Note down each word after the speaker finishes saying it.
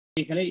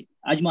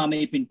அஜ்மா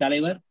அமைப்பின்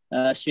தலைவர்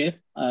ஷேக்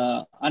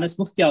அனஸ்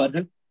முஃப்தி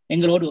அவர்கள்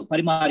எங்களோடு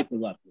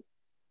பரிமாறிக்கொள்வார்கள்.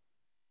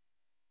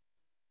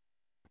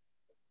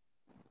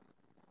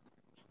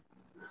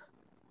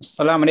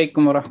 அஸ்ஸலாமு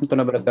அலைக்கும்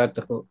வரஹ்மத்துல்லாஹி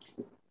வபரகாத்துஹு.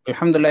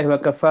 அல்ஹம்துலில்லாஹி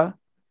வகஃபா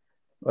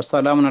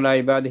வஸ்ஸலாமு அலா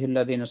இபாதிஹில்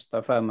லதீன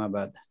இஸ்தஃபா அம்மா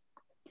பஅத்.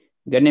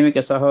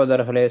 கண்ணியமிக்க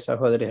சகோதரர்களே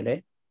சகோதரிகளே,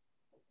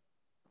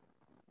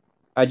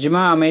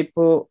 அஜ்மா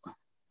அமைப்பு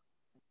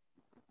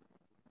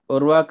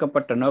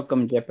உருவாக்கப்பட்ட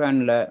நோக்கம்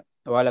ஜப்பானில்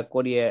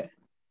வாழக்கூடிய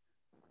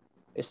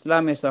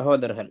இஸ்லாமிய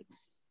சகோதரர்கள்,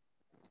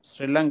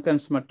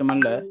 ஸ்ரீலங்கன்ஸ்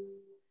மட்டுமல்ல,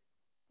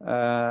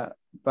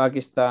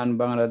 Pakistan,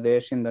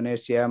 Bangladesh,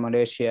 Indonesia,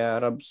 Malaysia,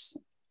 Arabs,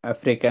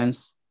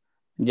 Africans,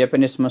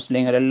 Japanese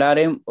முஸ்லீம்கள்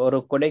எல்லாரையும் ஒரு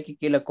கொடைக்கு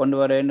கீழே கொண்டு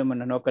வர வேண்டும்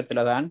என்ற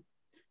நோக்கத்தில் தான்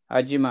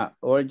அஜ்மா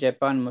ஓல்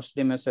ஜப்பான்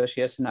முஸ்லீம்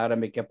அசோசியேஷன்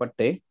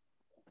ஆரம்பிக்கப்பட்டு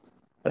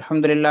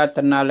அல்ஹம்துலில்லாஹ்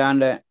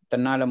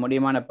தன்னால்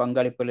முடியுமான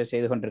பங்களிப்புகளை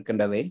செய்து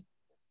கொண்டிருக்கின்றது.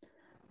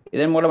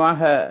 இதன்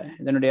மூலமாக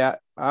இதனுடைய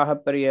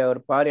ஆகப்பெரிய ஒரு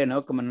பாரிய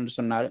நோக்கம் என்று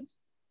சொன்னால்,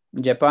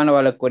 ஜப்பான்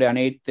வாழக்கூடிய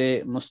அனைத்து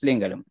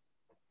முஸ்லீம்களும்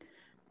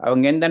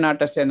அவங்க எந்த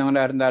நாட்டை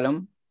சேர்ந்தவங்களாக இருந்தாலும்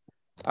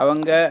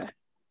அவங்க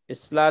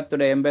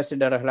இஸ்லாத்துடைய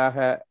எம்பசிடர்களாக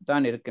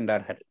தான்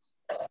இருக்கின்றார்கள்.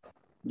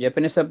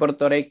 ஜப்பனீஸை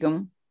பொறுத்த வரைக்கும்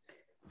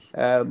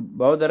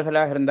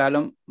பௌத்தர்களாக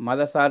இருந்தாலும்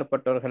மத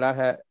சார்பற்றவர்களாக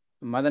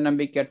மத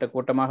நம்பிக்கையற்ற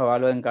கூட்டமாக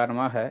வாழ்வதன்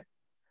காரணமாக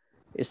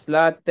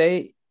இஸ்லாத்தை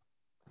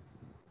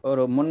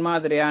ஒரு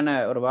முன்மாதிரியான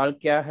ஒரு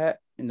வாழ்க்கையாக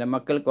இந்த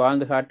மக்களுக்கு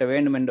வாழ்ந்து காட்ட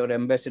வேண்டும் என்ற ஒரு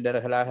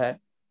எம்பசிடர்களாக,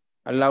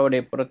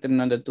 அல்லாஹ்வுடைய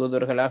புறத்தின் அந்த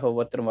தூதர்களாக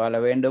ஒவ்வொருத்தரும் வாழ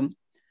வேண்டும்,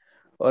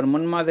 ஒரு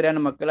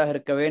முன்மாதிரியான மக்களாக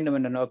இருக்க வேண்டும்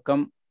என்ற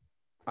நோக்கம்,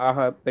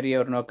 ஆக பெரிய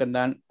ஒரு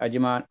நோக்கம்தான்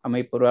அஜ்மா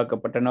அமைப்பு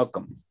உருவாக்கப்பட்ட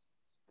நோக்கம்.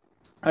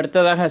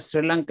 அடுத்ததாக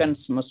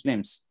ஸ்ரீலங்கன்ஸ்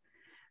முஸ்லிம்ஸ்,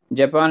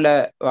 ஜப்பானில்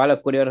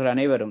வாழக்கூடியவர்கள்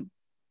அனைவரும்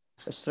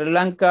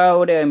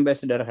ஸ்ரீலங்காவுடைய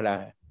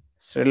எம்பசிடர்களாக,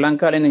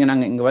 ஸ்ரீலங்காவில்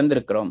நாங்கள் இங்கே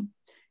வந்திருக்கிறோம்.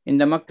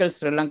 இந்த மக்கள்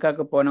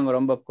ஸ்ரீலங்காவுக்கு போனவங்க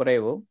ரொம்ப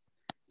குறைவு.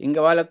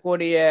 இங்கே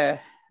வாழக்கூடிய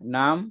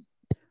நாம்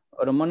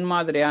ஒரு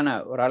முன்மாதிரியான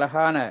ஒரு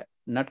அழகான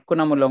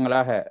நற்குணம்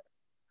உள்ளவங்களாக,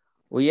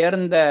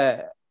 உயர்ந்த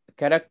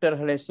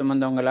கேரக்டர்களை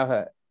சுமந்தவங்களாக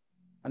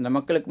அந்த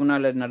மக்களுக்கு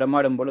முன்னால்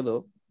நடமாடும் பொழுது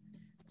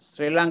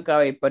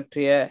ஸ்ரீலங்காவை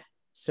பற்றிய,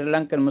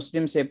 ஸ்ரீலங்கன்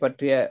முஸ்லிம்ஸை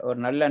பற்றிய ஒரு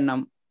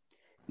நல்லெண்ணம்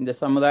இந்த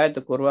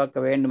சமுதாயத்துக்கு உருவாக்க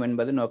வேண்டும்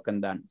என்பது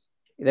நோக்கம்தான்.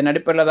 இதன்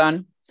அடிப்படையில் தான்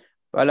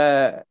பல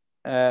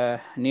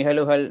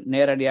நிகழ்வுகள்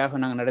நேரடியாக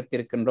நாங்கள்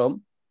நடத்தியிருக்கின்றோம்.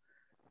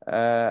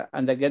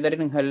 அந்த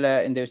கெதரிங்களில்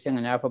இந்த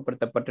விஷயங்கள்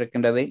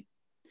ஞாபகப்படுத்தப்பட்டிருக்கின்றது.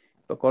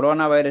 இப்போ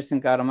கொரோனா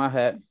வைரஸின் காரணமாக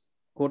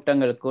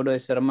கூட்டங்கள் கூட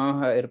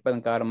சிரமமாக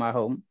இருப்பதன்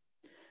காரணமாகவும்,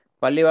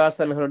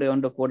 பள்ளிவாசல்களுடைய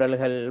ஒன்று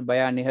கூடல்கள்,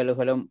 பயா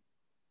நிகழ்வுகளும்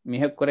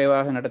மிக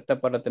குறைவாக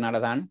நடத்தப்படுறதுனால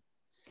தான்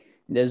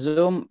இந்த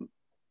ஜூம்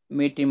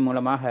மீட்டிங்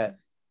மூலமாக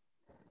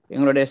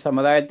எங்களுடைய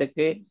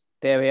சமுதாயத்துக்கு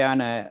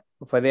தேவையான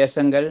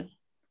உபதேசங்கள்,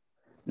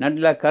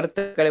 நல்ல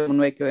கருத்துக்களை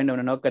முன்வைக்க வேண்டும்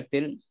என்ற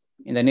நோக்கத்தில்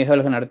இந்த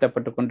நிகழ்வுகள்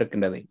நடத்தப்பட்டு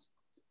கொண்டிருக்கின்றது.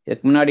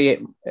 இதுக்கு முன்னாடி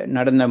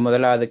நடந்த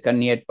முதலாவது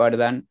கண் ஏற்பாடு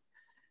தான்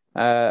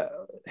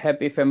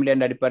ஹாப்பி ஃபேமிலி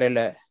என்ற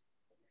அடிப்படையில்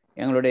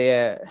எங்களுடைய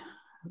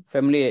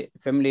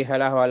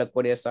ஃபேமிலிகளாக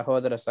வாழக்கூடிய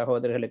சகோதர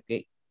சகோதரிகளுக்கு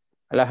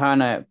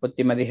அழகான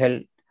புத்திமதிகள்,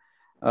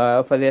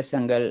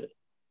 உபதேசங்கள்,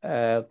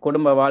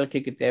 குடும்ப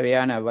வாழ்க்கைக்கு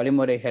தேவையான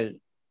வழிமுறைகள்,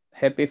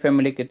 ஹாப்பி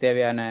ஃபேமிலிக்கு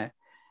தேவையான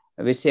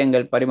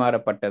விஷயங்கள்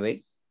பரிமாறப்பட்டது.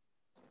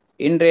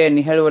 இன்றைய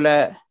நிகழ்வில்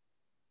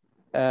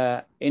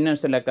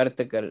இன்னும் சில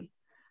கருத்துக்கள்,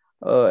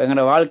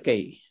 எங்களோட வாழ்க்கை,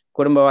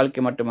 குடும்ப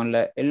வாழ்க்கை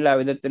மட்டுமல்ல, எல்லா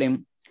விதத்திலையும்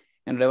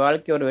என்னுடைய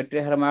வாழ்க்கை ஒரு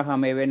வெற்றிகரமாக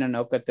அமைய என்ற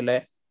நோக்கத்தில்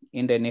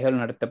இன்றைய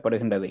நிகழ்வு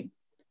நடத்தப்படுகின்றது.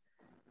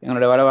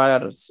 எங்களுடைய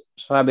வரலாறு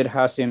சாபிர்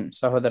ஹாசிம்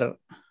சகோதரர்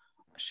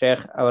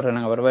ஷேக் அவர்கள்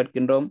நாங்கள்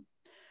வரவேற்கின்றோம்.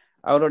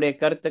 அவருடைய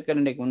கருத்துக்கள்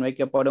இன்றைக்கு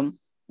முன்வைக்கப்படும்.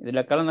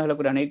 இதில் கலந்து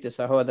கொள்ளக்கூடிய அனைத்து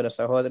சகோதர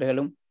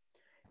சகோதரிகளும்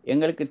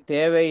எங்களுக்கு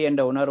தேவை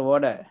என்ற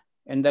உணர்வோடு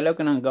எந்த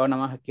அளவுக்கு நாங்கள்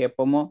கவனமாக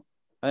கேட்போமோ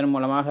அதன்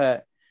மூலமாக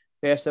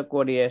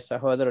பேசக்கூடிய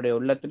சகோதரருடைய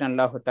உள்ளத்தில்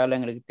அல்லாஹ் தஆலா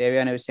எங்களுக்கு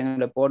தேவையான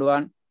விஷயங்களை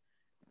போடுவான்.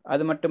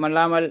 அது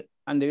மட்டுமல்லாமல்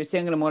அந்த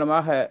விஷயங்கள்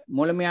மூலமாக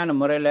முழுமையான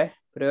முறையில்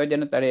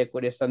பிரயோஜனத்தை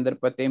அடையக்கூடிய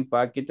சந்தர்ப்பத்தையும்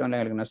பாக்கியத்தையும்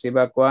எங்களுக்கு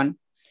நசீபாக்குவான்.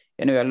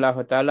 எனவே அல்லாஹ்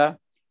தஆலா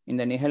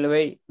இந்த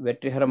நிகழ்வை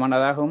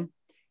வெற்றிகரமானதாகவும்,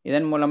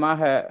 இதன்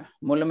மூலமாக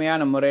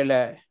முழுமையான முறையில்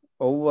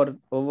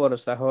ஒவ்வொரு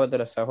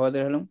சகோதர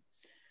சகோதரிகளும்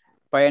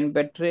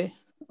பயன்பெற்று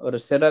ஒரு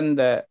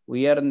சிறந்த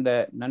உயர்ந்த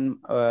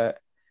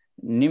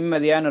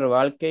நிம்மதியான ஒரு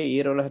வாழ்க்கை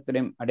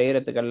ஈருலகத்திலும்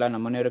அடையிறதுக்கு எல்லாம்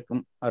நம்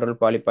அனைவருக்கும் அருள்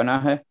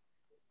பாலிப்பனாக.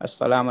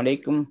 அஸ்ஸலாமு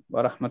அலைக்கும்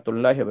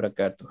வரஹ்மத்துல்லாஹி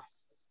வபரகாத்துஹு.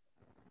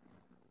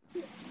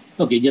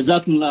 ஓகே,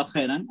 ஜஸாக்குமுல்லாஹ்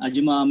ஹைரன்.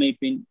 அஜ்மா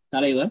அமைப்பின்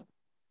தலைவர்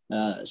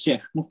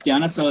ஷேக் முஃப்தி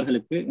அனஸ்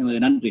அவர்களுக்கு எமது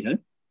நன்றிகள்.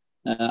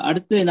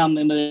 அடுத்து நாம்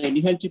எமது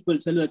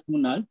நிகழ்ச்சிக்குள் செல்வதற்கு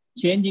முன்னால்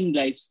சேஞ்சிங்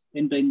லைஃப்ஸ்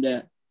என்ற இந்த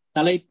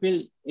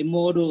தலைப்பில்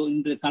எம்மோடு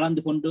இன்று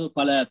கலந்து கொண்டு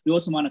பல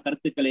பிரயோசமான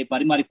கருத்துக்களை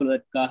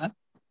பரிமாறிக்கொள்வதற்காக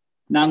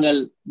நாங்கள்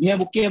மிக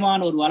முக்கியமான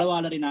ஒரு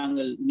வளவாளரை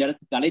நாங்கள் இந்த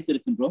இடத்துக்கு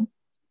அழைத்திருக்கின்றோம்.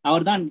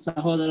 அவர்தான்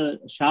சகோதரர்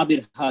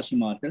ஷாபிர்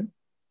ஹாஷிம் அவர்கள்.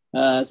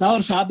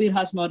 சகோதரர் ஷாபிர்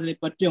ஹாஷிம் அவர்களை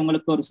பற்றி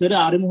உங்களுக்கு ஒரு சிறு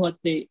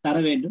அறிமுகத்தை தர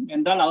வேண்டும்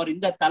என்றால், அவர்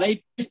இந்த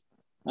தலைப்பில்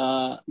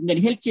இந்த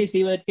நிகழ்ச்சியை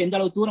செய்வதற்கு எந்த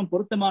அளவு தூரம்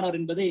பொருத்தமானவர்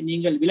என்பதை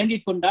நீங்கள்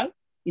விளங்கிக் கொண்டால்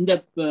இந்த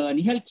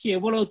நிகழ்ச்சி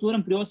எவ்வளவு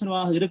தூரம்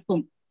பிரயோசனமாக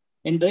இருக்கும்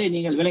என்பதை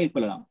நீங்கள் விளங்கிக்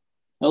கொள்ளலாம்.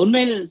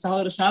 உண்மையில்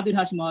சகோதரர் ஷாபிர்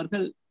ஹாஷிம்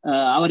அவர்கள்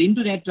அவர்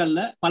இன்று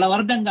நேற்றல்ல பல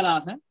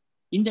வருடங்களாக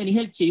இந்த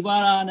நிகழ்ச்சி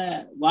இவ்வாறான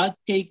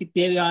வாழ்க்கைக்கு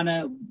தேவையான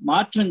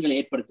மாற்றங்களை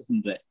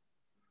ஏற்படுத்துகின்ற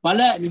பல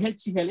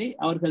நிகழ்ச்சிகளை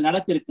அவர்கள்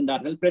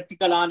நடத்தியிருக்கின்றார்கள்.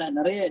 பிராக்டிக்கலான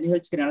நிறைய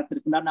நிகழ்ச்சிகளை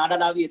நடத்தியிருக்கின்றார்.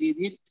 நாடளாவிய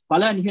ரீதியில்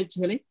பல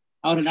நிகழ்ச்சிகளை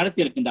அவர்கள்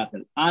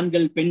நடத்தியிருக்கின்றார்கள்.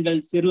 ஆண்கள், பெண்கள்,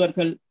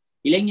 சிறுவர்கள்,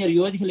 இளைஞர்,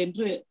 யுவதிகள்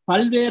என்று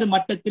பல்வேறு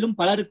மட்டத்திலும்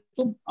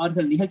பலருக்கும்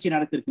அவர்கள் நிகழ்ச்சி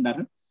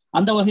நடத்தியிருக்கின்றார்கள்.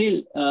 அந்த வகையில்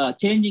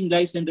சேஞ்சிங்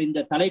லைஃப்ஸ் என்ற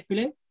இந்த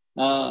தலைப்பிலே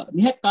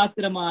மிக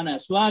காத்திரமான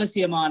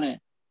சுவாரஸ்யமான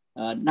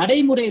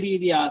நடைமுறை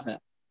ரீதியாக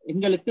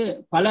எங்களுக்கு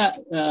பல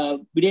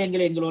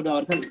விடயங்களை எங்களோடு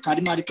அவர்கள்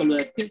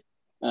பரிமாறிக்கொள்வதற்கு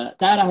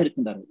தயாராக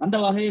இருக்கின்றார்கள். அந்த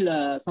வகையில்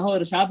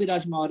சகோதரர் ஷாபிர்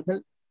ஹாஷிம் அவர்கள்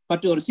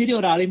பற்றி ஒரு சிறிய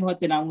ஒரு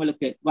அறிமுகத்தை நான்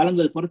உங்களுக்கு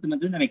வழங்குவது பொருத்தம்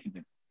என்று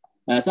நினைக்கின்றேன்.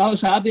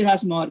 சகோதரர் ஷாபிர்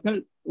ஹாஷிம் அவர்கள்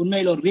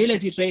உண்மையில் ஒரு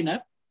ரியலிட்டி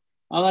ட்ரெயினர்.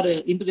 அவர்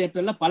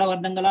இன்டர்நெட்ல பல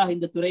வருடங்களாக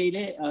இந்த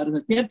துறையிலே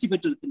அவர்கள் தேர்ச்சி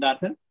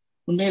பெற்றிருக்கின்றார்கள்.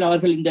 உண்மையில்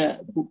அவர்கள் இந்த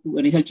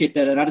நிகழ்ச்சியை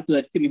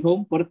நடத்துவதற்கு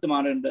மிகவும்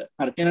பொருத்தமான என்ற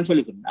கருத்தை நான்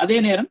சொல்லிக் கொண்டேன். அதே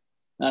நேரம்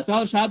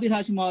சகோதரர் ஷாபிர்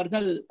ஹாஷிம்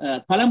அவர்கள்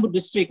கொலம்பு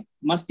டிஸ்ட்ரிக்ட்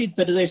மஸ்ஜித்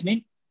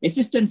ஃபெடரேஷனின்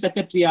அசிஸ்டன்ட்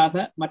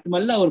செக்ரட்டரியாக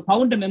மட்டுமல்ல ஒரு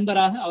ஃபவுண்டர்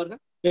மெம்பராக அவர்கள்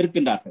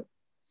இருக்கின்றார்கள்.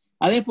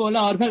 அதே போல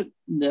அவர்கள்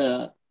இந்த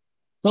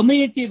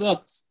கம்யூனிட்டி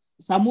ஒர்க்ஸ்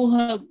சமூக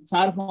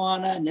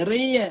சார்பான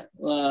நிறைய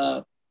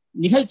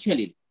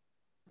நிகழ்ச்சிகளில்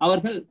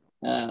அவர்கள்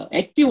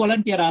ஆக்டிவ்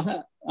வாலண்டியராக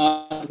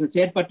அவர்கள்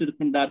செயற்பட்டு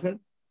இருக்கின்றார்கள்.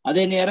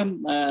 அதே நேரம்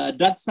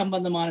ட்ரக்ஸ்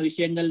சம்பந்தமான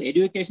விஷயங்கள்,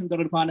 எஜுகேஷன்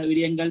தொடர்பான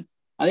விடயங்கள்,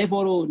 அதே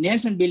போல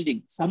நேஷன்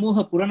பில்டிங்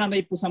சமூக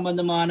புனரமைப்பு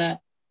சம்பந்தமான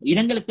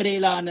இனங்களுக்கு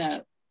இடையிலான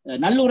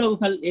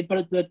நல்லுறவுகள்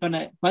ஏற்படுத்துவதற்கான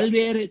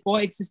பல்வேறு கோ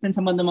எக்ஸிஸ்டன்ஸ்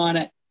சம்பந்தமான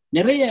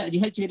நிறைய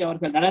நிகழ்ச்சிகளை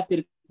அவர்கள்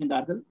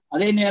நடத்தியிருக்கின்றார்கள்.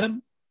 அதே நேரம்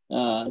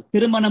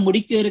திருமணம்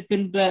முடிக்க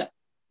இருக்கின்ற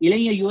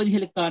இளைஞர்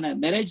யுவதிகளுக்கான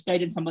மேரேஜ்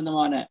கைடன்ஸ்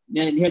சம்பந்தமான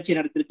நிகழ்ச்சியை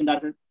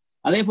நடத்தியிருக்கின்றார்கள்.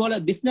 அதே போல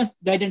பிசினஸ்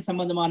கைடன்ஸ்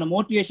சம்பந்தமான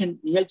மோட்டிவேஷன்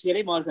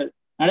நிகழ்ச்சிகளையும் அவர்கள்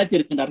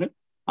நடத்தியிருக்கின்றார்கள்.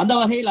 அந்த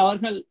வகையில்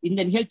அவர்கள்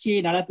இந்த நிகழ்ச்சியை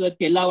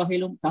நடத்துவதற்கு எல்லா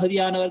வகையிலும்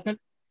தகுதியானவர்கள்.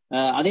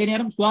 அதே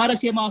நேரம்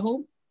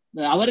சுவாரஸ்யமாகவும்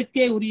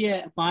அவருக்கே உரிய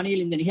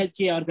பாணியில் இந்த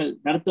நிகழ்ச்சியை அவர்கள்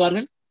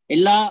நடத்துவார்கள்.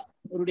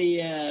 எல்லாருடைய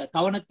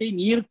கவனத்தை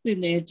ஈர்த்து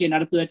இந்த நிகழ்ச்சியை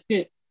நடத்துவதற்கு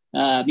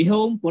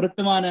மிகவும்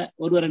பொருத்தமான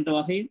ஒருவர் என்ற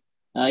வகையில்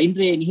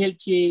இன்றைய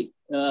நிகழ்ச்சியை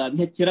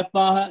மிகச்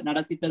சிறப்பாக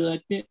நடத்தி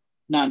தருவதற்கு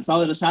நான்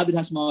சகோதரர் ஷாபிர்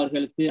ஹாஷிம்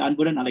அவர்களுக்கு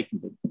அன்புடன்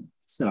அழைக்கின்றேன்.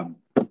 அஸ்ஸலாம்.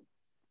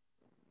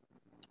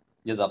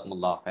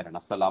 ஜஸாக்குமுல்லாஹ் ஹைரன்.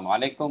 அஸ்ஸலாமு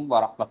அலைக்கும்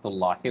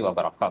வரஹ்மத்துல்லாஹி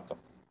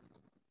வபரகாத்துஹு.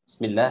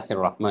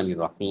 பிஸ்மில்லாஹிர்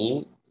ரஹ்மானிர்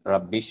ரஹீம்.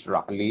 ரப்பிஷ்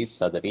ரஹ்லி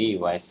சத்ரி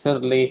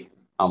வயஸ்ஸிர்லி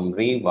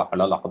அம்ரி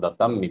வஹ்லுல்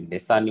உக்தத்தம் மின்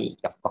லிசானி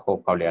யஃப்கஹு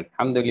கௌலி.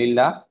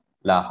 அல்ஹம்துலில்லாஹ்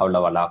லா ஹவ்ல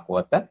வலா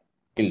குவத்த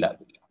இல்லா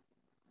பில்லாஹ்.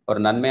 ஒரு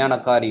நன்மையான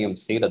காரியம்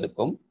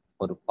செய்யறதுக்கும்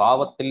ஒரு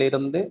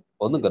பாவத்திலிருந்து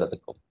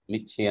ஒதுங்கிறதுக்கும்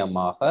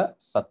நிச்சயமாக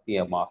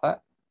சத்தியமாக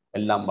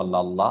எல்லாம் வல்ல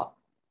அல்லாஹ்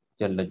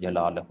ஜல்ல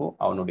ஜலாலுஹு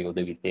அவனுடைய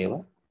உதவி தேவை.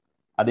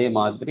 அதே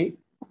மாதிரி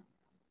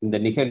இந்த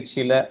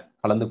நிகழ்ச்சியில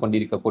கலந்து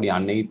கொண்டிருக்கக்கூடிய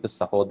அனைத்து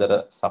சகோதர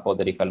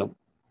சகோதரிகளும்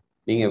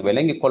நீங்க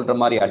விளங்கி கொள்ற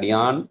மாதிரி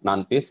அடியான்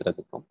நான்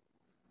பேசுறதுக்கும்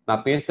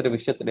நான் பேசுற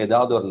விஷயத்துல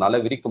ஏதாவது ஒரு நல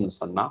விரிக்கும்னு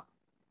சொன்னா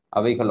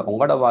அவைகள்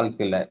உங்களோட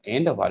வாழ்க்கையில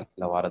ஏண்ட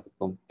வாழ்க்கையில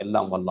வர்றதுக்கும்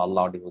எல்லாம் வல்ல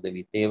அல்லாஹ்வுடைய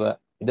உதவி தேவை.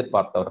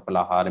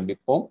 எதிர்பார்த்தவர்களாக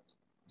ஆரம்பிப்போம்.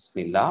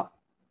 பிஸ்மில்லாஹ்.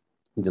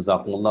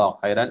 ஜஸாக்குமுல்லாஹ்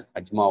ஹைரன்.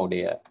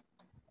 அஜ்மாவுடைய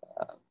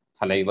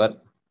தலைவர்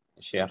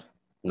ஷேக்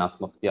நாஸ்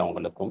முஃப்தி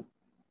அவங்களுக்கும்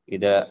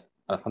இதை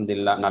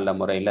அல்ஹம்துலில்லாஹ் நல்ல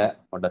முறையில்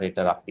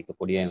மாடரேட்டர்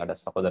ஆக்கிக்கக்கூடிய எங்களோட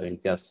சகோதரர்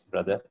இம்தியாஸ்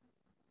பிரதர்,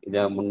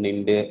 இதை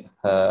முன்னின்று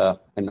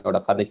என்னோட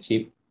கதைச்சி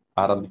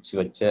ஆரம்பித்து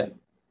வச்ச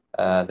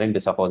ரெண்டு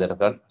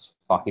சகோதரர்கள்,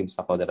 ஃபாஹிம்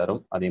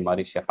சகோதரரும் அதே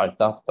மாதிரி ஷேக்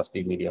அல்தாஃப்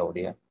தஸ்லீம்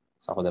மீடியாவுடைய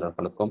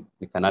சகோதரர்களுக்கும்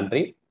மிக்க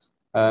நன்றி.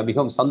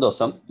 மிகவும்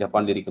சந்தோஷம்.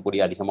 ஜப்பானில்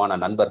இருக்கக்கூடிய அதிகமான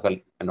நண்பர்கள்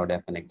என்னோட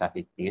கனெக்ட்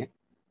ஆகியிருக்கீங்க.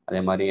 அதே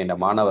மாதிரி என்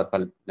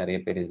மாணவர்கள் நிறைய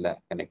பேர் இதில்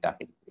கனெக்ட்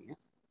ஆகியிருக்கீங்க.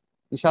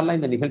 இன்ஷா அல்லாஹ்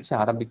இந்த நிகழ்ச்சி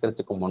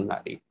ஆரம்பிக்கிறதுக்கு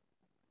முன்னாடி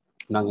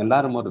நாங்கள்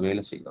எல்லாரும் ஒரு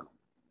வேலை செய்யணும்.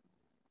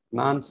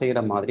 நான் செய்கிற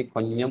மாதிரி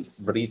கொஞ்சம்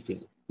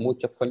ப்ரீத்திங்,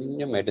 மூச்சை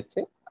கொஞ்சம் எடுத்து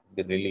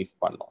அப்படி ரிலீஃப்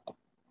பண்ணணும்.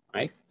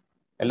 ரைட்,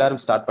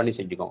 எல்லாரும் ஸ்டார்ட் பண்ணி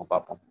செஞ்சுக்கோங்க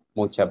பார்ப்போம்.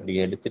 மூச்சை அப்படி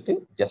எடுத்துட்டு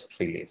ஜஸ்ட்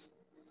ரிலீஸ்.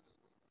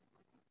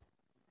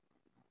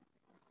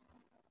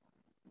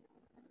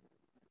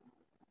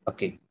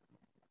 ஓகே,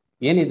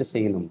 ஏன் இது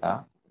செய்யணும்டா,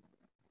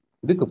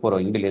 இதுக்கு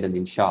போகிறோம் இங்கிலிருந்து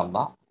இன்ஷா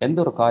அல்லாஹ் எந்த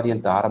ஒரு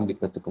காரியத்தை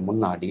ஆரம்பிக்கிறதுக்கு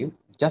முன்னாடியும்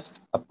ஜஸ்ட்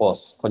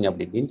அப்போஸ் கொஞ்சம்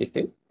அப்படி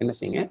நின்றுட்டு என்ன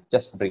செய்யுங்க,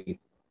 ஜஸ்ட்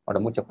பிரீத். அவட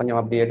மூச்சை கொஞ்சம்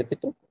அப்படி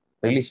எடுத்துட்டு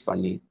ரிலீஸ்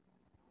பண்ணி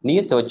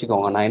நியத்தை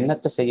வச்சுக்கோங்க. நான்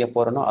என்னத்தை செய்ய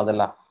போறேனோ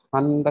அதில்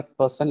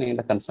 100%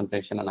 என்னோட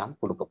கன்சன்ட்ரேஷனை நான்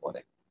கொடுக்க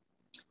போறேன்.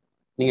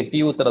 நீங்கள் டீ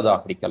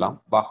ஊற்றுறதாக இருக்கலாம்,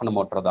 வாகனம்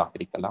ஓட்டுறதாக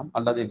இருக்கலாம்,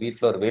 அல்லது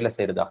வீட்டில் ஒரு வேலை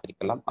செய்கிறதாக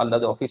இருக்கலாம்,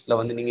 அல்லது ஆஃபீஸில்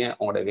வந்து நீங்கள்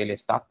உங்களோட வேலையை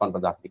ஸ்டார்ட்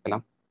பண்ணுறதாக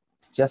இருக்கலாம்.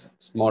 ஜஸ்ட்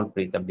ஸ்மால்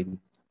ப்ரீத் அப்படி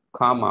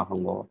காம்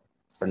ஆகுங்கோ.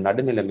 ஒரு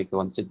நடுநிலைமைக்கு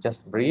வந்து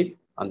ஜஸ்ட் ப்ரீத்.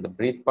 அந்த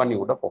ப்ரீத் பண்ணி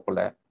விட போகல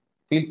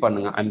ஃபீல்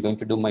பண்ணுங்க, I'm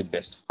going to do my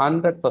best.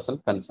 100%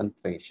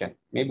 concentration.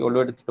 Maybe உள்ள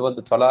எடுத்துட்டு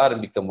வந்து சொல்ல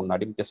ஆரம்பிக்க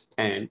முன்னாடி ஜஸ்ட்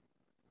ஸ்டாண்ட்,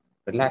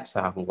 ரிலாக்ஸ்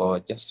ஆகுங்கோ.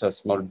 ஜஸ்ட் ஒரு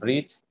ஸ்மால்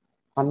ப்ரீத்.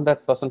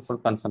 100%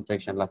 ஃபுல்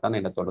கன்சன்ட்ரேஷன்ல தான்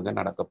என்ன தொழுகை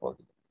நடக்க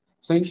போகுது.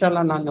 ஸோ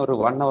இன்ஷால்லா நான் ஒரு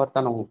 1 hour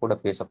தான் உங்க கூட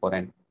பேச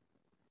போறேன்.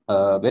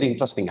 வெரி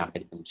இன்ட்ரெஸ்டிங்காக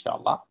இருக்கும்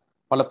இன்ஷால்லா.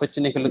 பல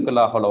பிரச்சனைகளுக்கு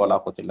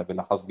லாஹலவலாஹத்தில்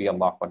ஹஸ்பி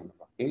அல்லாஹ்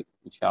வகீல்.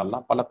 இன்ஷால்லா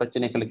பல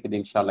பிரச்சனைகளுக்கு இது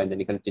இன்ஷால்லா இந்த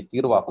நிகழ்ச்சி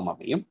தீர்வாகும்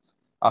அமையும்.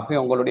 ஆகவே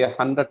உங்களுடைய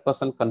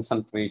 100%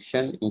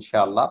 கன்சன்ட்ரேஷன் இன்ஷா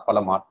அல்லாஹ்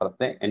பல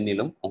மாற்றத்தை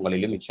என்னிலும்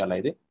உங்களிலும் இன்ஷா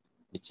அல்லாஹ் இது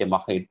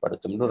நிச்சயமாக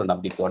ஏற்படுத்தும் ஒரு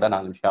நம்பிக்கையோட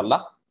நாங்கள் இன்ஷா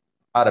அல்லாஹ்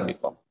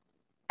ஆரம்பிப்போம்.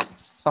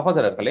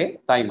 சகோதரர்களே,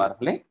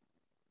 தாய்மார்களே,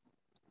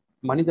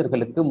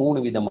 மனிதர்களுக்கு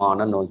 3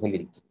 விதமான நோய்கள்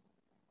இருக்கு.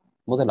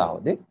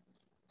 முதலாவது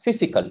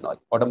பிசிக்கல்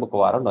நோய், உடம்புக்கு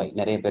வர நோய்.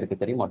 நிறைய பேருக்கு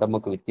தெரியும்,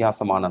 உடம்புக்கு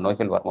வித்தியாசமான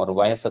நோய்கள் வரும். ஒரு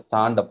வயசை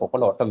தாண்ட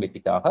போகல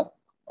ஆட்டோமேட்டிக்காக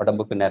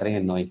உடம்புக்கு நிறைய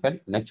நோய்கள்,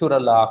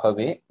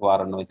 நேச்சுரலாகவே வர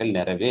நோய்கள்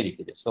நிறையவே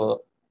இருக்குது. So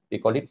we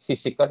call it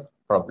physical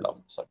problem.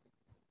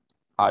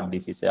 Heart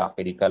டிசீஸாக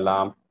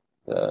இருக்கலாம்,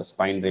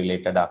 ஸ்பைன்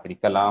ரிலேட்டடாக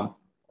இருக்கலாம்,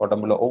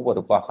 உடம்புல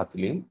ஒவ்வொரு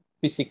பாகத்திலையும்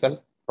பிசிக்கல்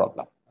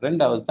ப்ராப்ளம்.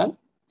 ரெண்டாவது தான்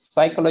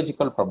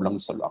சைக்கலாஜிக்கல்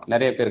ப்ராப்ளம்னு சொல்லுவாங்க.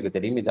 நிறைய பேருக்கு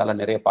தெரியும், இதால்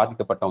நிறைய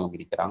பாதிக்கப்பட்டவங்க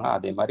இருக்கிறாங்க.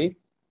 அதே மாதிரி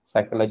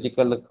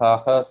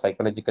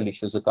சைக்கலாஜிக்கல்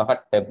இஷ்யூஸுக்காக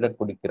டேப்லெட்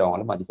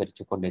குடிக்கிறவங்களும்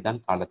அதிகரித்து கொண்டே தான்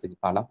காலத்துக்கு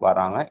காலம்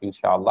வராங்க.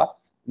 இன்ஷா அல்லாஹ்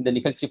இந்த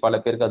நிகழ்ச்சி பல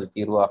பேருக்கு அது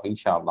தீர்வாக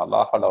இன்ஷா அல்லாஹ்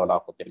லா ஹவ்ல வலா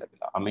குவத்த இல்லா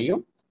பில்லாஹ்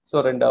அமையும். ஸோ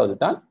ரெண்டாவது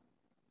தான்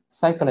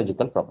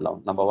psychological problem.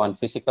 Number 1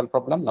 physical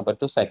problem, number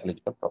 2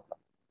 psychological problem.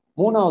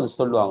 மூணாவது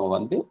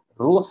சொல்லுவாங்க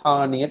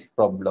ரூஹானியத்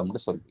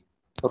ப்ராப்ளம்னு சொல்லி,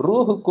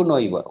 ரூஹுக்கு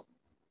நோய் வரும்.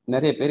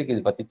 நிறைய பேருக்கு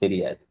இது பற்றி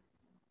தெரியாது.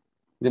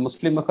 இது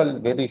முஸ்லிம்கள்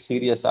வெரி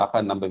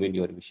சீரியஸாக நம்ப வேண்டிய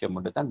ஒரு விஷயம்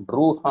மட்டும் தான்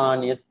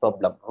ரூஹானியத்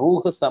ப்ராப்ளம்,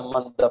 ரூஹு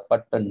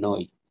சம்பந்தப்பட்ட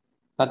நோய்.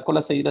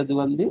 தற்கொலை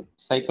செய்யறது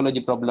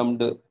சைக்காலஜி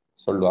ப்ராப்ளம்னு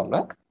சொல்லுவாங்க.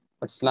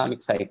 பட்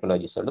இஸ்லாமிக்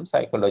சைக்காலஜி சொல்லும்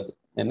சைக்காலஜி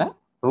என்ன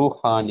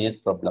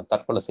ரூஹானியத் ப்ராப்ளம்.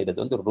 தற்கொலை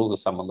செய்யறது ரூஹு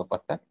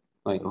சம்பந்தப்பட்ட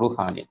நோய்,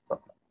 ரூஹானியத்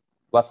ப்ராப்ளம்.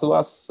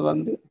 வசுவாஸ்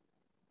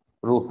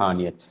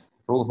ரூஹானியத்,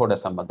 ரூஹோட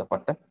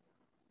சம்பந்தப்பட்ட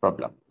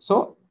ப்ராப்ளம். ஸோ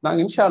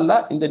நாங்கள் இன்ஷா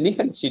அல்லாஹ் இந்த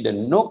நிகழ்ச்சியோட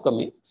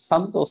நோக்கமே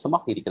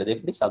சந்தோஷமாக இருக்கிறது.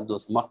 எப்படி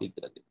சந்தோஷமாக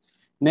இருக்கிறது?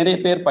 நிறைய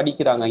பேர்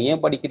படிக்கிறாங்க.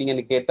 ஏன்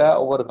படிக்கிறீங்கன்னு கேட்டா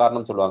ஒவ்வொரு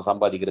காரணம் சொல்லுவாங்க.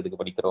 சம்பாதிக்கிறதுக்கு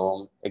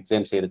படிக்கிறோம்,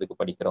 எக்ஸாம் செய்யறதுக்கு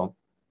படிக்கிறோம்.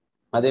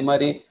 அதே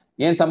மாதிரி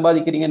ஏன்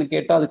சம்பாதிக்கிறீங்கன்னு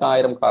கேட்டா அதுக்கு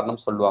 1000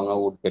 காரணம் சொல்லுவாங்க.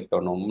 வீடு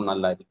கட்டணும்,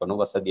 நல்லா இருக்கணும்,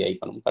 வசதி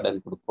ஆயிக்கணும்,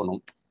 கடன்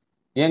கொடுக்கணும்.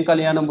 ஏன்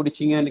கல்யாணம்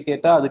முடிச்சீங்கன்னு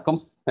கேட்டா அதுக்கும்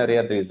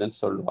நிறைய ரீசன்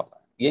சொல்லுவாங்க.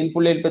 ஏன்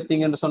பிள்ளைகள்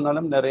பெத்தீங்கன்னு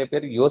சொன்னாலும் நிறைய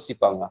பேர்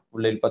யோசிப்பாங்க.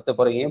 பிள்ளைகள் பத்த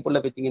பிறகு ஏன் பிள்ளை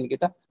பெத்தீங்கன்னு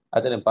கேட்டா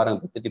அதை பாருங்க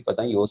பெத்துட்டு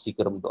இப்பதான்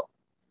யோசிக்கிறோம்.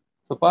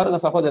 ஸோ பாருங்க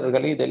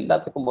சகோதரர்களே, இது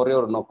எல்லாத்துக்கும் ஒரே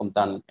ஒரு நோக்கம்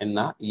தான். என்ன?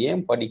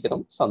 ஏன்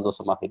படிக்கிறோம்?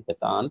 சந்தோஷமாக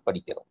இருக்கத்தான்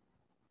படிக்கிறோம்.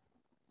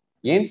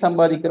 ஏன்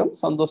சம்பாதிக்கிறோம்?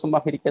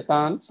 சந்தோஷமாக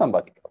இருக்கத்தான்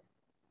சம்பாதிக்கிறோம்.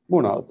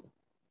 மூணாவது,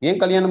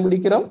 ஏன் கல்யாணம்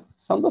முடிக்கிறோம்?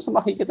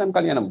 சந்தோஷமாக இருக்கத்தான்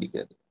கல்யாணம்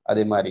முடிக்கிறது.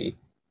 அதே மாதிரி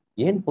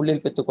ஏன்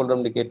புள்ளியல்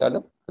பெற்றுக்கொள்றோம்னு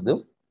கேட்டாலும் அது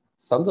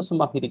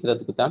சந்தோஷமாக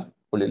இருக்கிறதுக்கு தான்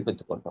புள்ளியல்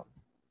பெற்றுக்கொள்றோம்.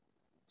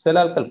 சில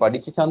ஆட்கள்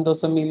படிச்சு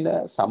சந்தோஷம் இல்லை,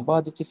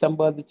 சம்பாதிச்சு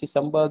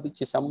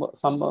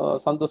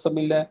சந்தோஷம்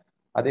இல்லை.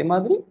 அதே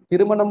மாதிரி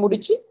திருமணம்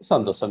முடிச்சு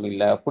சந்தோஷம்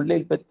இல்லை,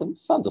 பிள்ளைகள் பெற்றும்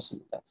சந்தோஷம்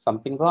இல்லை.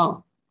 Something wrong.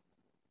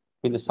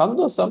 இந்த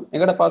சந்தோஷம்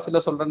எங்கட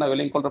பாசையில சொல்றேன்னா,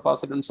 விலையும் கொள்ற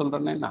பாசைன்னு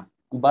சொல்றேன்னா என்ன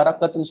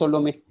பரக்கத்துன்னு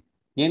சொல்லுவோமே.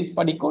 ஏன்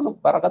படிக்கணும்?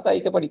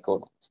 பரக்கத்தாய்க்க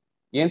படிக்கணும்.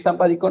 ஏன்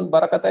சம்பாதிக்கணும்?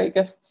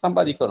 பரக்கத்தாய்க்க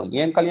சம்பாதிக்கணும்.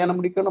 ஏன் கல்யாணம்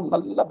முடிக்கணும்?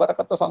 நல்ல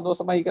பரக்கத்தை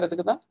சந்தோஷமா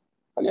இருக்கிறதுக்கு தான்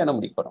கல்யாணம்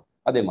முடிக்கணும்.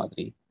 அதே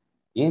மாதிரி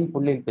ஏன்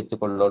பிள்ளைகள்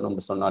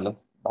பெற்றுக்கொள்ளணும்னு சொன்னாலும்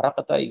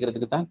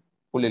பரக்கத்தாய்க்கிறதுக்கு தான்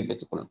பிள்ளைகள்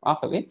பெற்றுக்கொள்ளணும்.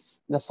 ஆகவே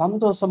இந்த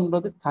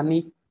சந்தோஷம்ன்றது தனி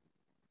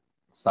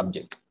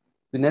சப்ஜெக்ட்.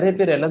 இது நிறைய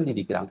பேர் எல்லாம்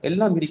இருக்கிறாங்க.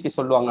 எல்லாம் இருக்க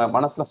சொல்லுவாங்க,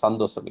 மனசுல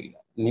சந்தோஷம் இல்லை,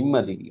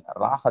 நிம்மதி இல்லை,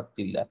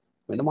 ராகத்து இல்லை,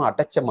 என்னமோ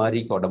அடைச்ச மாதிரி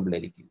உடம்புல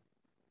இருக்கு.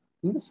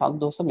 இந்த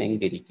சந்தோஷம்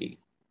எங்க இருக்கு,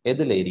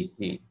 எதுல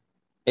இருக்கு,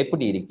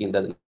 எப்படி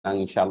இருக்குன்றது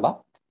நாங்கள் இன்ஷா அல்லாஹ்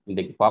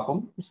இன்றைக்கு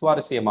பார்ப்போம்.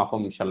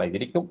 சுவாரஸ்யமாகவும் இன்ஷா அல்லாஹ் இது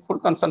இருக்கும்.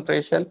 ஃபுல்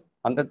கன்சன்ட்ரேஷன்,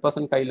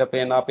 100% கையில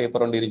பேனா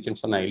பேப்பர் ஒன்று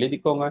இருந்துச்சுன்னு சொன்னா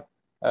எழுதிக்கோங்க.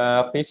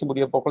 பேசி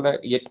முடிய போக்குள்ள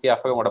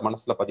இயற்கையாகவே உங்களோட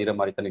மனசுல பதிகிற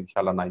மாதிரி தான் இன்ஷா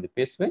அல்லாஹ் நான் இது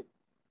பேசுவேன்.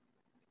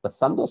 இப்போ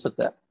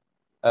சந்தோஷத்தை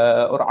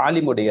ஒரு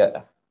ஆலிமுடைய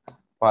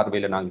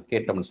பார்வையில நாங்கள்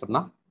கேட்டோம்னு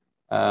சொன்னா,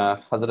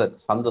 ஹசரத்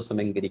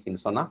சந்தோஷம் எங்க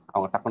இருக்குன்னு சொன்னா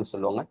அவங்க டக்குன்னு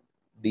சொல்லுவாங்க,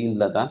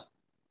 தீன்ல தான்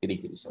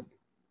இருக்குன்னு சொல்லி.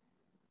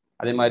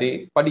 அதே மாதிரி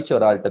படிச்ச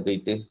ஒரு ஆள்கிட்ட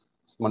போயிட்டு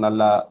சும்மா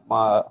நல்லா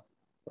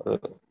ஒரு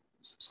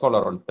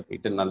ஸ்காலர் ஒன்றுகிட்ட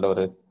போயிட்டு, நல்ல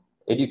ஒரு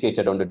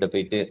எஜுகேட்டட் ஒன்றுகிட்ட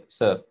போயிட்டு,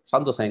 சார்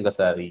சந்தோஷம் எங்க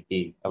சார்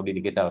இருக்கு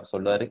அப்படின்னு கேட்டு அவர்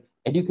சொல்லுவாரு,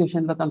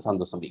 எஜுகேஷன்ல தான்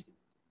சந்தோஷம் இருக்கு.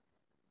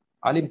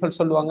 ஆலிம்கள்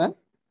சொல்லுவாங்க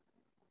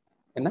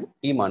என்ன,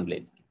 ஈமான்ல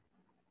இருக்கு.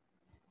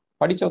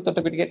 படிச்ச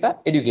ஒருத்தட்ட போயிட்டு கேட்டா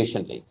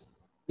எஜுகேஷன்ல இருக்கு.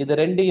 இது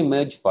ரெண்டையும்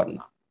மேர்ஜ்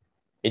பண்ணா,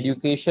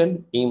 எஜுகேஷன்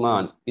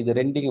ஈமான் இது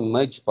ரெண்டையும்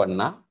மேர்ஜ்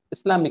பண்ணா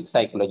இஸ்லாமிக்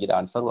சைக்காலஜியோட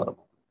ஆன்சர் வரும்.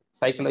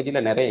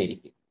 சைக்காலஜியில நிறைய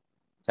இருக்கு.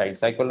 சைல்ட்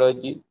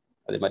சைக்காலஜி,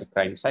 அதே மாதிரி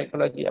கிரைம்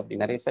சைக்காலஜி, அப்படி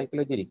நிறைய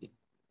சைக்காலஜி இருக்கு.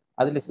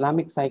 அதுல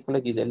இஸ்லாமிக்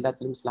சைக்காலஜி, இது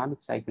எல்லாத்துலயும்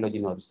இஸ்லாமிக்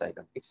சைக்காலஜின்னு ஒரு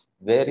side. It's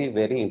very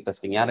very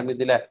interesting. யாரும்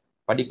இதுல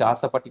படிக்க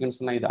ஆசைப்பட்டீங்கன்னு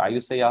சொன்னா, இது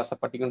ஆய்வு செய்ய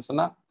ஆசைப்பட்டீங்கன்னு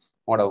சொன்னா,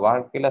 உங்களோட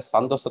வாழ்க்கையில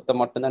சந்தோஷத்தை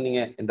மட்டும்தான்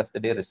நீங்க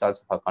இன்ட்ரெஸ்டடே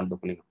ரிசல்ட்ஸ்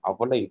கண்டுபிடிங்க.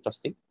 அவ்வளோ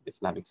இன்ட்ரெஸ்டிங்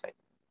இஸ்லாமிக் சைட்.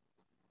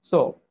 ஸோ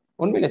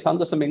உண்மையிலே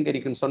சந்தோஷம் எங்க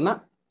இருக்குன்னு சொன்னா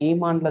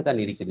ஈமான்ல தான்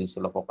இருக்குதுன்னு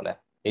சொல்ல போகல.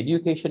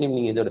 எஜுகேஷனையும்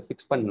நீங்க இதோட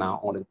ஃபிக்ஸ் பண்ணா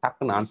உங்களுக்கு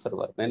டக்குன்னு ஆன்சர்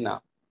வரும். என்ன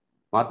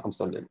மார்க்கம்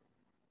சொல்லுது,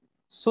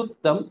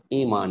 சுத்தம்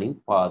ஈமானின்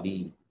பாதி,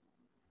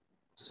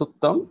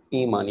 சுத்தம்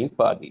ஈமானின்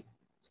பாதி.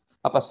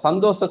 அப்ப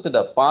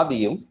சந்தோஷத்தோட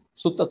பாதியும்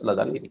சுத்தத்துல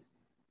தான் இருக்கு.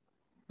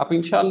 அப்ப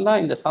இன்ஷா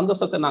அல்லாஹ் இந்த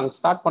சந்தோஷத்தை நாங்கள்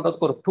ஸ்டார்ட்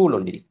பண்றதுக்கு ஒரு டூல்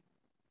ஒன்று இருக்கு.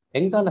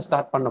 எங்கால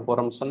ஸ்டார்ட் பண்ண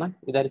போறோம்னு சொன்னா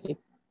இதா இருக்கு,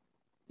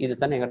 இது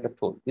தானே எங்கள்கிட்ட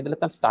டூல், இதுல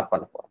தான் ஸ்டார்ட்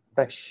பண்ண போறோம்.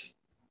 ப்ரஷ்.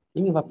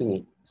 நீங்க பார்ப்பீங்க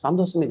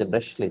சந்தோஷம் இந்த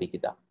ப்ரஷ்ல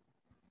இருக்குதா?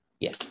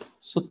 எஸ்,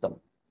 சுத்தம்.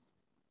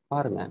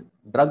 பாருங்க,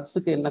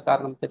 ட்ரக்ஸுக்கு என்ன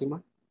காரணம் தெரியுமா?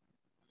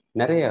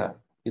 நிறைய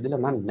இதுல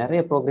நான்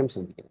நிறைய ப்ரோக்ராம்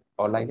செஞ்சுக்கிறேன்.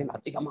 ஆன்லைனில்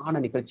அதிகமான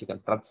நிகழ்ச்சிகள்,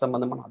 ட்ரக்ஸ்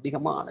சம்பந்தமான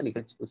அதிகமான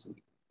நிகழ்ச்சிகள்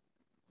செஞ்சுக்கிறேன்.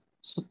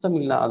 சுத்தம்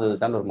இல்லாதது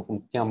தான் ஒரு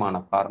முக்கியமான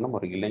காரணம்.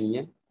 ஒரு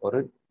இளைஞன் ஒரு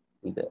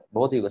இந்த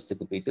போதை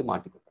வஸ்துக்கு போயிட்டு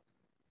மாட்டிக்கிறது.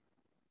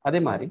 அதே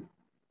மாதிரி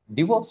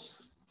டிவோர்ஸ்,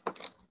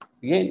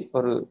 ஏன்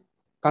ஒரு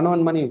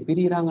கணவன் மனைவி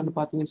பிரிகிறாங்கன்னு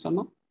பார்த்தீங்கன்னு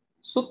சொன்னா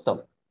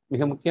சுத்தம்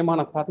மிக முக்கியமான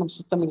காரணம்.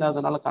 சுத்தம்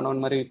இல்லாததுனால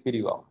கணவன் மனைவி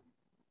பிரிவாகும்.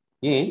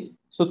 ஏன்?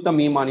 சுத்தம்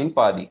ஈமானின்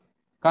பாதி.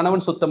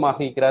 கணவன் சுத்தமாக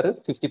இருக்கிறாரு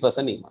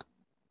 50% ஈமான்,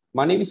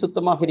 மனைவி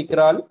சுத்தமாக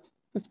இருக்கிறாள்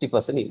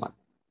 50% ஈமான்.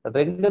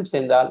 ரெண்டும்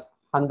சேர்ந்தால்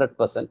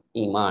 100%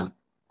 ஈமான்.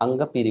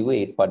 அங்க பிரிவு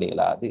ஏற்பாடு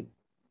இயலாது.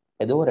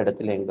 ஏதோ ஒரு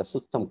இடத்துல எங்க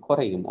சுத்தம்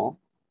குறையுமோ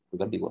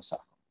இங்க டிவோர்ஸ்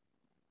ஆகும்.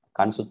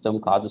 கண் சுத்தம்,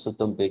 காது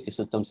சுத்தம், பேச்சு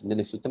சுத்தம்,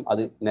 சிந்தனை சுத்தம்,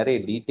 அது நிறைய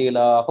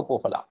டீட்டெயிலாக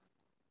போகலாம்.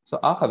 ஸோ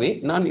ஆகவே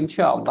நான்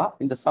இன்ஷா அல்லாஹ்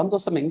இந்த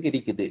சந்தோஷம் எங்க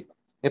இருக்குது,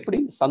 எப்படி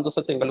இந்த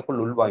சந்தோஷத்தை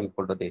எங்களுக்குள் உள்வாங்கிக்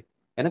கொள்றது?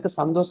 எனக்கு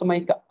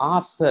சந்தோஷமாய்க்க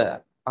ஆசை,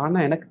 ஆனா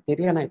எனக்கு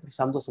தெரியாது நான் எப்படி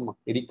சந்தோஷமா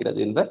இருக்கிறது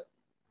என்ற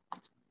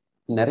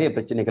நிறைய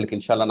பிரச்சனைகளுக்கு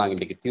இன்ஷா அல்லாஹ் நாங்கள்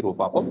இன்னைக்கு தீர்வு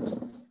பார்ப்போம்.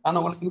 ஆனா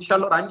உங்களுக்கு இன்ஷா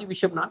அல்லாஹ் ஒரு 5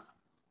 விஷயம் நான்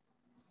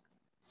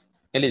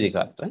எழுதி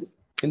காட்டுறேன்.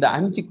 இந்த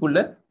 5க்குள்ள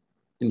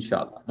இன்ஷா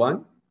அல்லாஹ் 1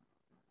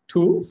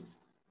 2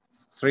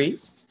 3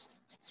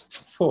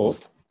 4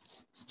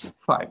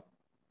 5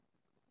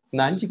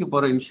 இந்த 5க்கு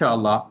போற இன்ஷா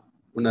அல்லாஹ்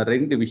இன்னும்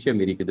 2 விஷயம்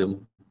இருக்குது.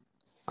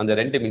 அந்த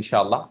 2 இன்ஷா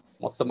அல்லாஹ்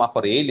மொத்தமாக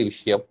ஒரு 7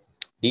 விஷயம்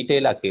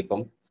டீட்டெயிலாக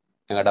கேட்போம்.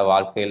 எங்களோட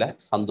வாழ்க்கையில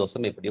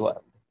சந்தோஷம் எப்படி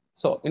வரும்.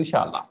 ஸோ இன்ஷா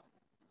அல்லாஹ்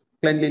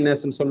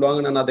கிளென்லினஸ்ன்னு சொல்லுவாங்க,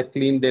 நான் அதை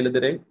கிளீன்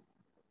எழுதுறேன்.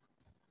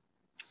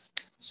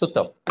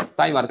 சுத்தம்.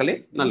 தாய்மார்களே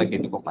நல்லா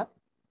கேட்டுக்கோங்க.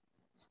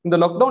 இந்த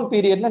லாக்டவுன்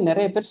பீரியட்ல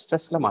நிறைய பேர்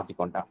ஸ்ட்ரெஸ்ல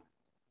மாட்டிக்கொண்டாங்க.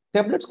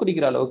 டேப்லெட்ஸ்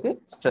குடிக்கிற அளவுக்கு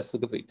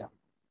ஸ்ட்ரெஸ்ஸுக்கு போயிட்டாங்க.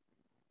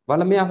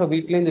 வளமையாக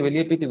வீட்டிலேருந்து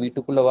வெளியே போயிட்டு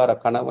வீட்டுக்குள்ள வர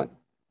கணவன்,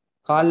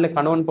 காலையில்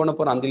கணவன்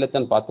போன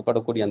அந்திலத்தான்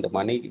பார்த்துப்படக்கூடிய அந்த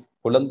மனைவி,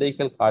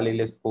 குழந்தைகள்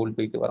காலையில ஸ்கூல்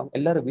போயிட்டு வரோம்,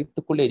 எல்லாரும்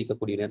வீட்டுக்குள்ளே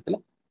இருக்கக்கூடிய நேரத்துல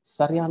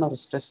சரியான ஒரு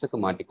ஸ்ட்ரெஸ்ஸுக்கு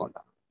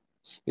மாட்டிக்கொண்டாங்க.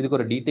 இதுக்கு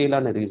ஒரு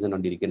டீட்டெயிலான ரீசன்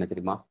ஒன்று இருக்கு. என்ன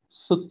தெரியுமா?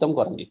 சுத்தம்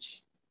குறைஞ்சிச்சு.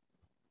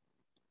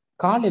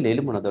 காலையில்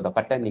எழுமனதோட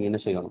கட்டாயம் நீங்க என்ன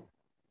செய்யணும்?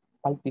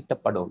 பல்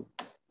தீட்டப்படணும்.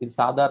 இது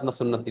சாதாரண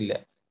சுன்னத்து இல்லை,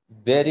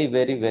 very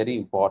very very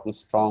important,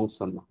 strong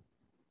சுன்னம்.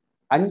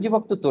 5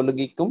 வக்து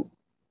தொழுகைக்கும்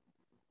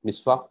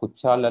மிஸ்வாக்,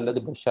 குச்சால் அல்லது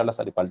பஷால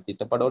சரி பல்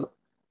தீட்டப்படணும்.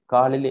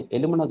 காலையில்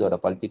எழுமனதோட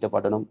பல்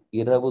தீட்டப்படணும்.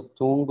 இரவு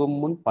தூங்கும்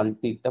முன் பல்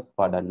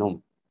தீட்டப்படணும்.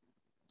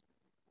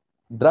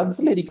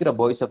 ட்ரக்ஸ்ல இருக்கிற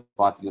பாய்ஸை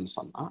பார்த்தீங்கன்னு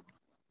சொன்னா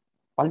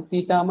பல்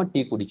தீட்டாம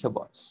டீ குடிச்ச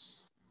பாய்ஸ்,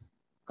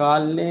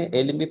 காலைல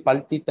எலும்பி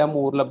பல் தீட்டாம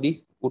ஊர்ல அப்படி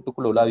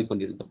வீட்டுக்குள்ள உலாவி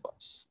கொண்டிருந்த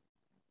பாய்ஸ்,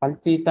 பல்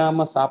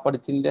தீட்டாம சாப்பாடு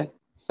தின்ற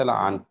சில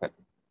ஆண்கள்.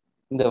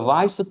 இந்த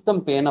வாய்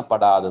சுத்தம்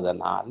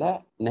பேணப்படாததுனால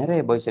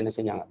நிறைய பாய்ஸ் என்ன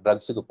செஞ்சாங்க?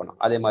 ட்ரக்ஸுக்கு போனாங்க.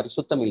 அதே மாதிரி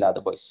சுத்தம்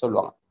இல்லாத பாய்ஸ்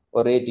சொல்லுவாங்க,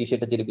 ஒரே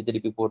டிஷர்ட்டை திருப்பி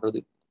திருப்பி போடுறது,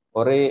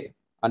 ஒரே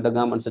அண்டர்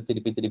கார்மெண்ட்ஸை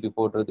திருப்பி திருப்பி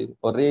போடுறது,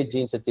 ஒரே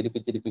ஜீன்ஸை திருப்பி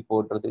திருப்பி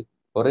போடுறது,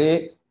 ஒரே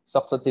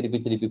சாக்ஸை திருப்பி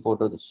திருப்பி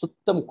போடுறது.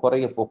 சுத்தம்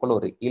குறைய போக்குள்ள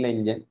ஒரு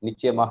இளைஞன்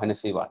நிச்சயமாக என்ன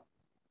செய்வார்?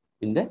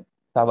 இந்த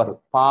தவறு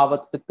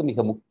பாவத்துக்கு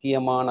மிக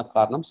முக்கியமான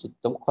காரணம்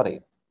சுத்தம்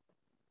குறையும்.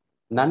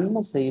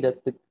 நன்மை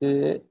செய்யறதுக்கு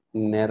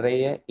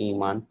நிறைய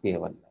ஈமான்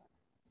தேவையில்லை,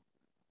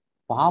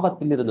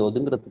 பாவத்தில் இருந்து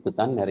ஒதுங்கிறதுக்கு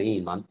தான் நிறைய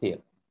ஈமான்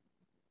தேவை.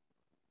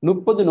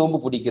 30 நோன்பு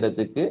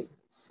பிடிக்கிறதுக்கு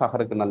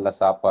சஹருக்கு நல்ல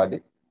சாப்பாடு,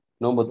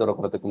 நோன்பு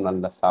துறக்கிறதுக்கும்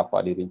நல்ல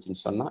சாப்பாடு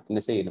இருந்துச்சுன்னு சொன்னா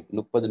என்ன செய்யணும்?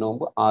 30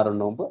 நோன்பு 6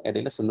 நோன்பு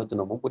இடையில சுன்னத்து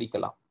நோன்பும்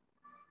பிடிக்கலாம்.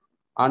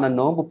 ஆனா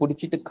நோன்பு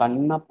பிடிச்சிட்டு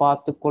கண்ணை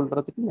பார்த்து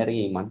கொள்றதுக்கு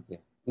நிறைய ஈமான்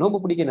தேவை. நோன்பு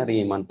பிடிக்க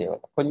நிறைய ஈமான் தேவை,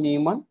 கொஞ்சம்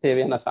ஈமான்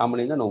தேவையான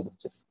சாமலினா நோன்பு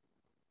பிடிச்சு.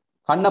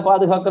 கண்ணை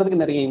பாதுகாக்கிறதுக்கு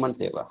நிறைய ஈமான்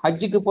தேவை.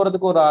 ஹஜ்ஜுக்கு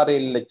போறதுக்கு ஒரு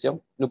 6-7 லட்சம்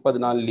 30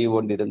 நாள் லீவ்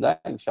ஒன்று இருந்தா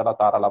இன்ஷா அல்லாஹ்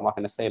தாராளமாக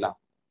என்ன செய்யலாம்?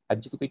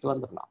 ஹஜ்ஜுக்கு போயிட்டு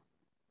வந்துடலாம்.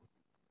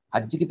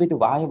 ஹஜ்ஜுக்கு போயிட்டு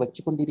வாயை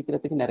வச்சு கொண்டு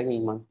இருக்கிறதுக்கு நிறைய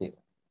ஈமான் தேவை.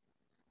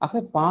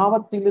 ஆக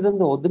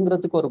பாவத்திலிருந்து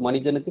ஒதுங்கிறதுக்கு ஒரு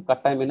மனிதனுக்கு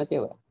கட்டாயம் என்ன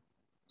தேவை?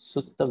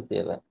 சுத்தம்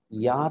தேவை.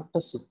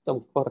 யார்கிட்ட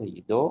சுத்தம்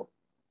குறையுதோ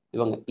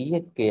இவங்க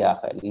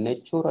இயற்கையாக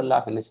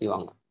நெச்சுரலாக என்ன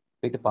செய்வாங்க?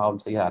 போயிட்டு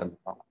பாவம் செய்ய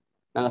ஆரம்பிப்பாங்க.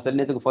 நாங்க சில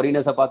நேரத்துக்கு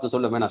ஃபாரினர்ஸை பார்த்து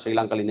சொல்லுவேன், நான்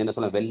ஸ்ரீலங்கால என்ன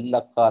சொல்லுவேன்,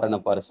 வெள்ளக்காரனை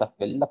பாரு சார்,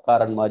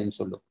 வெள்ளக்காரன் மாதிரின்னு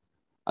சொல்லுவோம்.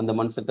 அந்த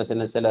மனுஷத்தை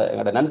சில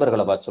எங்களோட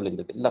நண்பர்களை பார்த்து சொல்லி,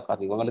 இந்த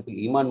வெள்ளக்காரன் இவங்களுக்கு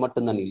ஈமான்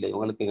மட்டும்தான் இல்லை,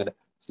 இவங்களுக்கு எங்களோட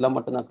இஸ்லாம்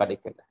மட்டும்தான்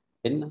கிடைக்கல.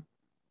 என்ன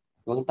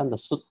இவங்ககிட்ட அந்த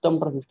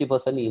சுத்தம்ன்ற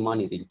 50%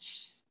 ஈமான் இருந்துச்சு.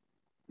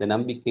 இந்த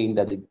நம்பிக்கை இந்த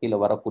அது கீழே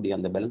வரக்கூடிய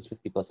அந்த பேலன்ஸ்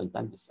 50%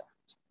 தான் மிஸ்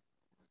ஆச்சு.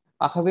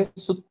 ஆகவே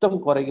சுத்தம்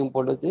குறையும்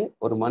பொழுது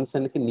ஒரு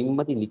மனுஷனுக்கு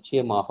நிம்மதி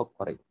நிச்சயமாக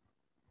குறையும்.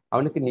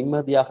 அவனுக்கு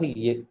நிம்மதியாக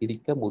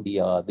இருக்க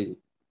முடியாது.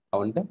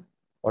 அவன்கிட்ட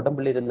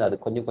உடம்புல இருந்து அது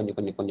கொஞ்சம் கொஞ்சம்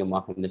கொஞ்சம்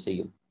கொஞ்சமாக என்ன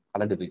செய்யும்?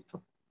 கலந்து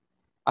விட்டுரும்.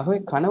 ஆகவே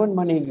கணவன்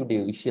மனைவியுடைய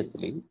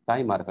விஷயத்திலே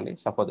தாய்மார்களே,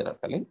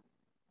 சகோதரர்களே,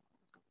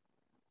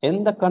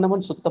 எந்த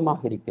கணவன்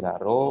சுத்தமாக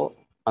இருக்கிறாரோ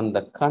அந்த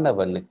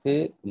கணவனுக்கு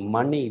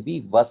மனைவி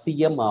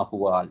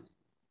வசியமாகுவாள்.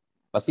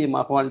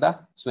 வசியமாகுவாள்டா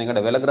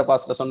எங்களோட விலகிற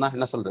பாசல சொன்னா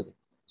என்ன சொல்றது?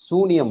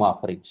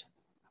 சூனியமாகறிச்சு.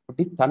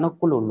 அப்படி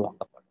தனக்குள்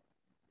உள்வாங்கப்படும்.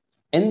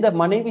 எந்த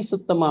மனைவி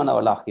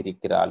சுத்தமானவளாக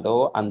இருக்கிறாளோ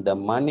அந்த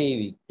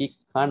மனைவிக்கு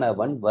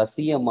கணவன்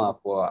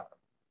வசியமாகுவார்.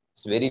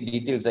 It's very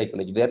detail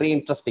psychology, very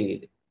interesting.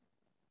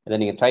 இதை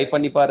நீங்க ட்ரை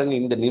பண்ணி பாருங்க,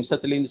 இந்த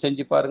நிமிஷத்துலேருந்து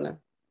செஞ்சு பாருங்க.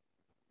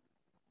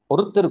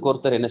 ஒருத்தருக்கு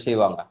ஒருத்தர் என்ன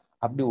செய்வாங்க?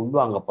 அப்படி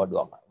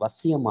உள்வாங்கப்படுவாங்க,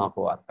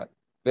 வசியமாகுவார்கள்.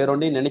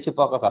 வேறொன்றையும் நினைச்சு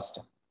பார்க்க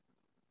கஷ்டம்.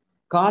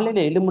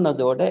 காலையில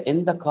எழும்புனதோட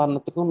எந்த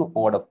காரணத்துக்கும்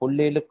உங்களோட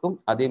பிள்ளைகளுக்கும்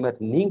அதே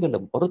மாதிரி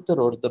நீங்களும்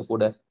ஒருத்தர்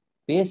கூட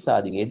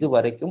பேசாதீங்க. எது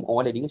வரைக்கும்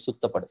உங்களை நீங்க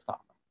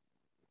சுத்தப்படுத்தாம.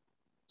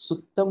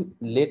 சுத்தம்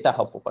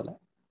லேட்டாக போகல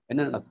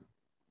என்ன நடக்கும்?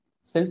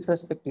 செல்ஃப்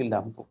ரெஸ்பெக்ட்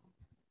இல்லாம போகும்.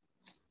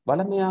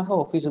 வளமையாக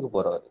ஆஃபீஸுக்கு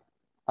போறவர்,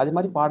 அதே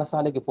மாதிரி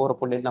பாடசாலைக்கு போற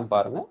பிள்ளைலாம்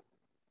பாருங்க,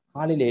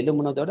 காலையில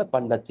எழும்புனதோட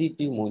பல்ல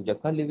தீட்டி மூஞ்ச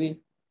கழுவி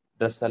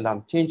ட்ரெஸ் எல்லாம்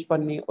சேஞ்ச்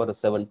பண்ணி ஒரு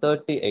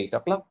 7:30 8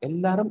 o'clock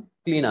எல்லாரும்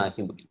கிளீன்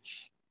ஆகி முடிச்சு.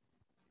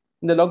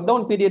 இந்த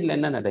லாக்டவுன் பீரியட்ல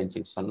என்ன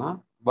நடந்துச்சுன்னு சொன்னா,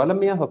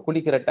 வளமையாக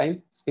குளிக்கிற டைம்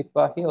ஸ்கிப்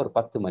ஆகி ஒரு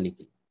 10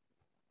 மணிக்கு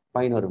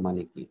 11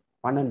 மணிக்கு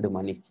 12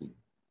 மணிக்கு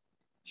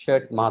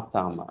ஷர்ட்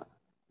மாத்தாம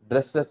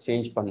ட்ரெஸ்ஸை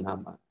சேஞ்ச்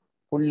பண்ணாம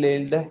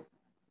புள்ளையில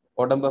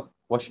உடம்ப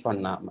வாஷ்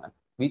பண்ணாம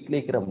வீட்டில்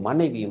இருக்கிற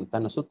மனைவியும்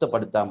தன்னை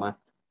சுத்தப்படுத்தாம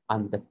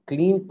அந்த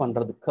கிளீன்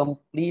பண்றது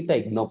கம்ப்ளீட்டா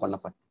இக்னோர்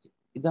பண்ணப்பட்டுச்சு.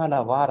 இதால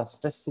வார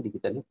ஸ்ட்ரெஸ்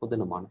இருக்குதுன்னு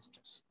புதுனமான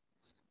ஸ்ட்ரெஸ்.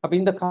 அப்ப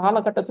இந்த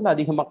காலகட்டத்தில்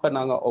அதிக மக்கள்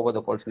நாங்க ஓவர்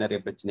த கோர்ஸ் நிறைய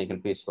பிரச்சனைகள்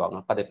பேசுவாங்க,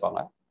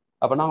 கதைப்பாங்க.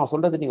 அப்ப நாங்க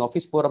சொல்றது, நீங்க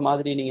ஆஃபீஸ் போற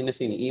மாதிரி நீங்க என்ன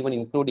செய்யணும், ஈவன்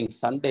இன்க்ளூடிங்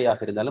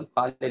சண்டேயாக இருந்தாலும்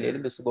காலையில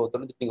எழுந்து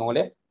சுபத்தோடு நீங்க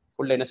உங்களே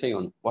உள்ள என்ன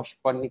செய்யணும், வாஷ்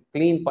பண்ணி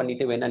கிளீன்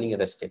பண்ணிட்டு வேணா நீங்க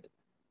ரெஸ்ட் எடுங்க.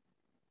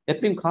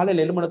 எப்பயும்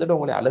காலையில் எழுமணத்தோட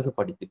உங்களை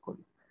அழகுபடுத்திக்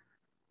கொள்ளும்.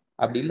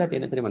 அப்படி இல்லாட்டி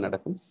என்ன தெரியுமா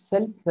நடக்கும்?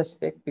 செல்ஃப்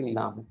ரெஸ்பெக்ட்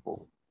இல்லாம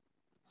போகும்.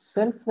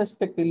 செல்ஃப்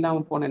ரெஸ்பெக்ட்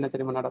இல்லாம போன என்ன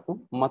தெரியுமா நடக்கும்?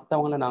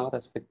 மற்றவங்கள நாங்க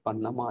ரெஸ்பெக்ட்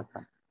பண்ண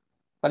மாட்டோம்.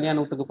 கல்யாண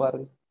வீட்டுக்கு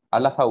பாருங்க,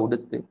 அழகா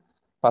உடுத்து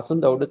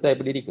பசுந்த உடுத்தா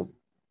எப்படி இருக்கும்?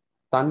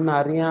 தன்னை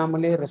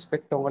அறியாமலே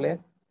ரெஸ்பெக்ட் உங்களே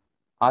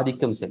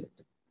ஆதிக்கம்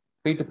செலுத்து.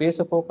 போயிட்டு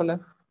பேச போக்கல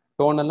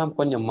டோனெல்லாம்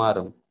கொஞ்சம்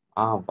மாறும்.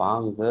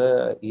 வாங்க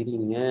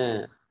இருங்க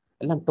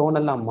எல்லாம்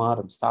டோனெல்லாம்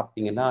மாறும்.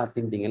 சாப்பிட்டீங்களா,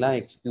 திண்டீங்களா,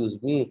 எக்ஸ்கியூஸ்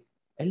மீ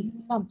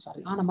எல்லாம்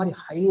சரியான மாதிரி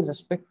ஹை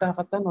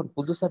ரெஸ்பெக்டாகத்தான் ஒரு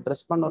புதுசா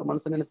ட்ரெஸ் பண்ண ஒரு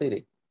மனுஷன் என்ன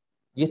செய்யறேன்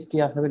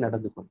இயற்கையாகவே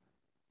நடந்து கொண்டு.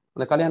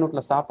 அந்த கல்யாண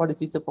வீட்டுல சாப்பாடு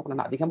தீச்ச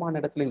போக்கல அதிகமான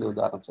இடத்துல இந்த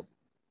உதாரணம் சொல்லு.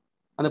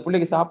 அந்த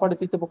பிள்ளைக்கு சாப்பாடு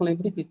தீச்ச போக்கல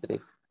எப்படி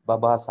தீத்துறேன்?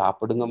 பாபா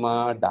சாப்பிடுங்கம்மா,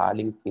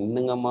 டார்லிங்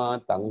தின்னுங்கம்மா,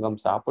 தங்கம்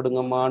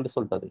சாப்பிடுங்கம்மான்னு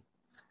சொல்றது.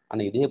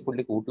 ஆனா இதே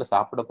பிள்ளைக்கு வீட்டுல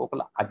சாப்பிட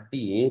போக்கல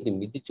அடி ஏறி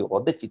மிதிச்சு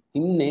உதைச்சி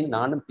தின்னேன்,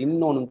 நானும்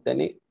தின்னோனும்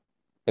தானே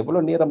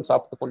எவ்வளவு நேரம்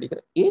சாப்பிட்டு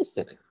கொண்டிருக்கிறேன்.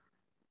 சரி,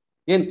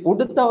 ஏன்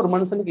உடுத்த ஒரு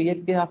மனுஷனுக்கு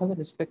இயற்கையாகவே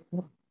ரெஸ்பெக்ட்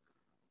வரும்.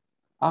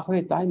 ஆகவே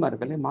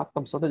தாய்மார்களே,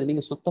 மார்க்கம் சொல்றது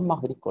நீங்க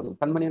சுத்தமாக இருக்கணும்.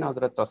 கண்மணியின்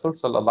ஹஜ்ரத் ரசூல்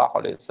ஸல்லல்லாஹு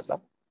அலைஹி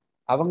வஸல்லம்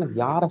அவங்க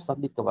யாரை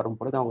சந்திக்க வரும்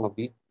பொழுது, அவங்க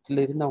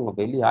வீட்டில இருந்து அவங்க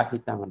வெளியே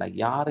ஆகிட்டாங்கன்னா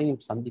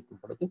யாரையும்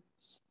சந்திக்கும் பொழுது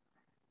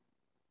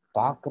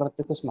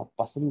பார்க்கறதுக்கு சும்மா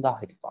பசுந்தாக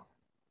இருப்பாங்க.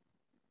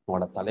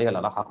 அவங்களோட தலைகள்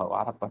அழகாக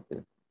வாரப்பட்டு,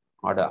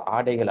 அவங்களோட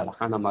ஆடைகள்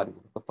அழகான மாதிரி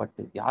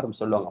கொடுக்கப்பட்டு, யாரும்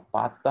சொல்லுவாங்க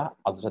பார்த்தா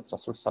ஹஜ்ரத்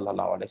ரசூல்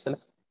ஸல்லல்லாஹு அலைஹி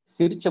வஸல்லம்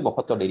சிரிச்ச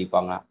முகத்தோடு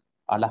இருப்பாங்க,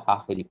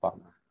 அழகாக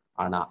இருப்பாங்க.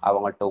 ஆனா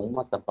அவங்கள்ட்ட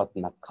உம்மத்தை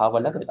பத்தின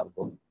கவலை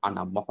விளங்கும்.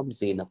 ஆனா முகம்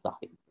சீனத்தாக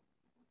இருக்கும்.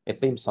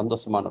 எப்பயும்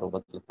சந்தோஷமான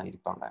ரூபத்துல தான்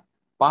இருப்பாங்க.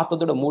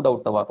 பார்த்ததோட மூட்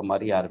அவுட்டவாக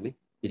மாதிரி யாருமே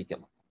இருக்க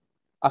மாட்டாங்க.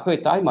 ஆகவே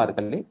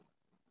தாய்மார்களே,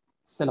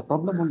 சில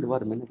ப்ராப்ளம் ஒன்று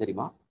வரும். என்ன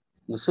தெரியுமா?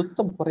 இந்த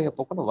சுத்தம் குறைய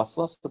போக்கில்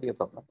வஸ்வாசுடைய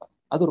ப்ராப்ளம் வரும்.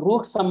 அது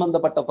ரூஹ்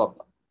சம்பந்தப்பட்ட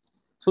ப்ராப்ளம்.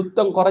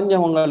 சுத்தம்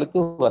குறைஞ்சவங்களுக்கு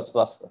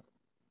வஸ்வாஸ் வரும்,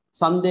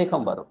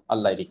 சந்தேகம் வரும்.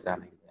 அல்லாஹ்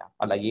இருக்கிறானே இல்லையா,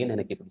 அல்லாஹ் ஏன்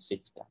எனக்கு இப்படி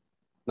செஞ்சுட்டான்,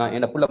 நான்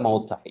என்ன புள்ள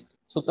மவுத் ஆகிட்டு.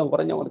 சுத்தம்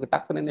குறைஞ்சவங்களுக்கு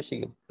டக்குன்னு என்ன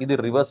செய்யும், இது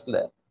ரிவர்ஸ்ல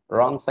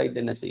ராங் சைடு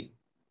என்ன செய்யும்,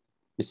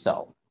 மிஸ்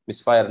ஆகும்,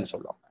 மிஸ்ஃபயர்னு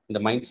சொல்லுவாங்க. இந்த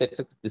மைண்ட்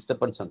செட்டுக்கு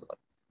டிஸ்டர்பன்ஸ்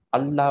வரும்.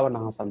 அல்லாவை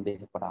நாங்கள்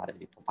சந்தேகப்பட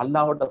ஆரம்பிப்போம்,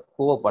 அல்லாவோட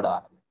கோவப்பட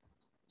ஆரம்பிப்போம்.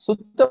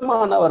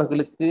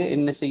 சுத்தமானவர்களுக்கு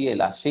என்ன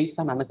செய்யலாம்,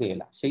 ஷைத்தான்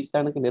அணுகலாம்,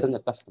 ஷைத்தானுக்கு நெருங்க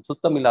கஷ்டம்.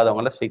 சுத்தம்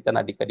இல்லாதவங்கள ஷைத்தான்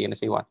அடிக்கடி என்ன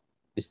செய்வான்,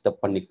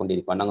 டிஸ்டர்ப் பண்ணி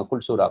கொண்டிருப்பான். நாங்கள்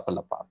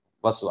குல்சூராக்கள்ல பார்ப்போம்.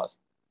 வஸ்வாஸ்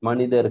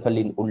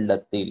மனிதர்களின்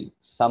உள்ளத்தில்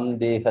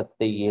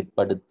சந்தேகத்தை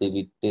ஏற்படுத்தி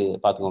விட்டு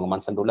பார்த்துக்கோங்க.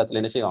 மனுஷன்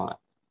உள்ளத்துல என்ன செய்வாங்க,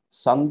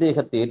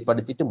 சந்தேகத்தை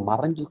ஏற்படுத்திட்டு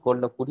மறைஞ்சு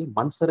கொள்ளக்கூடிய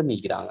மனுஷரும்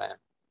மீக்கிறாங்க.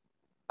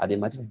 அதே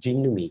மாதிரி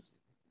ஜின்னு மீகி.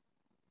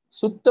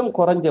 சுத்தம்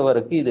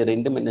குறைஞ்சவருக்கு இது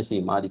ரெண்டும் என்ன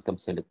செய்யும்,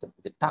 ஆதிக்கம் செலுத்தும்.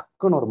 இது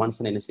டக்குன்னு ஒரு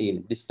மனுஷன் என்ன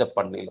செய்யணும், டிஸ்டர்ப்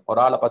பண்ணல, ஒரு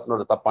ஆளை பத்தின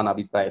ஒரு தப்பான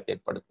அபிப்பிராயத்தை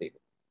ஏற்படுத்தி,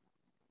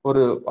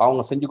 ஒரு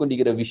அவங்க செஞ்சு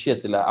கொண்டிருக்கிற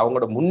விஷயத்துல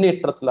அவங்களோட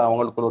முன்னேற்றத்துல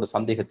அவங்களுக்கு ஒரு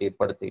சந்தேகத்தை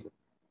ஏற்படுத்தி,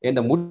 என்ற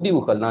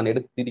முடிவுகள் நான்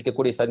எடுத்து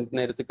இருக்கக்கூடிய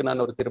நேரத்துக்கு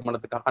நான் ஒரு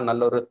திருமணத்துக்காக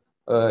நல்ல ஒரு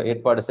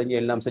ஏற்பாடு செஞ்சு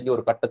எல்லாம் செஞ்சு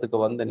ஒரு கட்டத்துக்கு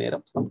வந்த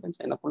நேரம்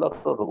சம்டைம்ஸ் எனக்குள்ள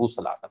ஒரு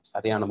ஊசலாட்டம்.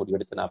 சரியான முடிவு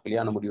எடுத்தனா,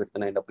 பிள்ளையான முடிவு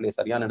எடுத்தனா, இந்த பிள்ளைய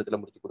சரியான இடத்துல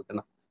முடிச்சு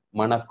கொடுத்தனா,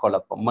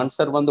 மனக்குழப்பம்,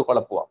 மனுஷர் வந்து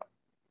குழப்புவாங்க.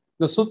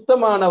 இந்த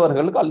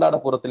சுத்தமானவர்களுக்கு அல்லாட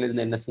புறத்துல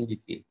இருந்து என்ன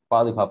செஞ்சுக்கு,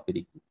 பாதுகாப்பு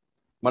இருக்கு,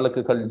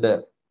 மலக்குகளோட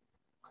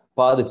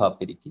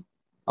பாதுகாப்பு இருக்கு.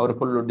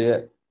 அவர்களுடைய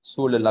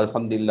சூழல்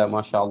அல்ஹம்துலில்லாஹ்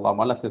மாஷா அல்லாஹ்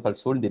மலக்குகள்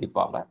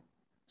சூழ்ந்திருப்பாங்க.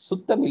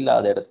 சுத்தம்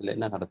இல்லாத இடத்துல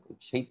என்ன நடக்கும்,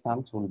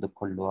 ஷைத்தான் சூழ்ந்து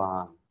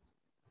கொள்வான்.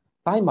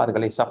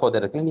 தாய்மார்களை,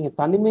 சகோதரர்களை, நீங்க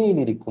தனிமையில்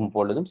இருக்கும்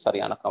பொழுதும்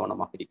சரியான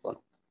கவனமாக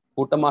இருக்கணும்.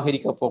 கூட்டமாக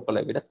இருக்க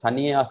போக்களை விட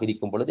தனியாக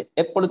இருக்கும் பொழுது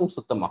எப்பொழுதும்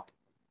சுத்தமாக.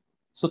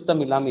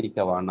 சுத்தம் இல்லாம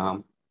இருக்க வேணாம்,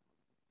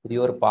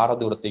 பெரிய ஒரு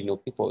பாரதூரத்தை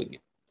நோக்கி போவீங்க.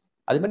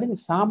 அது மாதிரி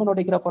நீங்க சாமன்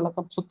உடைக்கிற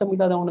பழக்கம், சுத்தம்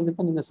இல்லாதவனுக்கு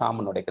தான் நீங்க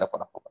சாமன் உடைக்கிற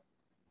பழக்கம்,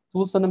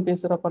 தூசணம்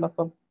பேசுற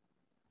பழக்கம்,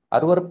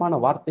 அருவறுப்பான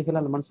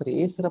வார்த்தைகளால் மனுஷரை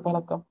ஏசுற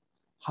பழக்கம்,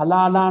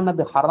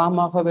 ஹலாலானது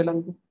ஹராமாக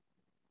விளங்கும்,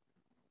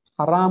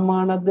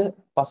 ஹராமானது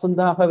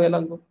பசுந்தாக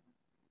விளங்கும்.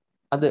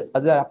 அது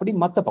அது அப்படி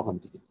மத்த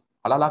பக்கம் தெரியும்.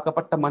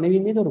 ஹலாலாக்கப்பட்ட மனைவி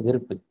மீது ஒரு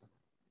வெறுப்பு,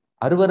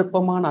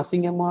 அருவறுப்பமான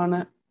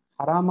அசிங்கமான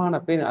ஹராமான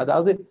பெண்,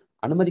 அதாவது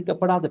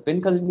அனுமதிக்கப்படாத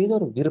பெண்கள் மீது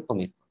ஒரு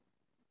விருப்பம் ஏற்படும்.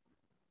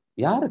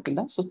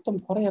 யாருக்குன்னா சுத்தம்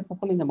குறைய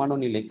போல இந்த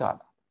மனோநிலைக்கு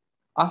ஆளா.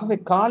 ஆகவே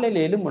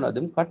காலையில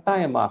எழும்புனதும்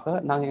கட்டாயமாக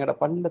நாங்கள் எங்களோட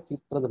பல்ல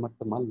தீட்டுறது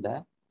மட்டுமல்ல,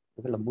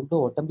 எங்களை முழு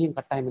உடம்பையும்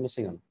கட்டாயம் என்ன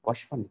செய்யணும்,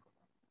 வாஷ் பண்ணி.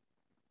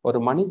 ஒரு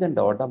மனிதன்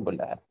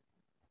உடம்புல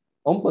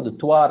 9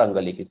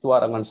 துவாரங்களுக்கு,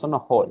 துவாரங்கள்னு சொன்னா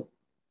ஹோல்,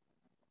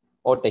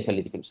 ஓட்டைகள்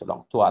இருக்குன்னு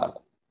சொல்லுவாங்க.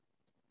 துவாரங்கள்: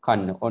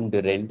 கண்ணு 1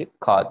 2,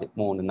 காது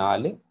 3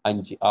 4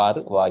 5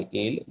 6, வாய்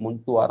 7,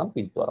 முன் துவாரம்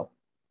பின் துவாரம்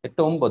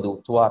 8 9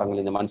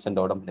 துவாரங்கள் இந்த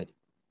மனுஷன் உடம்புல இருக்கு.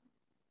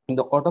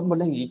 இந்த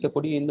உடம்புல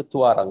ஈக்கக்கூடிய இந்த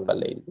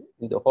துவாரங்கள்ல இருந்து,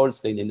 இந்த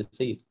ஹோல்ஸ்ல இருந்து என்ன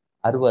செய்யும்,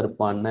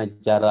 அருவறுப்பான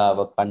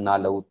ஜராவை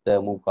கண்ணால ஊத்த,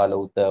 மூக்கால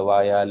ஊத்த,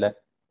 வாயால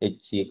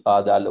எச்சி,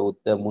 காதால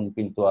ஊத்த,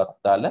 முன்பின்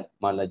துவாரத்தால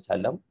மல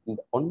ஜலம், இந்த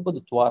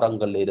 9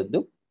 துவாரங்கள்ல இருந்து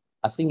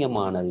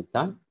அசிங்கமானது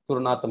தான்,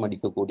 துர்நாத்தம்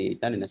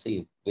அடிக்கக்கூடியதான் என்ன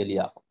செய்யும்,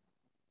 வெளியாகும்.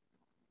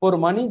 ஒரு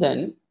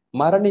மனிதன்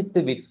மரணித்து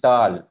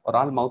விட்டால், ஒரு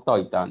ஆள்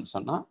மௌத்தாயிட்டான்னு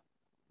சொன்னா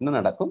என்ன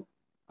நடக்கும்,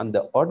 அந்த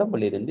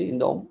உடம்புல இருந்து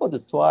இந்த 9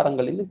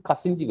 துவாரங்கள் இருந்து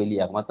கசிஞ்சு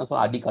வெளியாகும். மொத்தம்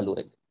சொன்னா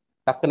அடிக்கல்லூரை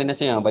டக்குன்னு என்ன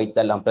செய்யும்,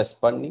 வயிற்றெல்லாம் ப்ரெஸ்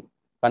பண்ணி,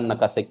 கண்ணை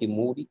கசக்கி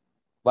மூடி,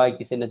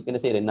 வாய்க்கு சின்னத்துக்கு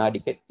என்ன செய்யற, நாடி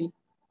கட்டி,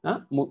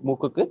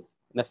 மூக்குக்கு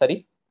என்ன சரி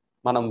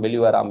மனம்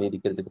வெளிவராம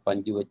இருக்கிறதுக்கு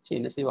பஞ்சு வச்சு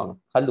என்ன செய்வாங்க,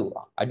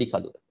 கழுவுவாங்க, அடி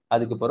கழுவுற.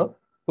 அதுக்கு பிறகு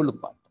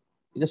குளிப்பாட்டு,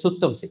 இதை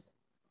சுத்தம் செய்யும்.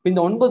 இந்த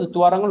 9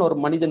 துவாரங்கள் ஒரு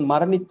மனிதன்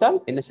மரணித்தால்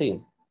என்ன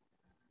செய்யும்,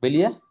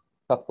 வெளியே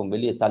கக்கும்,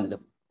 வெளியே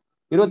தள்ளும்.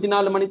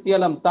 24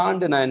 மணித்தியாலம்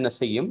தாண்டு நான் என்ன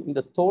செய்யும்,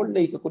 இந்த தோல்ல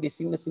இருக்கக்கூடிய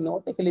சின்ன சின்ன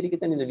ஓட்டைகள்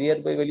இருக்குதான், இந்த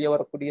வியர்வை வெளியே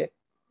வரக்கூடிய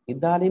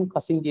இதாலையும்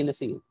கசிஞ்சு என்ன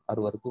செய்யும்,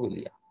 அருவருக்கு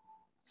வெளியா.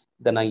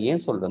 இதை நான்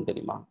ஏன் சொல்றேன்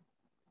தெரியுமா,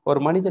 ஒரு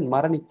மனிதன்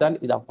மரணித்தால்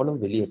இது அப்பளும்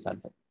வெளியே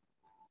தள்ளும்.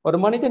 ஒரு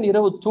மனிதன்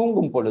இரவு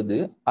தூங்கும் பொழுது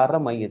அற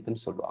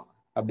மையத்துன்னு சொல்லுவாங்க.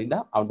 அப்படின்னா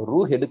அவன்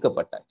ரூஹ்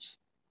எடுக்கப்பட்டாச்சு,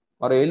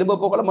 மரோ எலும்ப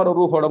போகல மரோ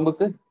ரூஹ்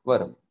உடம்புக்கு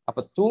வரும்.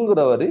 அப்ப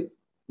தூங்குறவரு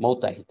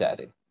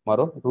மௌத்தாகிட்டாரு,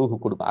 மரோ ரூஹு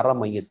கொடுக்கும், அற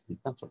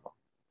மையத்துன்னு தான் சொல்லுவாங்க.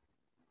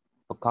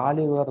 இப்போ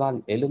காலையில் ஒரு நாள்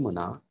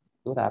எலும்புனா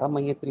இவர் அற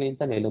மையத்திலேயும்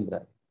தான்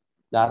எலும்புறாரு.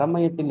 இந்த அற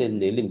மையத்தில்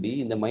இருந்து எலும்பி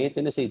இந்த மையத்தை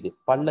என்ன செய்யுது,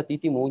 பல்ல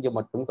தீட்டி மூஞ்ச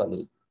மட்டும்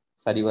கழுவுது.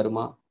 சரி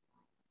வருமா?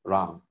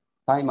 ராங்.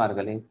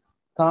 தாய்மார்களே,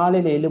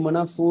 காலையில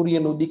எலும்புனா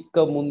சூரியன்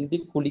உதிக்க முந்தி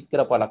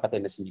குளிக்கிற பழக்கத்தை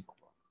என்ன செஞ்சுக்கோ.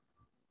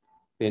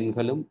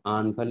 பெண்களும்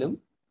ஆண்களும்,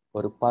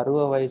 ஒரு பருவ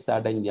வயசு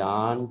அடைஞ்ச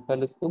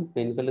ஆண்களுக்கும்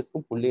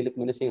பெண்களுக்கும்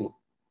பிள்ளைகளுக்கும் என்ன செய்யணும்,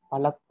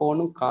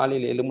 பழக்கோனும்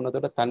காலையில்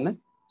எலும்புனதோட தன்னை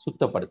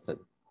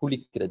சுத்தப்படுத்துறது,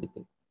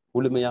 குளிக்கிறதுக்கு,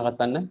 முழுமையாக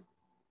தன்னை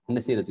என்ன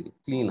செய்யறதுக்கு,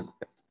 கிளீன்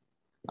ஆகிறது.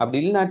 அப்படி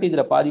இல்லாட்டி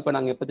இதுல பாதிப்பை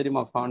நாங்க எப்ப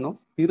தெரியுமா காணும்,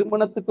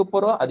 திருமணத்துக்கு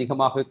பிறகு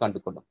அதிகமாகவே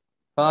கண்டுக்கொள்ளும்.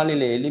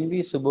 காலையில எலும்பி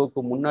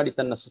சுபுக்கு முன்னாடி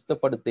தன்னை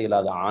சுத்தப்படுத்த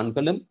இயலாத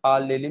ஆண்களும்,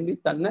 காலையில எலும்பி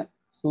தன்னை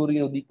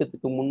சூரியன்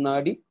உதிக்கத்துக்கு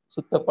முன்னாடி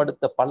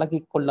சுத்தப்படுத்த பழகி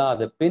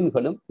கொள்ளாத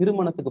பெண்களும்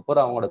திருமணத்துக்கு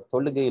பிறகு அவங்களோட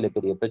தொழுகையில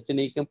பெரிய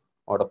பிரச்சனைக்கும்,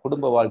 அவங்களோட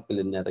குடும்ப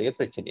வாழ்க்கையில நிறைய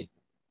பிரச்சனை.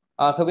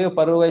 ஆகவே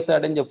பருவ வயசு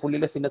அடைஞ்ச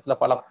புள்ளியில சின்னத்துல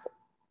பழக்கம்.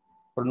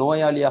 ஒரு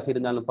நோயாளியாக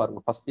இருந்தாலும்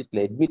பாருங்க,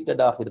 ஹாஸ்பிட்டல்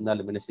அட்மிட்டடாக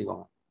இருந்தாலும் என்ன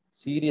செய்வாங்க,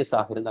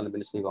 சீரியஸாக இருந்தாலும்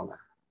என்ன செய்வாங்க,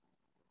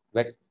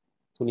 வெட்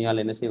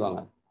துணியால் என்ன செய்வாங்க,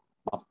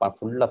 அப்பா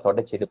ஃபுல்லா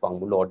தொடச்சி எடுப்பாங்க,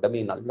 உள்ள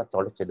உடம்பையும் நல்லா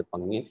தொடச்சி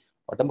எடுப்பாங்க,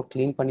 உடம்பு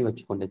கிளீன் பண்ணி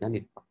வச்சு கொண்டு தான்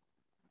இருப்பாங்க.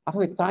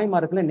 ஆகவே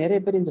தாய்மார்களை நிறைய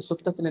பேர் இந்த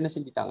சுத்தத்துல என்ன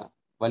செஞ்சுட்டாங்க,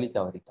 வழி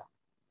தவறிட்டாங்க.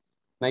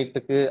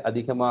 நைட்டுக்கு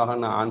அதிகமாக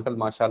ஆண்கள்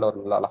மாஷால ஒரு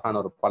நல்ல அழகான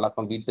ஒரு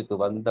பழக்கம், வீட்டுக்கு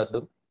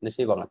வந்ததும் என்ன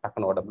செய்வாங்க,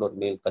 டக்குனு உடம்புல ஒரு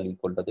மேல் கழுவி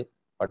கொள்றது,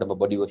 உடம்பு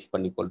பாடி வாஷ்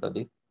பண்ணி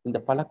கொள்றது. இந்த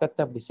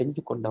பழக்கத்தை அப்படி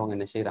செஞ்சு கொண்டவங்க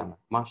என்ன செய்யறாங்க,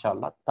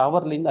 மாஷால்லா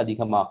தவறுலேருந்து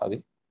அதிகமாகவே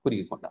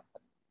குறுகி கொண்டாங்க.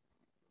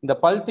 இந்த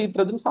பல்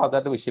தீட்டுறதும்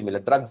சாதாரண விஷயம்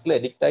இல்லை. ட்ரக்ஸ்ல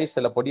அடிக்ட் ஆகி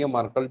சில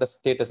பொடியமார்களோட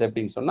ஸ்டேட்டஸ்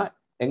எப்படின்னு சொன்னா,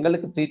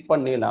 எங்களுக்கு ட்ரீட்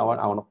பண்ணல,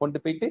 அவனை கொண்டு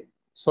போயிட்டு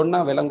சொன்னா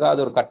விளங்காத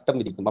ஒரு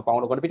கட்டம் இருக்கும். அப்ப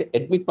அவனை கொண்டு போயிட்டு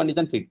அட்மிட் பண்ணி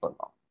தான் ட்ரீட்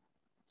பண்ணுறோம்.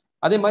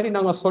 அதே மாதிரி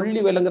நாங்க சொல்லி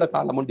விளங்குற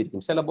காலம் ஒன்று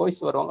இருக்கும். சில பாய்ஸ்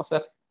வருவாங்க,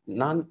 சார்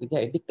நான் இதை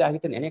அடிக்ட்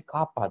ஆகிட்டேன், என்னைய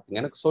காப்பாத்துங்க,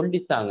 எனக்கு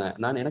சொல்லித்தாங்க,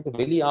 எனக்கு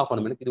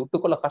வெளியாகணும், எனக்கு இது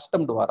விட்டுக்கொள்ள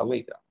கஷ்டம்னு வரவங்க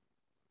இருக்கிறாங்க.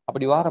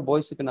 அப்படி வர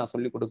பாய்ஸுக்கு நான்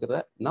சொல்லி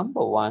கொடுக்குற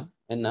நம்பர் 1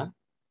 என்ன,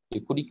 நீ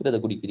குடிக்கிறத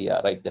குடிக்கிறியா,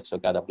 ரைட், தட்ஸ்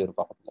ஓகே, அது அப்படி ஒரு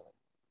பக்கத்துல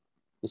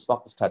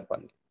மிஸ்வாக்கு ஸ்டார்ட்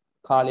பண்ணி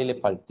காலையில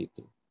பல்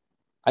தீட்டு,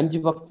 5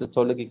 வக்து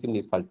தொழுகைக்கு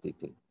நீ பல்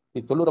தீட்டு. நீ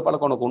தொழுற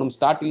பழக்கம் உனக்கு ஒன்றும்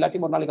ஸ்டார்ட் இல்லாட்டி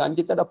ஒரு நாளைக்கு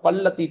 5 தடவை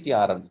பல்ல தீட்டி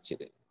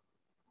ஆரம்பிச்சிடு.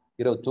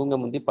 இரவு தூங்க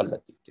முந்தி பல்ல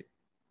தீட்டு.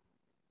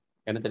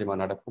 என்ன தெரியுமா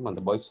நடக்கும், அந்த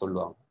பாய்ஸ்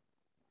சொல்லுவாங்க,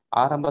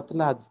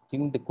 ஆரம்பத்துல அது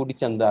திண்டு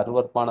குடிச்சு அந்த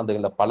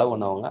அருவற்பானதுகளை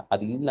பழகுனவங்க,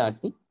 அது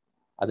இல்லாட்டி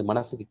அது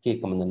மனசுக்கு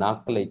கேட்கும், இந்த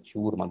நாக்களை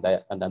சூரும் அந்த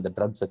அந்த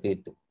ட்ரக்ஸை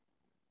கேட்டு.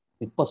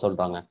 இப்ப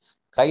சொல்றாங்க,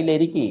 கையில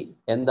எரிக்கி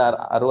எந்த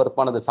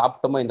அருவற்பானதை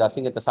சாப்பிட்டோமோ, இந்த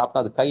அசிங்கத்தை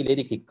சாப்பிட்டோம், அது கையில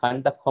எரிக்கி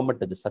கண்ட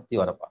கொமட்டது சக்தி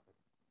வரப்பா,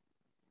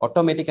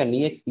 ஆட்டோமேட்டிக்கா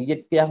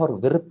இயற்கையாக ஒரு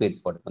வெறுப்பு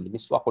ஏற்படும். அந்த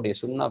மிஸ்வாக்குடைய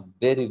சொன்னா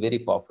வெரி வெரி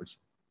பவர்ஃபுல்.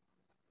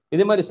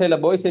 இதே மாதிரி சில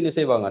பாய்ஸ் என்ன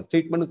செய்வாங்க,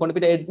 ட்ரீட்மெண்ட் கொண்டு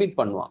போயிட்டு அட்மிட்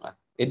பண்ணுவாங்க.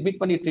 அட்மிட்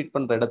பண்ணி ட்ரீட்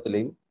பண்ற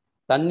இடத்துலையும்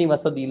தண்ணி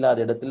வசதி இல்லாத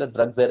இடத்துல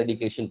ட்ரக்ஸ்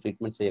எரடிகேஷன்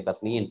ட்ரீட்மெண்ட் செய்ய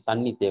கஷ்டம்.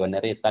 தண்ணி தேவை,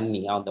 நிறைய தண்ணி.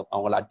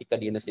 அவங்கள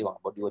அடிக்கடி என்ன செய்வாங்க,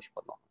 பாடி வாஷ்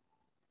பண்ணுவாங்க,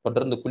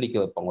 தொடர்ந்து குளிக்க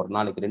வைப்பாங்க, ஒரு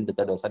நாளைக்கு 2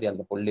 தடவை சரி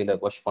அந்த கொள்ளையில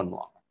வாஷ்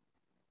பண்ணுவாங்க.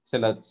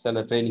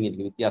 சில ட்ரைனிங்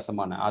இருக்கு,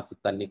 வித்தியாசமான ஆற்று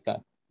தண்ணி,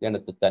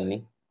 கிணத்து தண்ணி,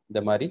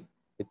 இந்த மாதிரி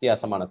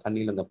வித்தியாசமான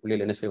தண்ணியில் அந்த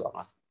புள்ளையில என்ன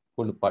செய்வாங்க,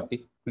 குளிப்பாட்டி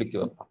குளிக்க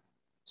வைப்பாங்க.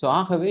 ஸோ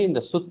ஆகவே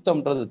இந்த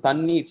சுத்தம்ன்றது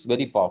தண்ணி இட்ஸ்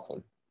வெரி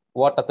பவர்ஃபுல்.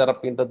 வாட்டர்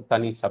தெரப்பின்றது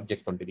தனி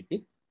சப்ஜெக்ட் ஒன்று இருக்கு.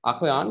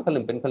 ஆகவே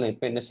ஆண்களும் பெண்களும்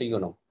இப்போ என்ன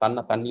செய்யணும்,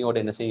 தன்னியோட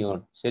என்ன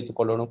செய்யணும், சேர்த்து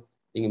கொள்ளணும்.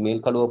 நீங்க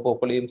மேல் கழுவ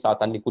போக்களையும்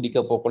தண்ணி குடிக்க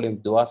போக்களையும்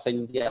துவா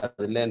செஞ்சு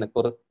அதுல எனக்கு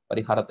ஒரு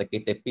பரிகாரத்தை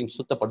கேட்டு எப்பயும்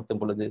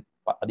சுத்தப்படுத்தும் பொழுது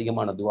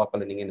அதிகமான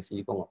துவாக்களை நீங்க என்ன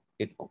செஞ்சுக்கோங்க,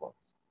 கேட்டுக்கோங்க.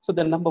 ஸோ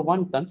த நம்பர்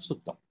 1 தான்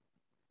சுத்தம்.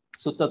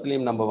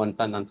 சுத்தத்திலையும் நம்பர் 1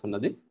 தான் நான்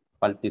சொன்னது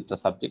பல்தீற்ற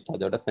சப்ஜெக்ட்,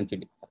 அதோட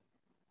கண்டினியூ.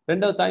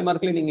 2வது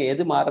தாய்மார்களே, நீங்க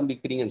எதுவும்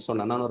ஆரம்பிக்கிறீங்கன்னு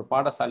சொன்னா, நான் ஒரு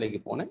பாடசாலைக்கு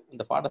போனேன்.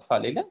 அந்த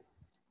பாடசாலையில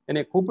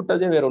என்னை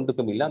கூப்பிட்டதே வேற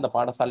ஒன்றுக்கும் இல்லை. அந்த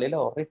பாடசாலையில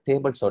ஒரே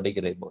டேபிள்ஸ்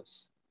உடைக்கிற போஸ்.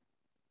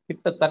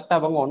 கிட்டத்தட்ட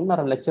அவங்க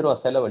 1.5 லட்சம் ரூபா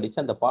செலவழிச்சு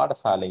அந்த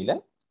பாடசாலையில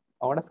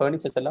அவங்களோட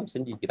ஃபர்னிச்சர்ஸ் எல்லாம்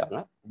செஞ்சுக்கிறாங்க.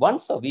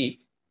 ஒன்ஸ் அ வீக்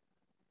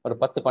ஒரு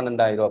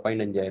 10-12,000 ரூபா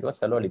 15,000 ரூபா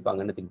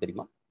செலவழிப்பாங்கன்னு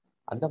தெரியுமா?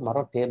 அந்த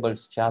மரம்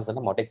டேபிள்ஸ் சேர்ஸ்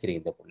எல்லாம்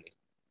உடைக்கிறீங்க இந்த பிள்ளை,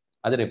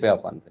 அது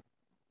ரிப்பேர் பண்றேன்.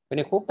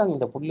 என்னை கூப்பிட்டாங்க,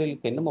 இந்த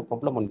பிள்ளைகளுக்கு என்னமோ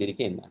ப்ராப்ளம் ஒன்று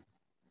இருக்கே என்ன.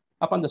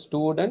 அப்போ அந்த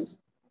ஸ்டூடெண்ட்ஸ்,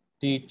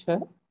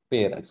 டீச்சர்,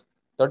 பேரண்ட்ஸ்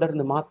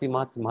தொடர்ந்து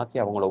மாற்றி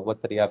அவங்கள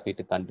ஒவ்வொருத்தரையா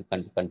போயிட்டு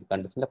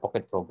கண்டு சில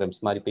பாக்கெட்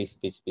ப்ரோக்ராம்ஸ் மாதிரி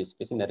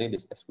பேசி நிறைய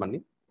டிஸ்கஸ் பண்ணி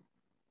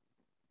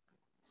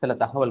சில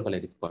தகவல்கள்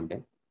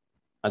எடுத்துக்கொண்டேன்.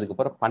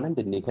 அதுக்கப்புறம்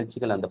 12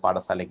 நிகழ்ச்சிகள் அந்த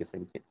பாடசாலைக்கு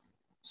செஞ்சேன்.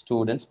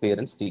 ஸ்டூடெண்ட்ஸ்,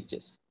 பேரண்ட்ஸ்,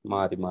 டீச்சர்ஸ்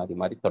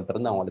மாறி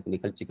தொடர்ந்து அவங்களுக்கு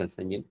நிகழ்ச்சிகள்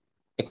செஞ்சேன்.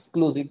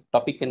 எக்ஸ்க்ளூசிவ்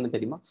டாபிக் என்ன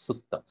தெரியுமா?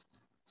 சுத்தம்.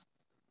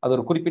 அது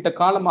ஒரு குறிப்பிட்ட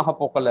காலமாக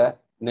போக்கல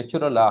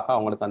நேச்சுரலாக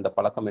அவங்களுக்கு அந்த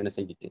பழக்கம் என்ன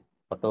செஞ்சுட்டு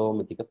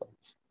ஆட்டோமேட்டிக்காக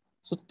போயிடுச்சு.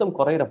 சுத்தம்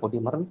குறையிற போட்டி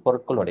மருந்து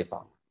பொருட்கள்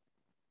உடைப்பாங்க.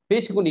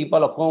 பேசிக்கொண்டு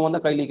இப்போ கோவம்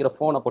வந்தால் கையில் இருக்கிற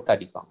ஃபோனை போட்டு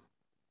அடிப்பாங்க.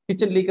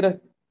 கிச்சன்ல இருக்கிற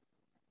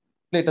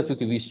பிளேட்டை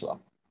தூக்கி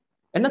வீசுவாங்க.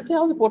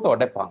 என்னத்தையாவது போட்டு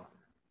உடைப்பாங்க.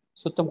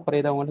 சுத்தம்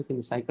குறையிறவங்களுக்கு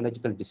இந்த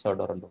சைக்கலாஜிக்கல்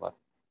டிஸார்டர்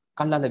வரும்.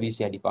 கல்லால்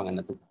வீசி அடிப்பாங்க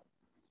என்னத்துக்கு.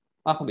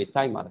 ஆகவே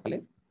தாய்மார்களே,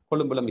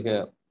 கொழும்புல மிக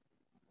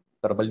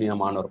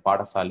பிரபல்யமான ஒரு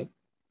பாடசாலை.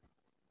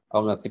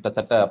 அவங்க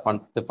கிட்டத்தட்ட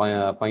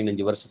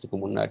 10-15 வருஷத்துக்கு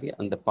முன்னாடி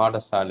அந்த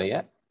பாடசாலையை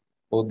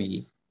ஓபி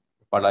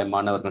பல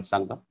மாணவர்கள்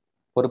சங்கம்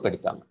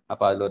பொறுப்பெடுத்தாங்க.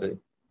 அப்போ அதில் ஒரு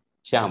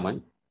சேர்மன்,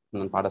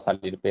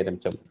 பாடசாலையில்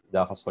பேரஞ்சம்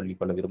இதாக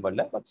சொல்லிக்கொள்ள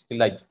விரும்பல, but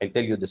still I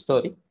tell you the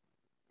story.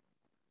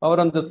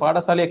 அவர் அந்த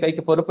பாடசாலையை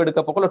கைக்கு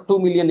பொறுப்பெடுக்க போல 2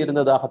 மில்லியன்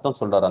இருந்ததாகத்தான்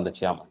சொல்றாரு அந்த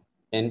சேர்மன்.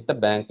 என்கிட்ட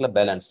பேங்க்ல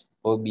பேலன்ஸ்,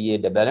 ஓபிஏ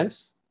பேலன்ஸ்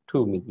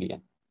 2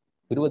 மில்லியன்,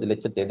 20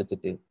 லட்சத்தை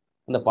எடுத்துட்டு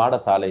அந்த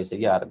பாடசாலையை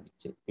செய்ய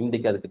ஆரம்பிச்சு.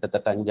 இன்றைக்கு அது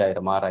கிட்டத்தட்ட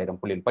 5,000-6,000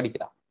 பிள்ளைகள்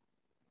படிக்கிறாங்க.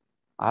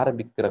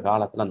 ஆரம்பிக்கிற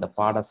காலத்துல அந்த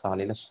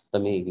பாடசாலையில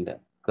சுத்தமே இல்லை.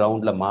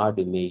 கிரவுண்ட்ல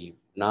மாடு மேயும்,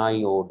 நாய்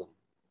ஓடும்,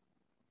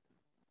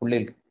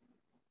 பிள்ளைகள்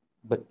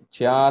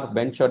சேர்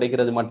பெஞ்ச்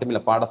உடைக்கிறது மட்டும்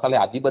இல்லை, பாடசாலை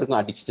அதிபருக்கும்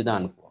அடிச்சுட்டு தான்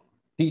அனுப்புவாங்க.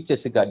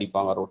 டீச்சர்ஸுக்கு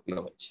அடிப்பாங்க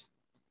ரோட்ல வச்சு.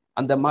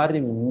 அந்த மாதிரி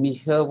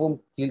மிகவும்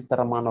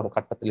கீழ்த்தரமான ஒரு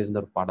கட்டத்தில் இருந்த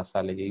ஒரு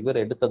பாடசாலையை இவர்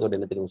எடுத்ததோடு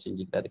என்ன தெரியும்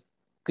செஞ்சுக்கிறாரு?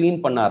 கிளீன்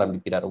பண்ண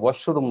ஆரம்பிக்கிறாரு.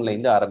 வாஷ்ரூம்ல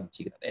இருந்து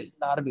ஆரம்பிச்சுக்கிறாரு.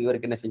 எல்லாரும்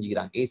இவருக்கு என்ன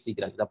செஞ்சுக்கிறாங்க?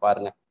 ஏசிக்கிறாங்க. இதை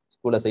பாருங்க,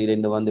 ஸ்கூலை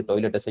சைடுலேருந்து வந்து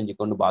டாய்லெட்டை செஞ்சு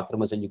கொண்டு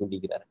பாத்ரூமை செஞ்சு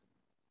கொண்டிருக்கிறாரு.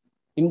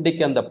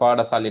 இன்றைக்கு அந்த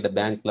பாடசாலையோட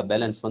பேங்க்ல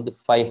பேலன்ஸ் வந்து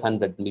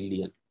 500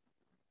 மில்லியன்.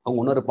 அவங்க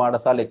இன்னொரு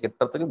பாடசாலை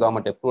கட்டுறதுக்கு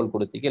கவர்மெண்ட் அப்ரூவல்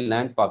கொடுத்தீங்க,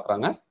 லேண்ட்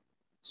பார்க்குறாங்க.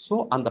 ஸோ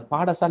அந்த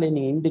பாடசாலை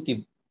நீங்க இன்றைக்கு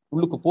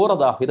உள்ளுக்கு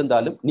போறதாக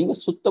இருந்தாலும் நீங்க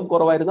சுத்தம்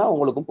குறைவா இருந்தா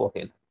உங்களுக்கும்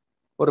போகல.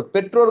 ஒரு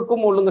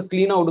பெற்றோருக்கும் ஒழுங்கு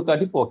கிளீனா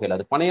உடுக்காட்டி போகல.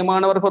 அது பழைய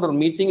மாணவர்கள் ஒரு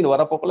மீட்டிங்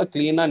வரப்போக்குள்ள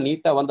கிளீனா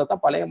நீட்டா வந்தா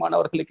தான் பழைய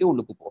மாணவர்களுக்கே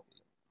உள்ளுக்கு போகல.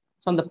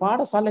 ஸோ அந்த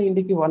பாடசாலை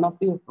இன்றைக்கு one of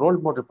the role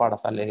model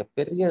பாடசாலை.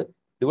 பெரிய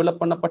டெவலப்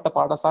பண்ணப்பட்ட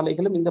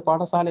பாடசாலைகளும் இந்த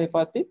பாடசாலையை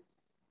பார்த்து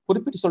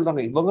குறிப்பிட்டு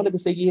சொல்றாங்க, இவங்களுக்கு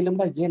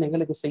செய்யலும்னா ஏன்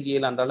எங்களுக்கு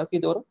செய்யலான்ற அளவுக்கு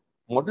இது ஒரு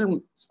மாடல்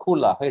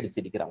ஸ்கூலாக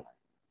எடுத்திருக்கிறாங்க.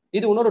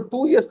 இது இன்னொரு 2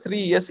 years 3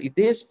 years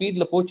இதே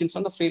ஸ்பீட்ல போச்சுன்னு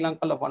சொன்னா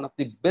ஸ்ரீலங்கால ஒன் ஆஃப்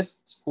தி பெஸ்ட்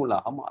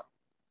ஸ்கூலாக மாறும்.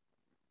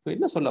 ஸோ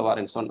என்ன சொல்ல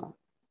வரேன்னு சொன்னா,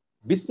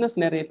 பிஸ்னஸ்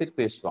நிறைய பேர்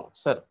பேசுவாங்க,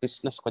 சார்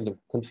பிஸ்னஸ் கொஞ்சம்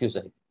கன்ஃபியூஸ்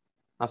ஆகிடும்.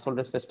 நான்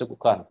சொல்றேன், ஃபர்ஸ்ட்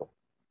குக்கா இருக்கும்,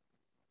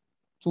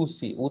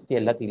 தூசி ஊத்தி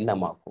எல்லாத்தையும்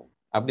இல்லாமாக்கும்.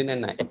 அப்படின்னு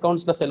என்ன,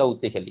 அக்கௌண்ட்ஸ்ல சில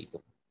ஊத்திகள்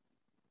இருக்கும்,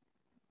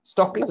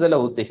 ஸ்டாக்ல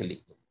சில ஊத்திகள்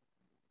இருக்கும்,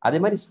 அதே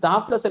மாதிரி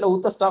ஸ்டாஃப்ல சில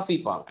ஊத்த ஸ்டாஃப்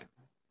இருப்பாங்க.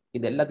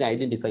 இது எல்லாத்தையும்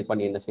ஐடென்டிஃபை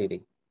பண்ணி என்ன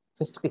செய்றீங்க?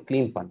 ஃபர்ஸ்ட்க்கு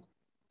கிளீன் பண்ணு,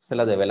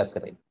 சிலதை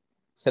விளக்குறேன்,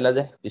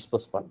 சிலதை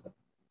டிஸ்போஸ் பண்றேன்,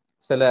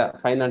 சில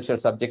ஃபைனான்சியல்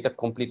சப்ஜெக்டை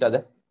கம்ப்ளீட்டாக அதை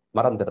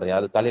மறந்துடுறேன்.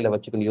 அது தலையில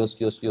வச்சுக்கணும்,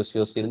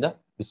 யோசிச்சு இருந்தா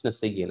பிஸ்னஸ்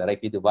செய்யலை.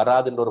 ரைட், இது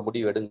வராதுன்ற ஒரு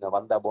முடிவு எடுங்க,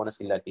 வந்தா போனஸ்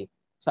இல்லாட்டி.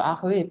 ஸோ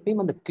ஆகவே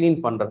எப்பயும் அந்த கிளீன்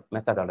பண்ற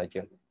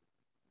மெத்தடாலஜி.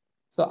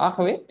 ஸோ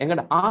ஆகவே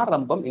எங்களோட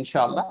ஆரம்பம் இன்ஷா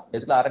அல்லாஹ்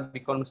எதுல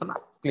ஆரம்பிக்கணும்னு சொன்னா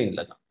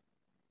கிளீன்ல தான்.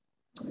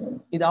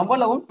 இது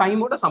அவ்வளவும்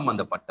டைமோட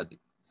சம்பந்தப்பட்டது.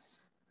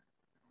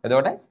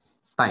 இதோட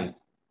டைம்.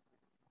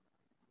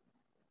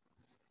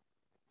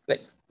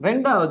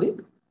 ரெண்டாவது,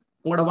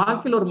 உங்களோட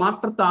வாழ்க்கையில் ஒரு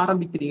மாற்றத்தை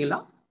ஆரம்பிக்கிறீங்களா,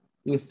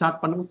 நீங்க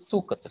ஸ்டார்ட் பண்ணுங்க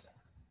தூக்கத்துல.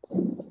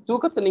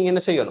 தூக்கத்தை நீங்க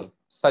என்ன செய்யணும்?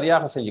 சரியா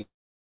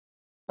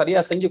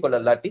செஞ்சு கொள்ள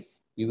இல்லாட்டி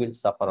you will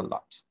suffer a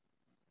lot.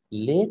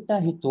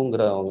 லேட்டாகி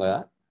தூங்குறவங்க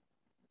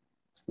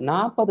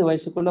 40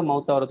 வயசுக்குள்ள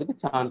மவுத் ஆகிறதுக்கு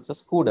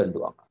சான்சஸ்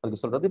கூடண்டுவாங்க.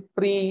 அதுக்கு சொல்றது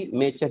ப்ரீ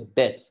மேச்சர்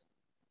டெத்.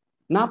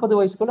 40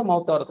 வயசுக்குள்ள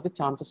மவுத் ஆகிறதுக்கு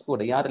சான்சஸ்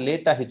கூட. யாரு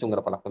லேட்டாகி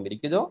தூங்குற பழக்கம்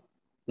இருக்குதோ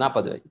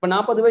 40 வயசு. இப்ப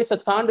 40 வயசை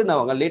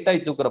தாண்டினவங்க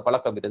லேட்டாகி தூக்குற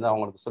பழக்கம் இருந்தா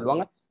அவங்களுக்கு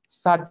சொல்லுவாங்க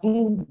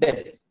சடன்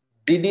டெத்,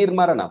 திடீர்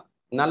மரணம்.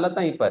 நல்லா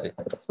தான் இருப்பாரு,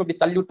 இப்படி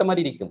தள்ளி விட்ட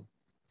மாதிரி இருக்கும்.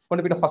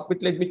 கொண்டு போயிட்டு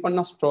ஹாஸ்பிட்டல் அட்மிட்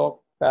பண்ணா ஸ்ட்ரோக்,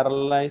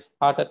 பேரலைஸ்,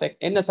 ஹார்ட் அட்டாக்,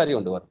 என்ன சரி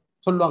கொண்டு வரும்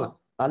சொல்லுவாங்க.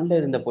 நல்ல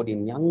இருந்த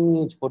போட்டின், யங்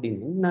ஏஜ் போட்டின்,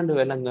 என்னண்டு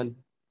விலங்குகள்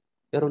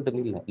வேற ஒன்றும்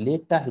இல்லை.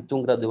 லேட்டாகி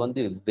தூங்குறது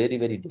வந்து வெரி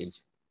வெரி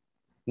டேஞ்சர்.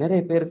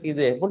 நிறைய பேருக்கு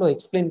இது எவ்வளவு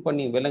எக்ஸ்பிளைன்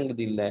பண்ணி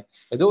விளங்குது இல்லை.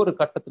 ஏதோ ஒரு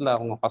கட்டத்துல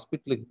அவங்க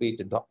ஹாஸ்பிட்டலுக்கு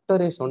போயிட்டு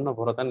டாக்டரே சொன்ன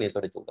போறதான்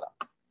நேத்தோட தூங்குறாங்க.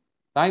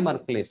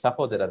 தாய்மார்களே,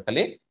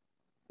 சகோதரர்களே,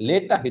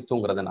 லேட்டாகி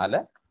தூங்குறதுனால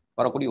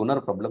வரக்கூடிய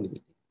உணர்வு ப்ராப்ளம்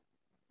இருக்கு.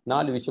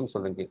 4 விஷயம்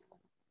சொல்றேன்.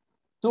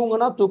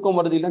 தூங்குனா தூக்கம்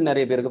வருது இல்லை,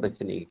 நிறைய பேருக்கு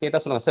பிரச்சனை. கேட்டா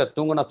சொல்லுங்க, சார்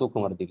தூங்குனா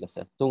தூக்கம் வருது இல்லை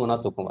சார், தூங்குனா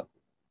தூக்கம் வருது,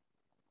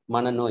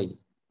 மனநோய்.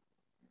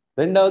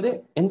 2வது,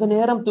 எந்த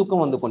நேரம்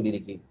தூக்கம் வந்து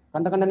கொண்டிருக்கு,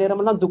 கண்ட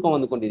நேரமெல்லாம் தூக்கம்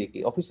வந்து கொண்டிருக்கு.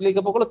 ஆஃபீஸ்ல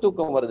இருக்க போல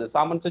தூக்கம் வருது,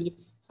 சாமான் செஞ்சு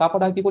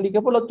சாப்பாடாக்கி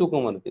கொண்டிருக்க போல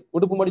தூக்கம் வருது,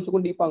 உடுப்பு மடிச்சு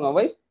கொண்டிருப்பாங்க,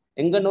 அவை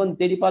எங்கன்னு வந்து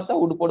தேடி பார்த்தா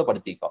உடுப்போட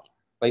படுத்திப்பாங்க,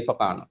 வைஃபை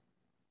காணும்.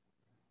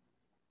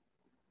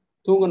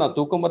 தூங்குனா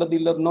தூக்கம் வருது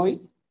இல்லை நோய்,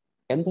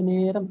 எந்த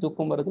நேரம்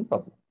தூக்கம் வருதுன்னு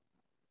ப்ராப்ளம்.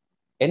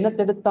 என்ன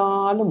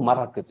தடுத்தாலும்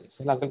மறக்குது.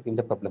 சில ஆட்களுக்கு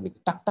இந்த ப்ராப்ளம் இருக்கு.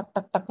 டக் டக்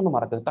டக் டக்குன்னு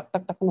மறக்குது, டக்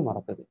டக் டக்குன்னு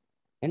மறக்குது.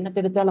 என்ன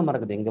தடுத்தாலும்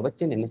மறக்குது, எங்க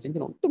வச்சு என்ன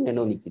செஞ்சு ஒன்றும்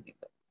நினைவு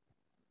நிற்குது.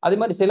 அதே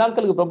மாதிரி சில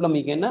ஆட்களுக்கு ப்ராப்ளம்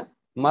இருக்கு. என்ன,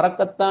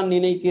 மறக்கத்தான்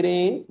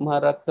நினைக்கிறேன்,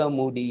 மறக்க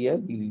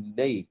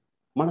முடியவில்லை.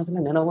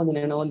 மனசுல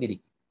நினைவு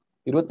இருக்கு.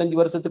 25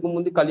 வருஷத்துக்கு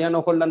முந்தி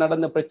கல்யாண ஹோல்ல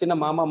நடந்த பிரச்சனை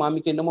மாமா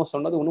மாமிக்கு என்னமோ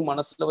சொன்னது ஒன்னும்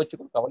மனசுல வச்சு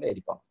கவலை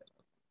அடிப்பாங்க.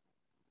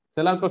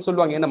 சில ஆட்கள்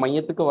சொல்லுவாங்க, என்ன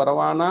மையத்துக்கு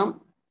வரவானாம்,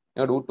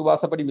 என்னோட வீட்டு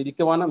வாசப்படி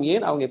மிதிக்கவானாம்.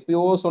 ஏன், அவங்க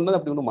எப்பயோ சொன்னது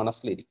அப்படி ஒன்றும்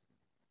மனசுல இருக்கு.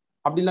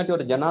 அப்படி இல்லாட்டி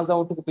ஒரு ஜனாசா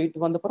வீட்டுக்கு போயிட்டு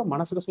வந்தப்பறம்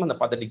மனசுக்கு சும்மா அந்த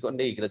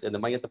பதடிக்கொண்டே இருக்கிறது. அந்த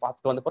மையத்தை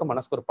பார்த்துட்டு வந்தப்பறம்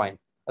மனசுக்கு ஒரு பயன்,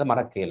 அதை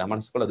மறக்கல,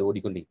 மனசுக்குள்ள அது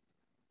ஓடிக்கொண்டே.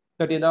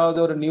 இல்லாட்டி ஏதாவது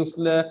ஒரு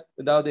நியூஸ்ல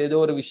ஏதோ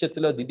ஒரு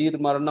விஷயத்துல திடீர்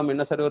மரணம்,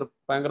 என்ன சரி ஒரு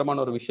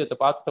பயங்கரமான ஒரு விஷயத்தை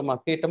பார்த்துட்டோமா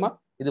கேட்டோமா,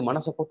 இது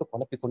மனசை போட்டு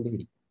குழப்பிக்கொண்டே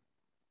இருக்கு.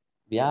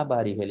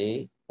 வியாபாரிகளே,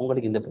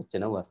 உங்களுக்கு இந்த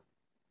பிரச்சனை வரும்,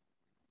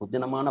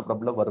 புதினமான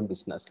ப்ராப்ளம் வரும்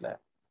பிசினஸ்ல.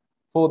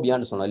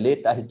 ஃபோபியான்னு சொன்னோம்,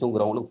 லேட் ஆகி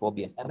தூங்குறவங்களுக்கு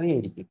ஃபோபியா நிறைய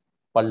இருக்கு.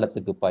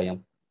 பள்ளத்துக்கு பயம்,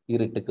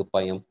 இருட்டுக்கு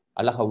பயம்,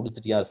 அழகா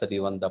உடுத்துட்டியா சரி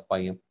வந்த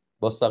பயம்,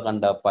 பொஸ்ஸை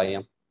கண்டா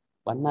பயம்,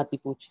 வண்ணாத்தி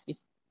பூச்சிக்கு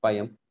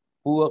பயம்,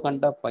 பூவை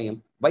கண்டா பயம்,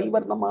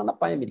 வைவர்ணமான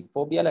பயம் இருக்கு.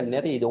 ஃபோபியால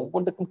நிறைய, இது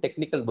ஒவ்வொன்றுக்கும்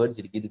டெக்னிக்கல் வேர்ட்ஸ்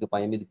இருக்கு. இதுக்கு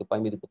பயம், இதுக்கு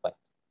பயம், இதுக்கு பயம்.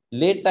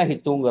 லேட்டாகி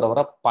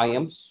தூங்குறவரை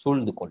பயம்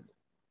சூழ்ந்து கொள்ளும்.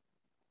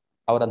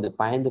 அவர் அந்த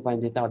பயந்து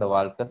தான் அவரோட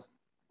வாழ்க்கை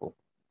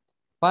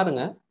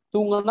பாருங்க.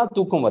 தூங்கினா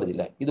தூக்கம் வருது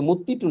இல்லை, இது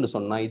முத்திட்டுன்னு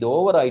சொன்னா, இது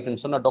ஓவர்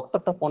ஆயிட்டுன்னு சொன்னா,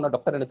 டாக்டர்கிட்ட போனா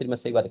டாக்டர் என்ன தெரியுமா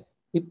செய்வாரு,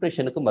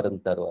 டிப்ரெஷனுக்கு மருந்து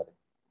தருவாரு.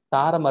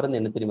 தார மருந்து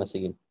என்ன தெரியுமா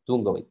செய்யும்,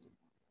 தூங்க வைக்கும்.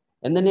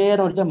 எந்த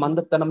நேரம் வச்சா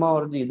மந்தத்தனமா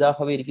வருது,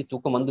 இதாகவே இருக்கு,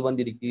 தூக்கம்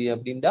வந்திருக்கு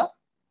அப்படின்னா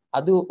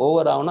அது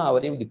ஓவர் ஆகுனா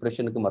அவரையும்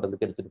டிப்ரெஷனுக்கு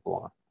மருந்துக்கு எடுத்துட்டு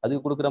போவாங்க.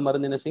 அதுக்கு கொடுக்குற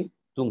மருந்து என்ன செய்யும்,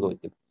 தூங்க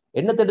வைக்கும்.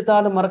 என்ன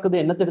தடுத்தாலும் மறக்குது,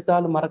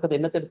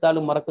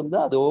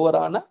 அது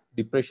ஓவரான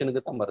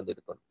டிப்ரெஷனுக்கு தான் மருந்து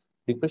எடுக்கணும்.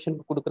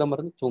 டிப்ரெஷனுக்கு கொடுக்குற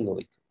மருந்து தூங்க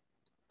வைக்கும்.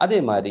 அதே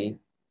மாதிரி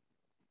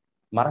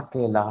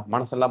மறக்கலாம்,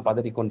 மனசெல்லாம்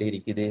பதறிக்கொண்டே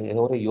இருக்குது,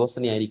 ஏதோ ஒரு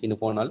யோசனையா இருக்குன்னு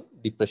போனாலும்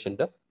டிப்ரெஷன்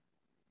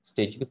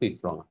ஸ்டேஜுக்கு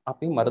போயிட்டுருவாங்க.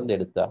 அப்பயும் மருந்து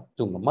எடுத்தா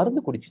தூங்க, மருந்து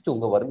குடிச்சு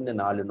தூங்க வரும். இந்த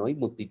 4 நோய்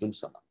முத்திட்டுன்னு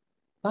சொன்னாங்க.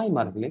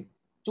 தாய்மார்களே,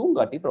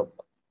 தூங்காட்டி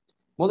ப்ராப்ளம்.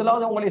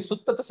 முதலாவது உங்களை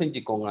சுத்தத்தை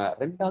செஞ்சுக்கோங்க,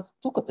 2வது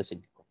தூக்கத்தை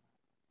செஞ்சுக்கோங்க.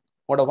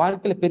 உங்களோட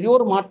வாழ்க்கையில பெரிய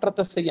ஒரு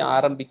மாற்றத்தை செய்ய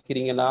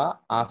ஆரம்பிக்கிறீங்களா,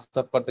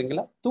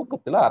 ஆசைப்படுறீங்களா,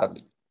 தூக்கத்துல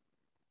ஆரம்பிங்க.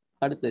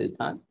 அடுத்தது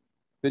தான்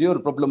பெரிய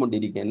ஒரு ப்ராப்ளம் ஒன்று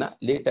இருக்கேன்னா,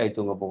 லேட் ஆகி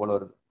தூங்க போகல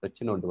ஒரு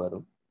பிரச்சனை ஒன்று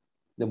வரும்.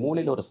 இந்த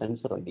மூளையில ஒரு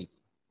சென்சர் ஒன்று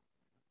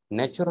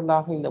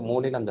நேச்சுரலாக, இந்த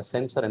மூலையில் அந்த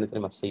சென்சர் என்ன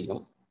தெரியுமா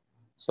செய்யும்,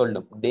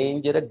 சொல்லும்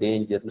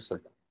டேஞ்சர்னு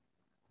சொல்லும்,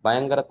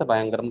 பயங்கரத்தை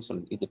பயங்கரம்னு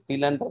சொல்லும், இது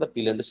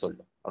பிலன்னு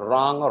சொல்லும்,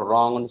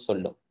 ராங்னு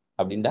சொல்லும்.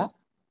 அப்படின்னா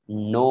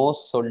நோ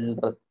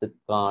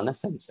சொல்றதுக்கான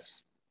சென்சர்,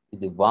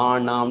 இது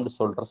வானாம்னு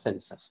சொல்ற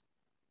சென்சர்,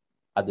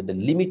 அதோட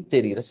லிமிட்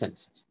தெரிகிற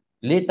சென்சர்.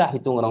 லேட் ஆகி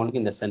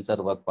தூங்குறவங்களுக்கு இந்த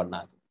சென்சர் ஒர்க்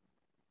பண்ணாது.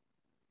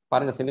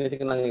 பாருங்க,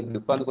 சின்னத்துக்கு நாங்கள்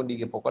இப்படி உட்கார்ந்து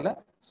கொண்டிருக்க போகல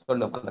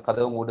சொல்லும், அந்த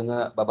கதவை மூடுங்க,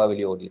 பாபா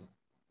வெளியே ஓடிடும்.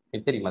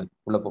 எனக்கு தெரியுமா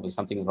உள்ள போகுது,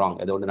 சம்திங் ராங்,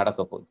 ஏதோ ஒன்று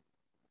நடக்க போகுது.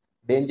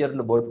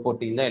 டேஞ்சர்னு போர்டு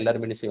போட்டிருந்தா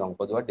எல்லாருமே என்ன செய்வாங்க,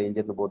 பொதுவாக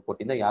டேஞ்சர்னு போர்டு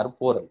போட்டிருந்தா யாரும்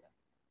போறல.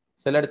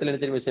 சில இடத்துல என்ன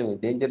தெரியுமா செய்வாங்க,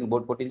 டேஞ்சர்னு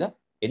போர்டு போட்டிருந்தா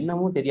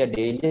என்னமோ தெரியாது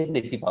டேஞ்சர்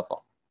எட்டி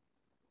பார்ப்போம்.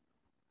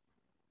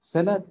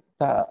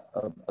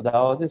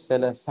 அதாவது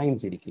சில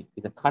சயின்ஸ் இருக்கு,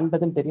 இதை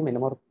கண்டதுன்னு தெரியும்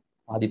என்னமோ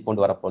பாதிப்பு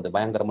கொண்டு வரப்போகுது,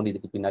 பயங்கரமான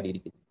இதுக்கு பின்னாடி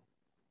இருக்குது.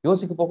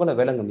 யோசிக்க போகல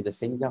விளங்கும், இதை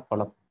செஞ்சா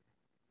குழப்பம்.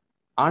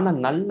 ஆனா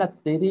நல்லா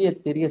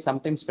தெரிய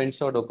சம்டைம்ஸ்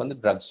ஃப்ரெண்ட்ஸோட உட்காந்து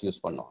ட்ரக்ஸ்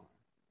யூஸ் பண்ணுவாங்க,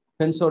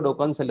 ஃப்ரெண்ட்ஸோட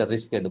உட்காந்து சில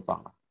ரிஸ்க்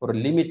எடுப்பாங்க, ஒரு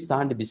லிமிட்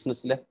தாண்டி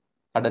பிஸ்னஸ்ல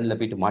கடன்ல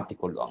போயிட்டு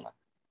மாட்டிக்கொள்வாங்க.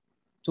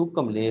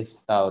 தூக்கம்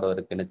லேஸ்டா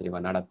ஒருவருக்கு என்ன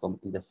தெரியுமா நடக்கும்,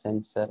 இந்த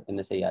சென்சர்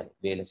என்ன செய்யாது,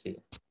 வேலை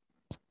செய்யும்.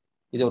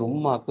 இது ஒரு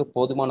உம்மாக்கு,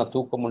 போதுமான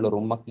தூக்கம் உள்ள ஒரு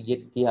உம்மாக்கு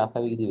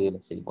இயற்கையாகவே இது வேலை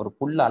செய்யும். ஒரு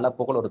புள்ள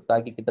அளப்போக்கள் ஒரு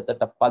தாக்கி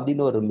கிட்டத்தட்ட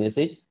 11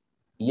 மெசேஜ்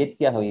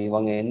இயற்கையாகவே,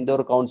 இவங்க எந்த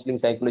ஒரு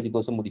கவுன்சிலிங் சைக்காலஜி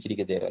கோர்ஸும்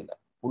முடிச்சிருக்க தேவையில்லை.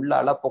 புள்ள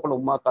அளப்போக்கள்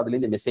உம்மாக்கு அதுல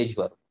இந்த மெசேஜ்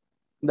வரும்,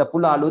 இந்த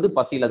புள்ள அழுவுது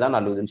பசியில தான்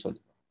அழுவுதுன்னு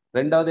சொல்லி.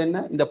 2வது என்ன,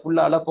 இந்த புள்ள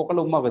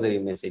அளப்போக்கள் உம்மாக்கு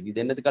தெரியும் மெசேஜ்,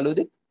 இது என்னதுக்கு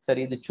அழுவுது,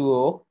 சரி இது சூவோ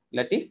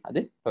இல்லாட்டி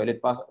அது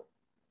டாய்லெட்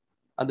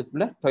அது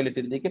புள்ள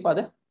டாய்லெட் இருந்துக்கு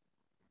அதை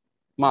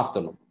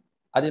மாற்றணும்.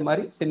 அதே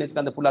மாதிரி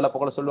சின்னத்துக்கு அந்த புள்ளால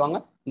போகல சொல்லுவாங்க,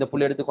 இந்த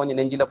புள்ளை எடுத்து கொஞ்சம்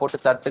நெஞ்சில போட்டு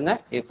தட்டுங்க,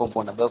 எப்போ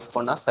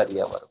போனா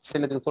சரியா வரும்.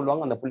 சின்னத்துக்கு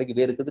சொல்லுவாங்க, அந்த பிள்ளைக்கு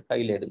வேறுக்குது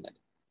கையில எடுங்க,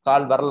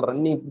 கால் வரல்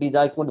ரன்னி இப்படி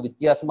இதாக்கி கொண்டு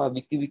வித்தியாசமா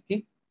விக்கி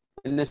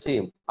என்ன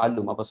செய்யும்,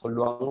 அள்ளும். அப்ப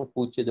சொல்லுவாங்க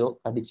பூச்சதோ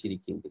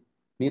கடிச்சிருக்கின்றது,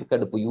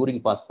 நீர்க்கடுப்பு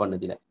யூரின் பாஸ்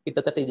பண்ணுதுல.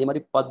 கிட்டத்தட்ட இதே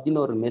மாதிரி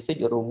 11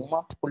 மெசேஜ் ஒரு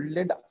உமா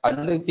புள்ள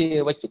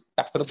அழுகைய வச்சு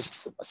டக்குறது.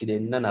 இது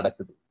என்ன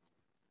நடக்குது,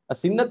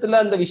 சின்னத்துல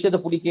அந்த விஷயத்த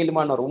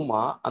பிடிக்கலுமான ஒரு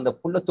உமா, அந்த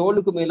புள்ள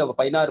தோளுக்கு மேல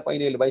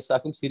 16-17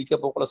 வயசாகும் சிரிக்க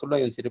போக்கல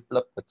சொல்லுவாங்க, என் சிரிப்புல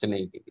பிரச்சனை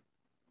இருக்குது,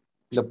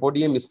 இந்த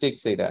பொடியை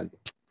மிஸ்டேக் செய்யறாங்க.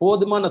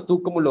 போதுமான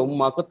தூக்கம் உள்ள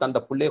உமாக்கு தண்ட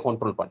புள்ளைய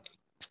கண்ட்ரோல் பண்ணி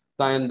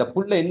தான் இந்த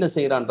புள்ள என்ன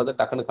செய்யறான்றதை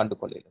டக்குன்னு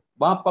கண்டுகொள்ளல.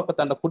 பாப்பாக்கு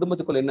தன்னோட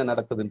குடும்பத்துக்குள்ள என்ன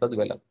நடக்குதுன்றது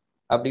விலகும்.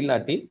 அப்படி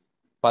இல்லாட்டி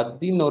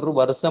 11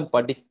 வருஷம்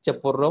படிச்ச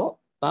பொறோ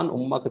தான்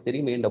உமாக்கு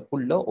தெரியும் இந்த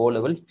புள்ள ஓ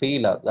லெவல்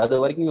ஃபெயில் ஆகுது. அது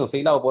வரைக்கும் இவன்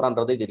ஃபெயில் ஆக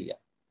போறான்றதே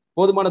தெரியாது.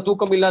 போதுமான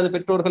தூக்கம் இல்லாத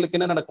பெற்றோர்களுக்கு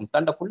என்ன நடக்கும்?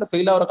 தன்னோட புள்ள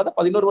ஃபெயில் ஆகிற கதை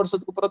 11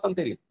 வருஷத்துக்கு பிறகு தான்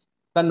தெரியும்.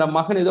 தன்னை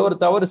மகன் ஏதோ ஒரு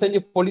தவறு செஞ்சு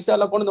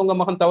போலீஸால கொண்டு உங்க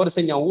மகன் தவறு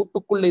செஞ்சான்,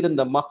 வீட்டுக்குள்ள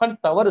இருந்த மகன்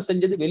தவறு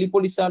செஞ்சது வெளி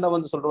போலீஸால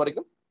வந்து சொல்ற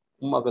வரைக்கும்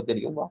உமாக்கு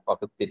தெரியும்,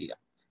 பாப்பாக்கு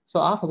தெரியாது. ஸோ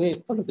ஆகவே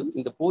எப்பொழுதும்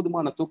இந்த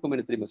போதுமான தூக்கம்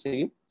என்ன தெரியுமா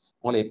செய்யும்?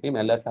 உங்களை எப்பயும்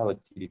அலர்ட்டா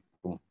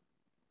வச்சிருக்கும்,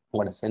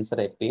 உங்களோட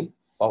சென்சரை எப்பயும்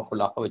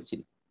பவர்ஃபுல்லாக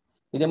வச்சிருக்கும்.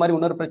 இதே மாதிரி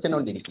இன்னொரு பிரச்சனை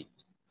வந்து இருக்கு.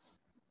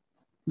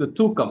 இந்த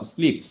தூக்கம்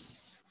ஸ்லீப்,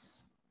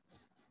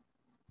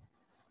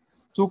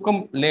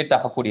 தூக்கம் லேட்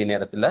ஆகக்கூடிய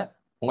நேரத்துல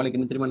உங்களுக்கு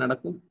என்ன தெரியுமா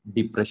நடக்கும்?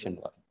 டிப்ரெஷன்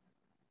வரும்.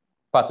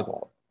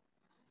 பார்த்துக்கோங்க.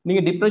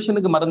 நீங்க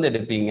டிப்ரெஷனுக்கு மருந்து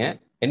எடுப்பீங்க,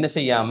 என்ன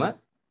செய்யாம?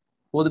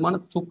 போதுமான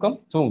தூக்கம்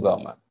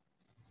தூங்காம.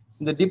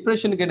 இந்த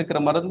டிப்ரெஷனுக்கு எடுக்கிற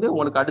மருந்து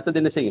உங்களுக்கு அடுத்தது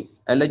என்ன செய்யும்?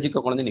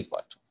 அலர்ஜிக்க குழந்தை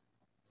நிப்பாட்டும்.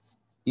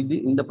 இது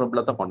இந்த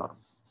ப்ராப்ளத்தை கொண்டு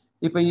வரும்.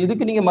 இப்ப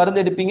இதுக்கு நீங்க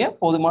மருந்து எடுப்பீங்க,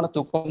 போதுமான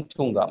தூக்கம்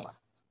தூங்காம.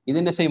 இது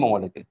என்ன செய்யும்?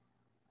 உங்களுக்கு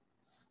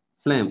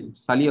ஃபிளேம்,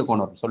 சளியை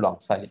கொண்டு வரும்.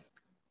 சொல்லுவாங்க சளி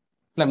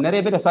ஃபிளேம்.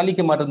 நிறைய பேர்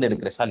சளிக்கு மருந்து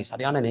எடுக்கிறேன், சளி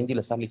சரியான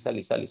நெஞ்சில சளி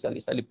சளி சளி சளி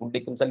சளி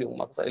புண்டைக்கும் சளி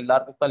உமாக்கும் சளி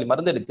எல்லாருக்கும் சளி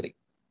மருந்து எடுக்கிறீங்க.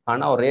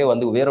 ஆனா ஒரே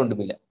வந்து வேற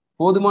ஒன்றும் இல்லை,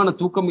 போதுமான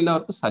தூக்கம்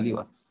இல்லாம சளி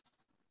வரும்.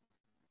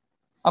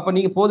 அப்ப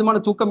நீங்க போதுமான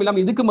தூக்கம் இல்லாம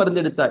இதுக்கு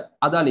மருந்து எடுத்தா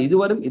அதால இது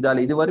வரும்,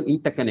 இதால இது வரும்,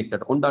 இன்டர்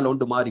கனெக்டட். ஒன்றால்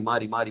ஒன்று மாறி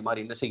மாறி மாறி மாறி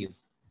என்ன செய்யும்?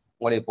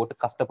 உங்களை போட்டு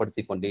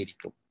கஷ்டப்படுத்தி கொண்டே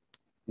இருக்கும்.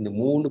 இந்த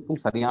மூணுக்கும்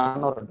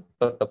சரியான ஒரு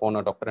டாக்டர்கிட்ட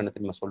போன டாக்டர் என்ன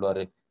தெரியுமா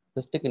சொல்லுவாரு?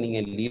 ரெஸ்ட்டுக்கு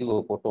நீங்க லீவு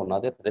போட்டு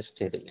ஒன்னாவது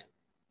ரெஸ்ட் எடுங்க,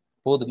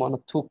 போதுமான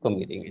தூக்கம்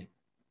எடுங்க.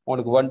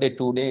 உங்களுக்கு 1 day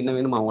 2 day என்ன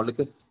வேணுமா?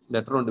 உங்களுக்கு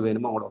லெட்டர் ஒன்று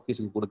வேணுமா? அவங்களோட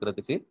ஆஃபீஸுக்கு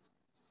கொடுக்கறதுக்கு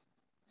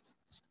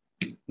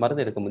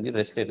மருந்து எடுக்க முடிஞ்சு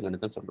ரெஸ்ட்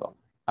எடுங்கன்னு சொல்லுவாங்க.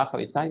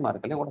 ஆகவே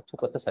தாய்மார்களே உங்களோட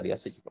தூக்கத்தை சரியா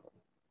செஞ்சுக்கணும்.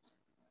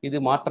 இது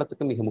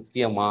மாற்றத்துக்கு மிக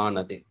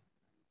முக்கியமானது.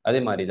 அதே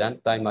மாதிரிதான்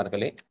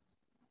தாய்மார்களே,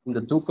 இந்த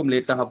தூக்கம்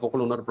லேட்டாக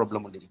போக்குள்ள இன்னொரு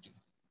ப்ராப்ளம் ஒன்று இருக்கு.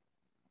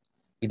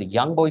 இது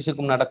யங்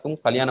பாய்ஸுக்கும் நடக்கும்,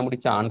 கல்யாணம்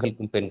முடிச்ச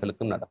ஆண்களுக்கும்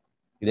பெண்களுக்கும் நடக்கும்.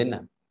 இது என்ன?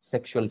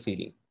 Sexual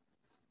feeling.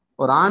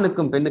 ஒரு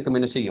ஆணுக்கும் பெண்ணுக்கும்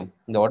என்ன செய்யும்?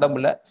 இந்த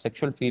உடம்புல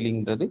செக்ஷுவல்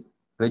ஃபீலிங்கிறது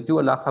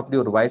ரெஜுவலாக அப்படி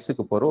ஒரு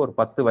வயசுக்கு போகிற, ஒரு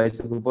 10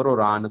 வயசுக்கு போகிற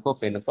ஒரு ஆணுக்கோ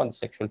பெண்ணுக்கோ அந்த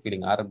செக்ஷுவல்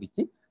ஃபீலிங்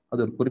ஆரம்பிச்சு அது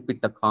ஒரு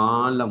குறிப்பிட்ட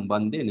காலம்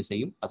வந்து என்ன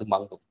செய்யும்? அது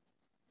மங்கும்.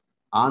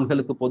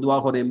 ஆண்களுக்கு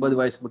பொதுவாக ஒரு 80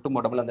 வயசுக்கு மட்டும்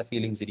உடம்புல அந்த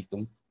ஃபீலிங்ஸ்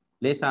இருக்கும்.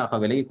 லேசாக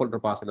விலகி கொள்ற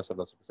பாசல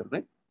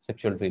சொல்றேன்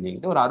செக்ஷுவல் ஃபீலிங்.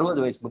 ஒரு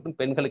 60 வயசு மட்டும்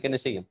பெண்களுக்கு என்ன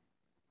செய்யும்?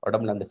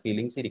 உடம்புல அந்த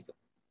ஃபீலிங்ஸ் இருக்கும்.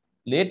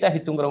 லேட்டாகி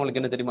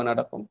தூங்குறவங்களுக்கு என்ன தெரியுமா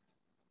நடக்கும்?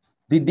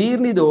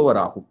 திடீர்னு இது ஓவர்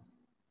ஆகும்.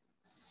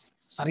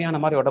 சரியான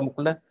மாதிரி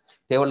உடம்புக்குள்ள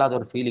தேவையில்லாத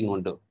ஒரு ஃபீலிங்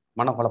உண்டு,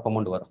 மனக்குழப்பம்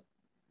கொண்டு வரும்.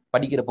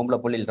 படிக்கிற பொம்பளை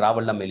பிள்ளைகள்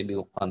ராவெல்லாம் எழுப்பி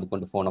உட்காந்து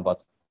கொண்டு போனை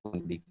பார்த்து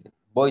கொண்டிருக்கிறது.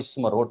 பாய்ஸ்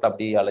சும்மா ரோட்டை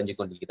அப்படியே அலைஞ்சு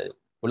கொண்டிருக்கிறது,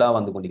 உலா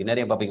வந்து கொண்டிருக்கிறது.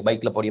 நிறைய பார்ப்பீங்க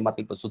பைக்ல போடிய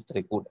மாதிரி இப்போ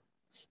சுத்துறை கூட.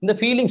 இந்த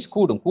ஃபீலிங்ஸ்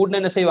கூடும்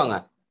என்ன செய்வாங்க?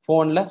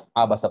 போன்ல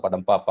ஆபாச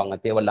படம் பார்ப்பாங்க,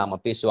 தேவையில்லாம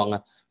பேசுவாங்க,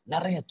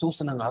 நிறைய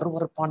தூசணங்க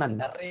அருவறுப்பான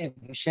நிறைய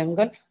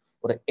விஷயங்கள்,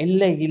 ஒரு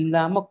எல்லை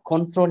இல்லாம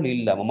கண்ட்ரோல்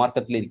இல்லாம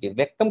மார்க்கெட்ல இருக்கு.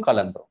 வெக்கம்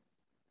கலன்றோம்.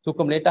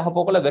 தூக்கம் லேட்டாக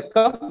போகல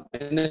வெக்கம்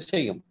என்ன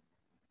செய்யும்?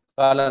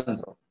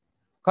 கலன்றோம்.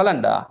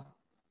 கலண்டா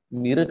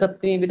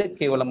மிருகத்தையும் விட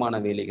கேவலமான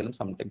வேலைகளும்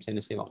சம்டைம்ஸ்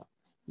என்ன செய்வாங்க?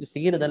 இது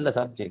செய்யறதல்ல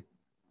சப்ஜெக்ட்,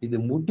 இது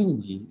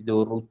முடிஞ்சு இது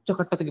ஒரு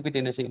உச்சகட்டத்துக்கு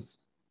போயிட்டு என்ன செய்யும்?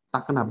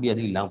 டக்குன்னு அப்படி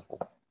அது இல்லாம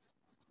போகும்.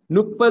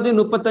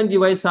 30-35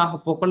 வயசாக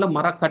போக்கல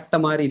மரக்கட்ட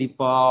மாதிரி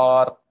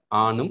இருப்பார்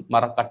ஆணும்,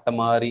 மரக்கட்ட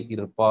மாதிரி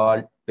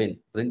இருப்பாள் பெண்.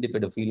 2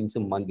 பேரும்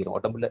ஃபீலிங்ஸும் மங்கிரும்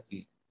உடம்புல.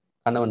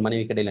 கணவன்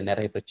மனைவி கடையில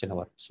நிறைய பிரச்சனை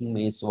வரும். சும்மா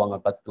ஏசுவாங்க,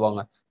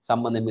 கத்துவாங்க,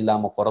 சம்பந்தம்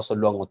இல்லாம குறை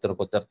சொல்லுவாங்க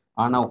ஒருத்தருக்கு ஒருத்தர்.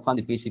 ஆனா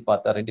உட்காந்து பேசி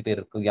பார்த்தா 2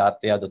 பேருக்கு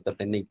யார்கிட்டயாவது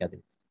ஒருத்தர் நினைக்காது.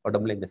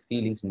 உடம்புல இந்த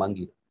ஃபீலிங்ஸ்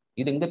மங்கிரும்.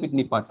 இது எங்க போய்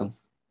நிப்பாட்டும்?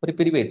 ஒரு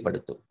பிரிவை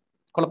ஏற்படுத்தும்,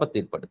 குழப்பத்தை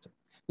ஏற்படுத்தும்.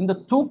 இந்த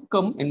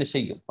தூக்கம் என்ன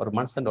செய்யும்? ஒரு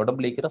மனுஷன்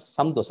உடம்புல இருக்கிற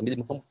சந்தோஷம், இது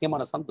மிக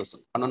முக்கியமான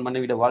சந்தோஷம், கணவன்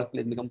மனைவியோட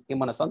வாழ்க்கையில மிக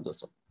முக்கியமான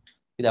சந்தோஷம்,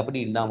 இது அப்படி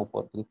இல்லாம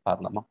போறதுக்கு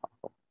காரணமா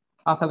இருக்கும்.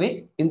 ஆகவே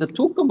இந்த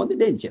தூக்கம் வந்து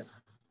டேஞ்சர்.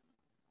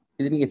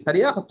 இது நீங்க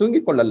சரியாக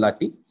தூங்கிக்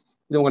கொள்ளலாட்டி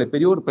இது உங்களை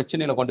பெரிய ஒரு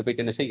பிரச்சனையில கொண்டு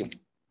போயிட்டு என்ன செய்யும்?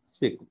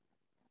 சேர்க்கும்.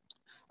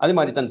 அதே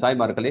மாதிரி தன்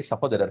தாய்மார்களே,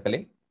 சகோதரர்களே,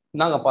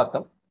 நாங்க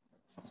பார்த்தோம்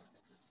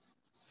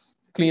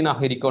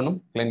கிளீனாக இருக்கணும்,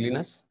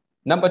 கிளீன்லினஸ்.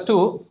 நம்பர் 2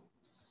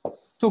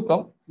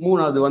 தூக்கம்.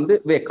 3வது வந்து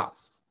வேக்கா,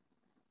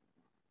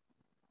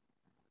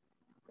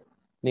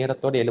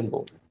 நேரத்தோடு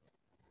எலும்பும்.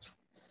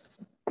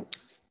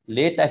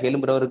 லேட்டாக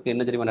எலும்புறவருக்கு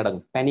என்ன தெரியுமா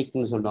நடக்கும்?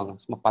 பேனிக்னு சொல்லுவாங்க.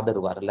 சும்மா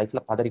பதறுவார், லைஃப்ல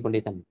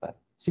பதறிக்கொண்டே தான் இருப்பார்.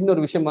 சின்ன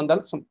ஒரு விஷயம்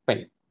வந்தாலும்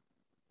பேனிக்.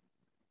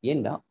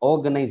 ஏன்னா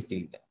ஆர்கனைஸ்டு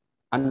இல்லை,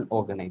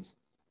 அன்ஆர்கனைஸ்ட்.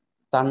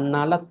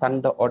 தன்னால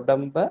தண்ட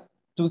உடம்ப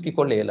தூக்கி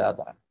கொள்ள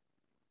இயலாதார்,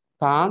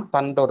 தான்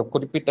தண்ட ஒரு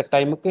குறிப்பிட்ட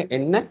டைமுக்கு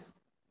என்ன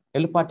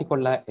எழுப்பாட்டி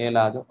கொள்ள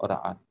இயலாத ஒரு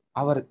ஆள்.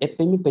 அவர்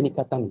எப்பயுமே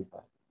பெனிக்காத்தான்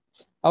இருப்பார்.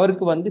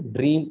 அவருக்கு வந்து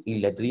ட்ரீம்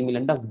இல்லை, ட்ரீம்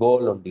இல்லைன்னா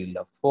கோல் ஒன்று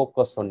இல்லை,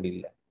 ஃபோக்கஸ் ஒன்று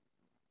இல்லை,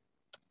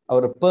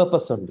 அவர்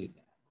பர்பஸ் ஒன்று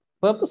இல்லை.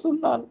 பர்பஸ்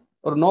உள்ளால்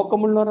ஒரு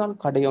நோக்கம் உள்ள ஆள்.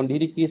 கடை ஒன்று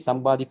இருக்கி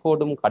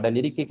சம்பாதிக்கணும், கடன்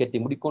இருக்கி கட்டி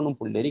முடிக்கணும்,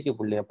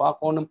 புள்ளைய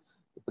பார்க்கணும்,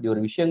 இப்படி ஒரு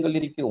விஷயங்கள்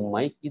இருக்கு,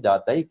 உண்மைக்கு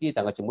தாத்தாய்க்கு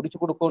தங்கச்சி முடிச்சு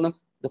கொடுக்கணும்.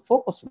 இந்த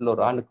ஃபோக்கஸ் உள்ள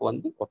ஒரு ஆளுக்கு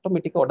வந்து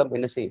ஆட்டோமேட்டிக்கா உடம்பு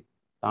என்ன செய்யும்?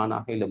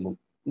 தானாக எழும்பும்.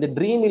 இந்த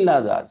ட்ரீம்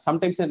இல்லாத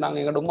சம்டைம்ஸ் நாங்க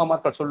எங்களோட உமா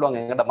மக்கள் சொல்லுவாங்க,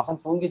 எங்களோட மகன்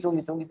தூங்கி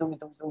தூங்கி தூங்கி தூங்கி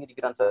தூங்கி தூங்கி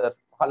இருக்கிறான் சார்,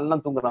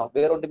 பகல்லாம் தூங்குறான்,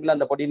 வேற ஒன்றும் இல்லை,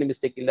 அந்த பொடியில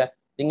மிஸ்டேக் இல்லை.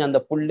 நீங்க அந்த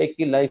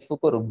பிள்ளைக்கு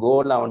லைஃபுக்கு ஒரு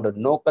கோல், அவனோட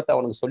நோக்கத்தை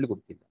அவனுக்கு சொல்லி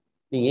கொடுத்தீங்க.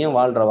 நீ ஏன்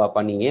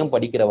வாழ்றவாப்பா, நீ ஏன்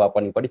படிக்கிறவாப்பா,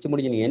 நீ படிச்சு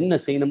முடிஞ்சு நீ என்ன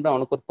செய்யணும்னு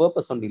அவனுக்கு ஒரு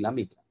பர்பஸ் ஒன்று இல்லாம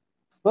இருக்கிறான்.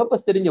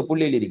 பர்பஸ் தெரிஞ்ச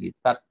புள்ளையில் இருக்கு,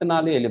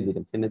 தட்டுனாலே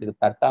எலும்பிடும்,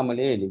 சின்னத்துக்கு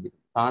தட்டாமலே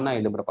எலும்பிடும், தானா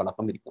எலும்புற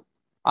பழக்கம் இருக்கும்.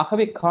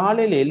 ஆகவே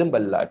காலையில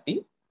எலும்பல்லாட்டி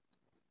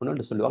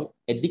ஒன்னு சொல்லுவாங்க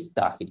எடிக்ட்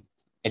ஆகி,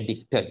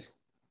 எடிக்டட்,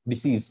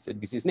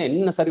 டிசீஸ்னா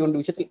என்ன சரி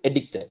ஒன்று விஷயத்தில்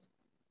எடிக்டட்.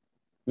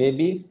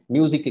 மேபி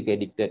மியூசிக்கு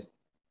எடிக்டட்,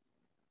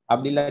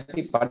 அப்படி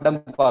இல்லாட்டி படம்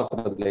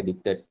பார்க்கறதுல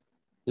எடிக்டட்,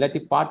 இல்லாட்டி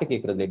பாட்டு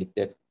கேட்கறதுல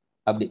எடிக்டட்,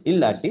 அப்படி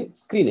இல்லாட்டி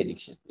ஸ்கிரீன்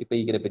எடிக்ஷன். இப்போ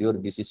இருக்கிற பெரிய ஒரு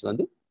டிசீஸ்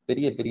வந்து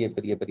பெரிய பெரிய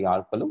பெரிய பெரிய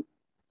ஆட்களும்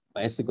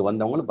வயசுக்கு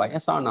வந்தவங்களும்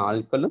வயசான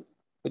ஆட்களும்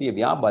பெரிய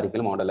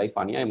வியாபாரிகளும் அவனோட லைஃப்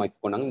அநியாயமாக்கி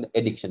போனாங்க. இந்த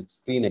எடிக்ஷன்,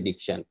 ஸ்கிரீன்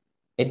எடிக்ஷன்.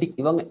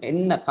 இவங்க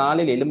என்ன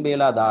காலையில்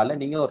எலும்பேலாதால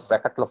நீங்க ஒரு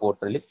பிரக்கெட்ல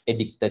போட்டுறது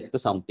எடிக்டட் டு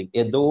சம்திங்,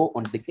 ஏதோ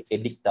ஒன்றுக்கு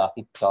எடிக்ட்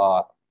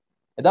ஆகிட்டார்,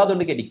 ஏதாவது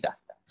ஒன்றுக்கு எடிக்ட்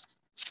ஆகிட்டார்.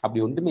 அப்படி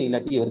ஒன்றுமே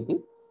இல்லாட்டி இவருக்கு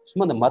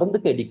சும்மா அந்த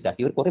மருந்துக்கு எடிக்ட்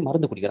ஆகி இவருக்கு ஒரே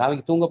மருந்து குடிக்கிறார்.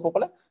 அவங்க தூங்க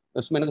போகல,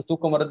 சும்மா எனக்கு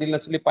தூக்கம் வருது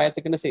இல்லைன்னு சொல்லி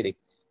பயத்துக்கு என்ன செய்றேன்,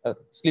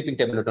 ஸ்லீப்பிங்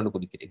டேப்லெட் ஒன்று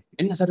குடிக்கிறேன்.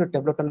 என்ன சார்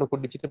டேப்லெட் ஒன்று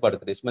குடிச்சிட்டு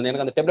படுக்கிறேன், சும்மா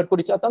எனக்கு அந்த டேப்லெட்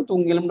குடிச்சா தான்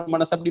தூங்கலும்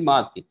மனசு அப்படி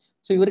மாற்றி.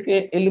 ஸோ இவருக்கு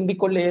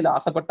எலும்பிக்கொள்ள ஏல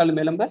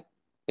ஆசைப்பட்டாலும் எலும்ப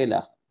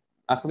ஏலா.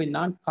 ஆகவே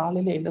நான்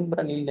காலையில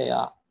எலும்புறேன்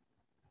இல்லையா,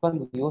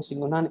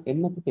 யோசிங்க, நான்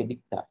என்னத்துக்கு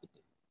எடிக்ட்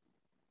ஆகிட்டேன்.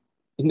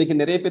 இன்னைக்கு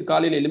நிறைய பேர்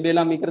காலையில்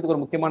எலும்பெல்லாம் மீக்கிறதுக்கு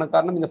ஒரு முக்கியமான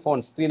காரணம் இந்த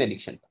phone screen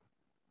எடிக்ஷன்.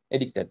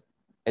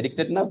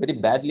 எடிக்டட்னா very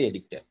badly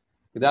addicted.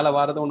 இதால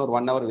வாரது ஒன்று ஒரு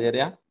 1 hour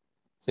வேறையா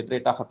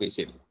செப்பரேட்டாக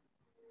பேசிடலாம்.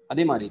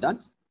 அதே மாதிரி தான்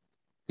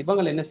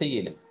இவங்களை என்ன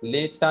செய்யல,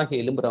 லேட்டாக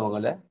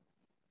எலும்புறவங்களை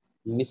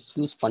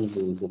மிஸ்யூஸ்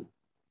பண்ணுறது.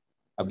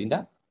 அப்படின்னா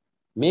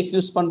மேக்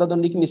யூஸ் பண்றது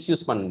ஒன்றைக்கு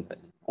மிஸ்யூஸ்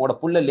பண்ணுறது. உங்களோட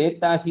புள்ள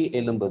லேட்டாகி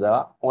எலும்புதா,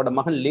 உங்களோட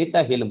மகன்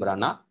லேட்டாகி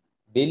எலும்புறான்னா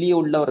வெளியே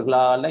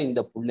உள்ளவர்களால இந்த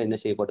புள்ள என்ன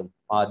செய்யப்படும்,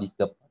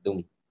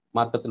 பாதிக்கப்படும்.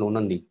 மாற்றத்தில்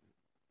உணர்ந்தி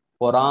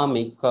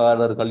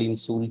பொறாமைக்காரர்களின்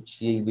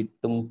சூழ்ச்சியை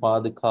விட்டும்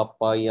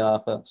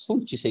பாதுகாப்பாயாக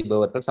சூழ்ச்சி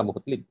செய்பவர்கள்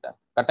சமூகத்தில் இருக்கிறார்.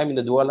 கட்டாயம்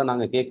இந்த துவால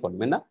நாங்க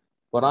கேட்கணும், என்ன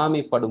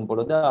பொறாமைப்படும்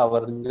பொழுது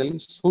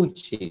அவர்களின்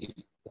சூழ்ச்சி,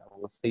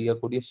 அவங்க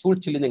செய்யக்கூடிய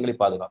சூழ்ச்சியிலிருந்து எங்களை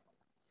பாதுகாக்கும்.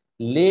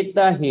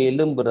 லேட்டாக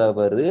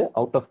எலும்புறவர்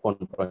out of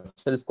control,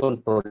 self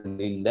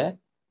control இல்லை.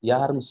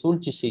 யாரும்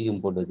சூழ்ச்சி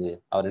செய்யும் பொழுது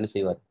அவர் என்ன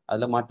செய்வார்,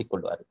 அதுல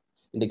மாட்டிக்கொள்வார்.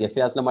 இன்றைக்கு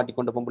எஃப்ஐஆர்ஸ்ல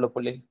மாட்டிக்கொண்ட பொம்பளை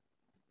பிள்ளை,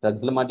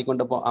 ட்ரக்ஸ்ல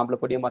மாட்டிக்கொண்ட ஆம்பளை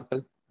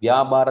பொடியமார்கள்,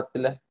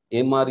 வியாபாரத்துல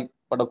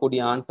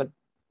ஏமாறிப்படக்கூடிய ஆண்கள்,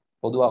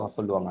 பொதுவாக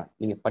சொல்லுவாங்க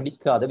நீங்க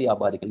படிக்காத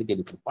வியாபாரிகள்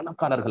கேள்வி,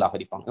 பணக்காரர்களாக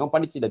இருப்பாங்க. அவன்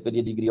படிச்சுல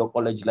பெரிய டிகிரியோ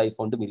காலேஜ்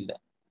லைஃப் ஒன்றும் இல்லை.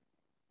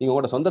 நீங்க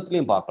உங்களோட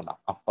சொந்தத்திலையும் பார்க்கலாம்,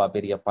 அப்பா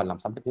பெரியப்பா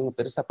எல்லாம் சம்டைம்ஸ் இவங்க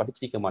பெருசா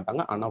படிச்சிருக்க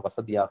மாட்டாங்க, ஆனா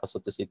வசதியாக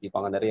சொத்து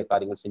சேர்த்திப்பாங்க, நிறைய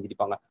காரியங்கள்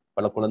செஞ்சிருப்பாங்க,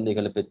 பல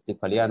குழந்தைகளை பெற்று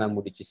கல்யாணம்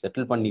முடிச்சு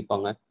செட்டில்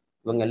பண்ணிப்பாங்க.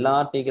 இவங்க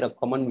எல்லாத்தையும்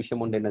காமன்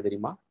விஷயம் ஒன்று என்ன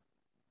தெரியுமா,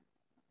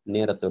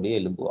 நேரத்தோடைய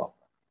எலும்புவாங்க.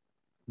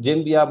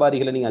 ஜெம்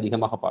வியாபாரிகளை நீங்க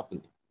அதிகமாக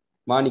பார்ப்பீங்க,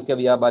 மாணிக்க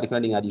வியாபாரிகளை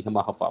நீங்க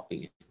அதிகமாக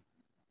பார்ப்பீங்க.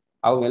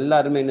 அவங்க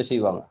எல்லாருமே என்ன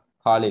செய்வாங்க,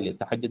 காலையில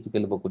தஹஜ்ஜுக்கு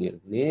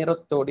எழும்பக்கூடியவர்கள்,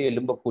 நேரத்தோடு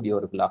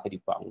எழும்பக்கூடியவர்களாக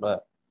இருப்பாங்க.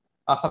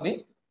 ஆகவே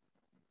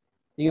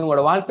நீங்க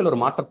உங்களோட வாழ்க்கையில் ஒரு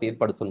மாற்றத்தை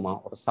ஏற்படுத்தணுமா,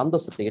 ஒரு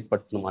சந்தோஷத்தை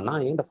ஏற்படுத்தணுமா,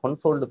 நான் எங்க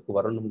கண்ட்ரோலுக்கு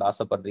வரணும்னு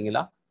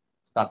ஆசைப்படுறீங்களா,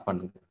 ஸ்டார்ட்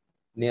பண்ணுங்க.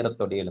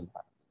 நேரத்தோட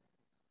எழும்புறாங்க.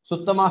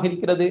 சுத்தமாக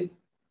இருக்கிறது,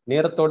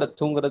 நேரத்தோட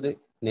தூங்குறது,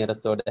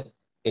 நேரத்தோட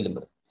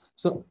எழும்புறது.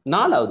 ஸோ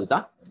 4வது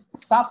தான்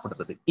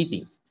சாப்பிடுறது,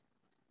 ஈட்டிங்.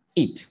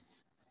 ஈட்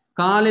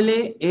காலையிலே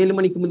 7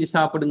 மணிக்கு முந்தி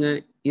சாப்பிடுங்க,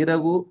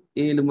 இரவு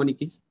 7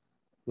 மணிக்கு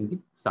முந்தி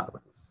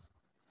சாப்பிடுங்க.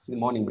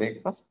 Morning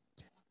breakfast,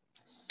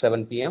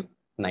 7 PM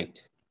night.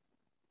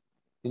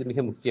 இது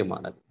மிக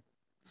முக்கியமானது.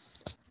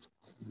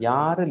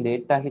 யாரு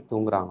லேட்டாகி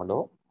தூங்குறாங்களோ,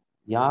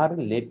 யாரு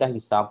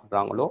லேட்டாகி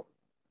சாப்பிட்றாங்களோ,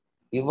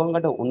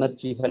 இவங்களோட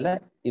உணர்ச்சிகளை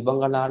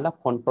இவங்களால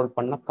கண்ட்ரோல்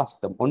பண்ண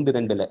கஷ்டம்.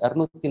 1-2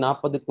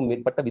 240க்கும்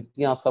மேற்பட்ட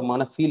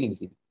வித்தியாசமான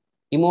ஃபீலிங்ஸ். இது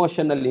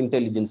இமோஷனல்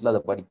இன்டெலிஜென்ஸ்ல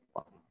அதை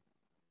படிப்பாங்க.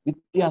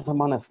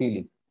 வித்தியாசமான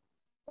ஃபீலிங்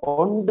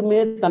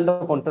ஒன்றுமே தண்டை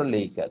கண்ட்ரோல்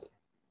இருக்காது.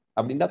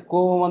 அப்படின்னா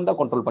கோவம் வந்தா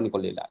கண்ட்ரோல்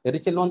பண்ணிக்கொள்ளல,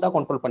 எரிச்சல் வந்தா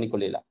கண்ட்ரோல்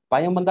பண்ணிக்கொள்ளல,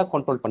 பயம் வந்தா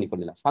கண்ட்ரோல்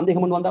பண்ணிக்கொள்ளல,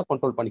 சந்தேகம் வந்தா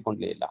கண்ட்ரோல்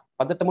பண்ணிக்கொள்ளல,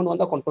 பதட்டம்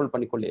வந்தா கண்ட்ரோல்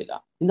பண்ணிக்கொள்ளல.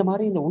 இந்த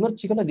மாதிரி இந்த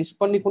உணர்ச்சிகளை லிஸ்ட்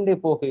பண்ணிக்கொண்டே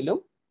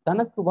போகையிலும்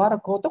தனக்கு வார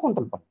கோவத்தை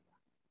கண்ட்ரோல் பண்ண.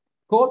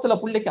 கோவத்துல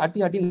பிள்ளைக்கு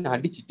அடின்னு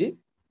அடிச்சுட்டு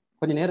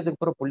கொஞ்சம் நேரத்துக்கு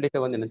அப்புறம்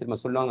பிள்ளைகிட்ட வந்து என்ன தெரியுமா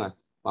சொல்லுவாங்க,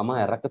 மாமா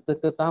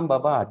இறக்கத்துக்கு தான்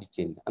பாபா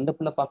அடிச்சேன். அந்த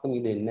பிள்ளை பார்க்கும்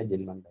இது என்ன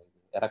ஜென்மண்டா,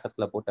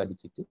 இறக்கத்துல போட்டு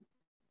அடிச்சுட்டு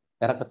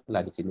இறக்கத்துல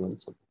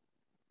அடிச்சுன்னு சொல்லு.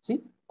 சரி,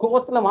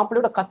 கோவத்துல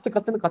மாப்பிள்ளையோட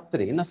கத்துன்னு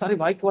கத்துரு, என்ன சாரி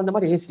வாய்க்கு வந்த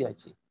மாதிரி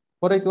ஏசியாச்சு.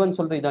 குறைக்குவான்னு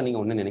சொல்ற, இதான் நீங்க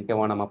ஒண்ணு நினைக்க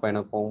வேணாம், அப்ப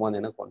எனக்கு கோவம் வந்து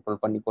எனக்கு கண்ட்ரோல்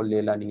பண்ணி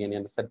கொள்ளல, நீங்க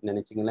என்ன சரி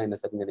நினைச்சீங்களா, என்ன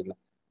சரி நினைக்கலாம்.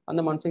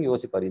 அந்த மனுஷன்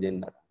யோசிப்பாரு, இது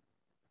என்னடா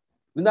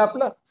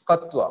இருந்தாப்புல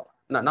கத்துவாங்க,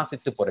 நான்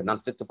செத்து போறேன்,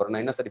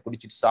 நான் என்ன சரி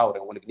பிடிச்சிட்டு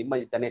சாவுறேன், உங்களுக்கு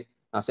நிம்மதி தானே,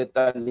 நான்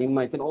செத்தா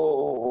நிம்மதி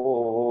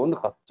ஓன்னு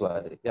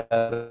கத்துவாரு.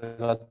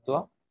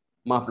 கத்துவா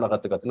மாப்பிள்ள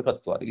கத்துன்னு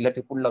கத்துவாரு,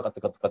 இல்லாட்டி புள்ள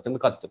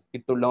கத்துன்னு கத்தும்.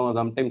 கிட்டுள்ளவங்க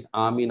சம்டைம்ஸ்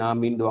ஆமீன்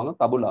ஆமீன்டுவாங்க,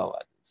 கபுல்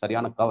ஆவாது.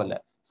 சரியான கவலை,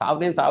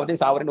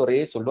 சாவரேன்னு ஒரே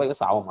சொல்லுவா, இவ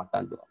சாவ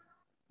மாட்டான்டுவாங்க.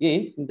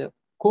 ஏன், இந்த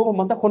கோபம்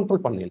வந்தா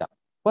கண்ட்ரோல் பண்ணல.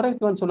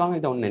 குறைக்குவான்னு சொல்லுவாங்க,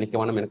 இதை ஒன்று நினைக்க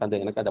வேணாம்,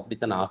 எனக்கு அது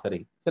அப்படித்தான்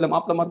ஆகிறேன். சில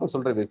மாப்பிள்ளமாருக்கும்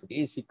சொல்ற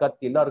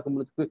சிக்காத்தி எல்லாருக்கும்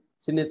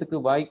சின்னத்துக்கு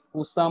வாய்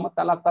பூசாம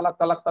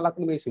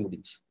தலாக்குன்னு பேசி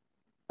முடிஞ்சு.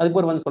 அதுக்கு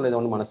ஒரு வந்து சொல்றது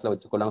ஒன்று மனசுல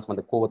வச்சுக்கொள்ளாம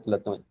அந்த கோவத்துல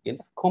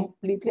எல்லாம்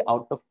completely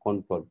out of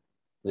control.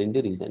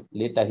 2 reason.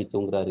 Late ஆகி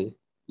தூங்குறாரு,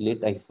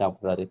 லேட் ஆகி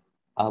சாப்பிட்றாரு.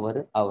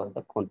 அவரோட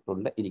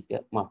கண்ட்ரோல்ல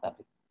இருக்க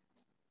மாட்டாரு.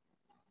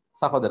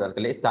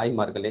 சகோதரர்களே,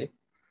 தாய்மார்களே,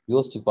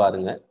 யோசிச்சு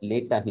பாருங்க.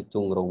 லேட் ஆகி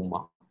தூங்குற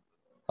உமா,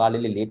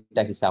 காலையில லேட்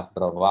ஆகி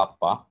சாப்பிட்ற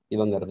வாப்பா,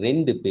 இவங்க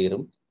 2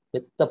 பேரும்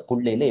பெத்த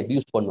பிள்ளையில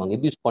அபியூஸ்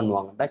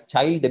பண்ணுவாங்கடா.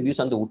 சைல்டு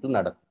அபியூஸ் அந்த வீட்டுல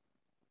நடக்கும்.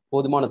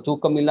 போதுமான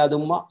தூக்கம் இல்லாத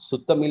உமா,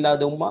 சுத்தம்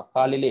இல்லாத உமா,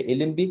 காலையில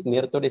எலும்பி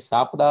நேரத்தோட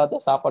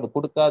சாப்பாடு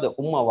கொடுக்காத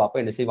உமா வாப்பா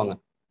என்ன செய்வாங்க?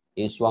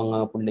 பேசுவாங்க,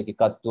 பிள்ளைக்கு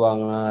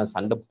கத்துவாங்க,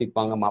 சண்டை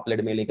பிடிப்பாங்க.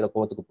 மாப்பிள்ளையிட மேலே இருக்கிற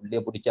கோவத்துக்கு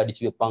பிள்ளைய பிடிச்சி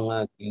அடிச்சு வைப்பாங்க,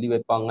 கிள்ளி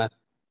வைப்பாங்க.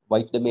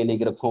 வயிற்று மேலே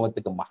இருக்கிற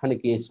கோவத்துக்கு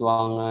மகனுக்கு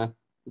ஏசுவாங்க.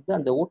 இது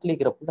அந்த வீட்டுல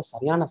இருக்கிற பிள்ளை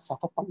சரியான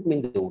சஃபம்.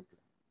 இந்த வீட்டுல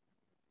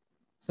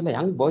சில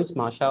யங் பாய்ஸ்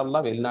மாஷா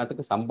அல்லாஹ்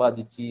வெளிநாட்டுக்கு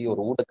சம்பாதிச்சு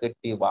ஒரு வீட்டை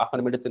கட்டி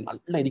வாகனம் எடுத்து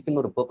நல்லா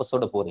இருக்குன்னு ஒரு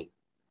பர்பஸோட போறீங்க.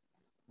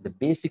 இந்த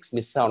பேசிக்ஸ்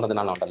மிஸ்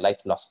ஆனதுனால அவனோட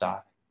லைஃப் லாஸ்டா.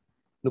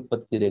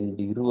 32,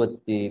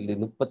 27,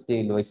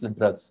 37 வயசுல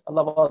ட்ரக்ஸ்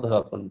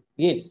அல்லாஹ்.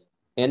 ஏன்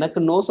எனக்கு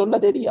நோ சொல்ல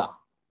தெரியா?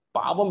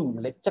 பாவம்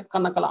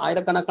லட்சக்கணக்கான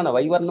ஆயிரக்கணக்கான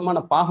வைவர்ணமான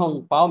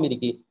பாவம்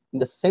இருக்கு.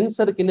 இந்த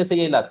சென்சருக்கு என்ன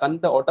செய்யல?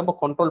 தந்த உடம்ப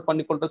கண்ட்ரோல்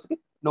பண்ணி கொள்றதுக்கு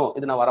நோ,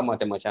 இது நான்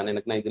வரமாட்டேன் மச்சான்,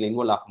 எனக்கு நான் இதுல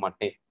இன்வால்வ் ஆக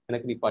மாட்டேன்,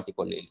 எனக்கு நிப்பாட்டி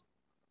கொள்ளையில.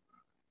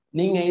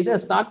 நீங்க இதை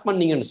ஸ்டார்ட்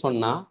பண்ணீங்கன்னு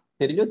சொன்னா,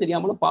 தெரிஞ்சோ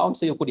தெரியாமலும் பாவம்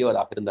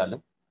செய்யக்கூடியவராக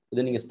இருந்தாலும்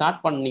இதை நீங்க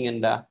ஸ்டார்ட்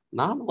பண்ணீங்கன்னா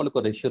நான் உங்களுக்கு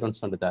ஒரு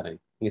இன்சூரன்ஸ் வந்து தரேன்.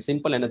 நீங்க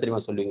சிம்பிள் என்ன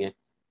தெரியுமா சொல்லுவீங்க?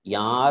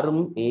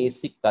 யாரும்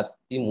ஏசி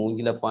கத்தி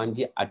மூங்கில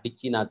பாஞ்சி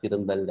அடிச்சு நான்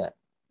திருந்தல்ல,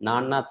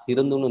 நானா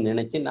திருந்தணும்னு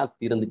நினைச்சு நான்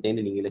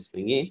திருந்துட்டேன்னு நீங்களே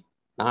சொல்லுவீங்க.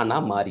 நானா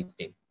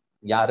மாறிட்டேன்.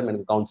 யாரும்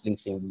எனக்கு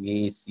கவுன்சிலிங் செஞ்சு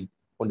ஏசி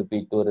கொண்டு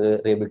போயிட்டு ஒரு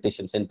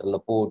ரீஹபிலிட்டேஷன் சென்டர்ல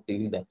போட்டு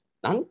இல்லை,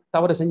 நான்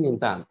தவறு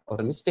செஞ்சேன் தான்,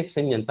 ஒரு மிஸ்டேக்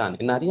செஞ்சேன் தான்,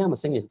 என்ன அறியாம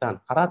செஞ்சேன் தான்,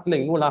 ஹராத்துல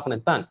இன்வால்வ்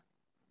ஆகினேன் தான்.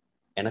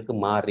 எனக்கு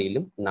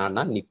மாறிலும்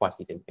நானா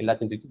நிப்பாட்டிட்டேன்,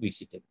 எல்லாத்தையும் தூக்கி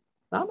வீசிட்டேன்,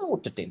 நானா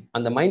விட்டுட்டேன்.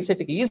 அந்த மைண்ட்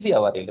செட்டுக்கு ஈஸியா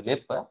வரையிலும்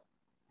மேற்ப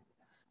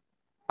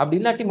அப்படி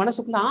இல்லாட்டி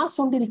மனசுக்குள்ள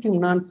ஆசை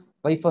இருக்கும். நான்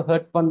ஒய்ஃபை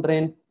ஹர்ட்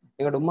பண்றேன்,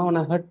 எங்களோட உமாவை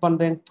நான் ஹர்ட்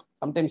பண்றேன்,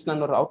 சம்டைம்ஸ்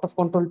நான் ஒரு அவுட் ஆஃப்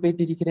கண்ட்ரோல்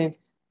போயிட்டு இருக்கிறேன்,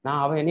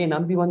 நான் அவ என்னைய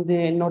நம்பி வந்து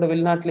என்னோட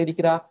வெளிநாட்டுல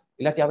இருக்கிறா,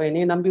 இல்லாட்டி அவ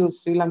என்னைய நம்பி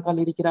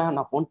ஸ்ரீலங்கால இருக்கிறா,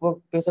 நான் போன்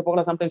பேச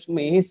போகல, சம்டைம்ஸ்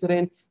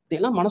ஏசுறேன்.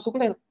 இதெல்லாம்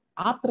மனசுக்குள்ள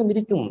ஆத்திரம்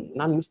இருக்கும்.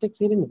 நான் மிஸ்டேக்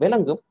செய்யறேன்னு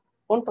விளங்கும்,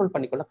 கண்ட்ரோல்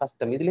பண்ணிக்கொள்ள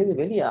கஷ்டம். இதுல இருந்து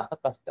வெளியாக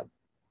கஷ்டம்.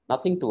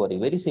 Nothing to worry,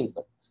 very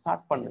simple.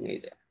 Start பண்ணுங்க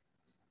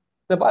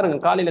இதை பாருங்க.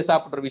 காலையில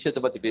சாப்பிடுற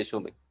விஷயத்தை பத்தி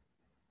பேசுவோமே.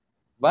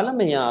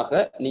 வளமையாக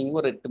நீங்க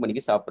ஒரு 8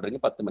 மணிக்கு சாப்பிடுறீங்க,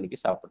 10 மணிக்கு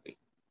சாப்பிடுறீங்க.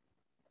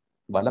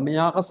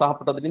 வளமையாக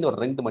சாப்பிட்றதுலேருந்து ஒரு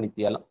 2 மணி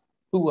தேலம்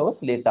 2 hours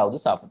லேட் ஆகுது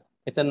சாப்பிடு.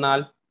 எத்தனை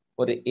நாள்?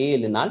 ஒரு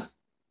 7 நாள்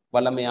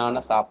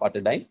வளமையான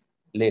சாப்பாட்டு டைம்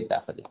லேட்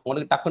ஆகுது.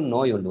 உங்களுக்கு டக்குன்னு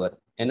நோய் ஒன்று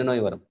வரும். என்ன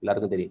நோய் வரும்?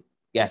 எல்லாருக்கும் தெரியும்.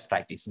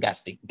 கேஸ்ட்ரைட்டிஸ்.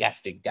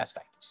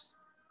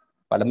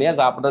 வளமையா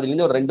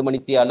சாப்பிட்றதுலேருந்து ஒரு 2 மணி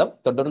தேலம்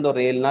தொடர்ந்து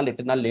ஒரு 7 நாள்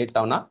 8 நாள் லேட்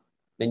ஆகுனா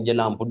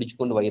நெஞ்செல்லாம் பிடிச்சு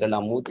கொண்டு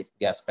வயிறெல்லாம் மூதி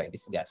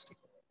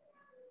கேஸ்ட்ரிக்.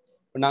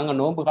 இப்போ நாங்கள்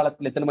நோன்பு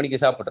காலத்தில் எத்தனை மணிக்கு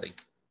சாப்பிட்றீங்க?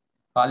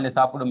 காலையில்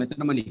சாப்பிடும்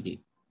எத்தனை மணிக்கு?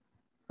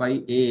 5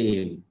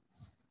 AM.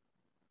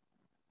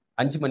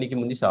 5 மணிக்கு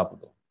முந்தி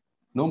சாப்பிடும்.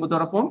 நோன்பு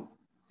திறப்போம்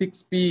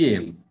 6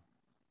 PM.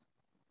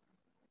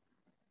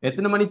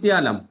 எத்தனை மணி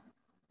தியாலம்?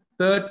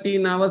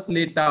 13 hours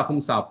லேட்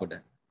ஆகும் சாப்பிட.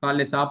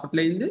 காலையில்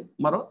சாப்பிட்டுல இருந்து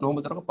மரம்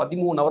நோன்பு திறக்க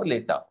 13 hours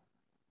லேட் ஆகும்.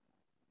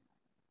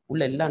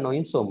 உள்ள எல்லா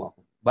நோயும்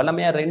சோமாகும்.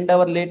 வளமையா 2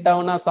 hour லேட்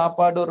ஆகுனா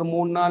சாப்பாடு ஒரு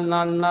 3 நாள்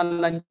 4 நாள்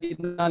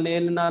 5 நாள்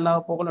 7 நாள் ஆக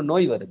போகல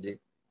நோய் வருது.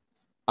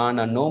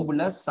 ஆனா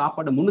நோம்புல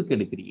சாப்பாடு முன்னுக்கு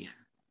எடுக்கிறீங்க.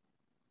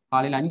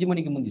 காலையில 5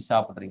 மணிக்கு முந்தி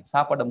சாப்பிடுறீங்க,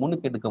 சாப்பாடை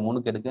முன்னுக்கு எடுக்க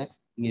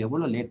இங்க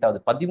எவ்வளவு லேட் ஆகுது?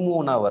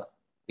 13 hour.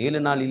 7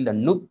 நாள் இல்ல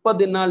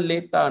 30 நாள்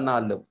லேட்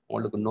ஆனாலும்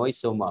உங்களுக்கு நோய்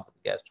சோமாகுது.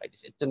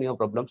 கேஸ்ட்ரைட்டிஸ் எத்தனையோ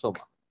ப்ராப்ளம்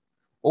சோமாகும்.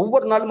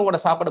 ஒவ்வொரு நாளும் உங்களோட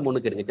சாப்பாடு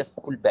முன்னுக்கு எடுங்க. Just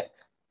pull back.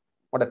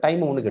 உங்களோட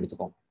டைம் முன்னுக்கு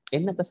எடுத்துக்கோங்க.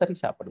 என்னத்தை சரி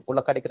சாப்பிடு,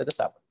 உள்ள கிடைக்கிறத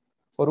சாப்பிடு.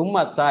 ஒரு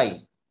உம்மா தாய்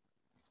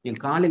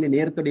என் காலையில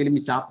நேரத்தோட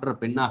எழுப்பி சாப்பிடுற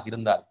பெண்ணாக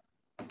இருந்தால்,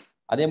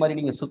 அதே மாதிரி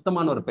நீங்க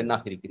சுத்தமான ஒரு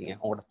பெண்ணாக இருக்கிறீங்க,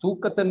 உங்களோட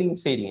தூக்கத்தை நீங்க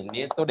செய்றீங்க,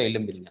 நேரத்தோட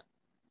எழும்புறீங்க.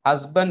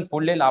 ஹஸ்பண்ட்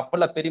புள்ளையில்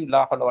அவ்வளவு பெரிய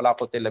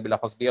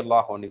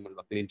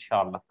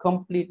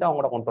கம்ப்ளீட்டா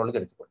அவங்களோட கண்ட்ரோலுக்கு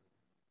எடுத்துக்கொள்ளுங்க.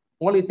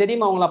 உங்களுக்கு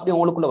தெரியுமா? அவங்களை அப்படியே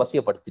உங்களுக்குள்ள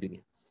வசியப்படுத்திடுவீங்க.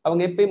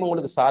 அவங்க எப்பயும்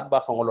உங்களுக்கு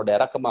சார்பாக அவங்களோட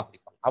இறக்கமாக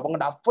இருப்பாங்க.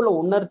 அவங்களோட அவ்வளவு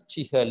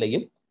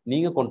உணர்ச்சிகளையும்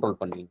நீங்க கண்ட்ரோல்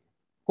பண்ணுவீங்க.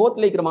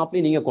 கோத்துல இருக்கிற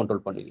மாப்பிளையும் நீங்க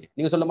கண்ட்ரோல் பண்ணுவீங்க.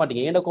 நீங்க சொல்ல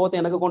மாட்டீங்க என்னோட கோவத்தை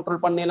எனக்கு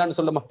கண்ட்ரோல் பண்ணலான்னு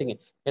சொல்ல மாட்டீங்க.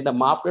 என்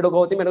மாப்பிளையோட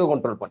கோவத்தையும் எனக்கு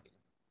கண்ட்ரோல் பண்ணீங்க,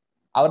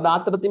 அவரோட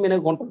ஆத்திரத்தையும்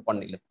எனக்கு கண்ட்ரோல்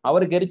பண்ணல.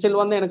 அவருக்கு எரிச்சல்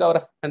வந்து எனக்கு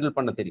அவரை ஹேண்டில்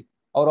பண்ண தெரியும்.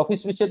 அவர்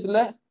ஆஃபீஸ்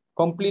விஷயத்துல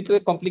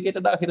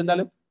காம்ப்ளிகேட்டடாக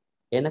இருந்தாலும்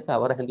எனக்கு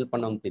அவரை ஹேண்டில்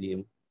பண்ணவும்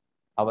தெரியும்,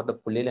 அவரோட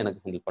பிள்ளையில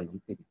எனக்கு ஹேண்டில்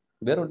பண்ணவும் தெரியும்.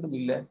 வேற ஒன்றும்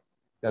இல்லை.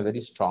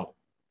 Very strong.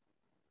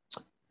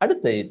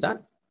 அடுத்து தான்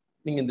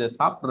நீங்க இந்த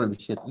சாப்பிட்ற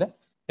விஷயத்துல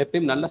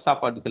எப்பயும் நல்ல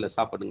சாப்பாடுகளை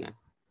சாப்பிடுங்க.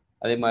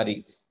 அதே மாதிரி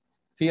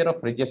ஃபியர்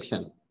ஆஃப்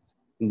ரிஜெக்ஷன்,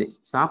 இந்த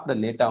சாப்பிட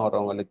லேட்டாக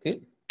வர்றவங்களுக்கு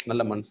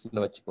நல்ல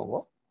மனசுல வச்சுக்கோங்க.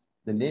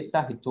 இந்த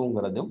லேட்டாகி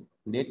தூங்குறதும்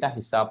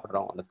லேட்டாகி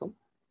சாப்பிட்றவங்களுக்கும்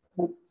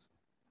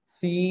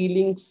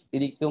ஃபீலிங்ஸ்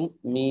இருக்கும்,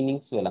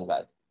 மீனிங்ஸ்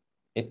விளங்காது.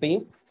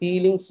 எப்பயும்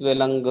ஃபீலிங்ஸ்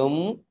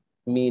விளங்கும்,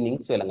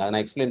 மீனிங்ஸ் விளங்காது.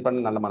 நான் எக்ஸ்பிளைன்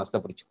பண்ண நல்ல மனசுல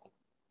பிடிச்சிக்கும்.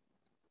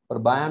 ஒரு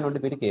பயான்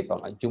வந்து போயிட்டு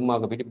கேட்பாங்க,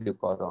 ஜும்மாவுக்கு போயிட்டு இப்படி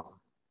உட்காருவாங்க.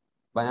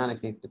 பயானை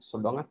கேட்டு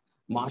சொல்லுவாங்க,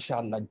 மாஷா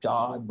அல்லா ஜா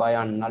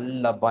பயான்,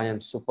 நல்ல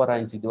பயான், சூப்பரா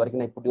இருந்துச்சு, இது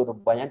வரைக்கும் நான் இப்படி ஒரு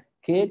பயான்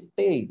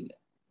கேட்டே இல்லை,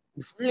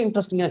 ஃபுல்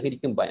இன்ட்ரெஸ்டிங்காக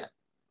இருக்கும் பயான்.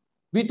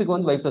 வீட்டுக்கு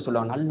வந்து வைஃப்ட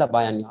சொல்லுவாங்க, நல்ல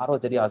பயான், யாரோ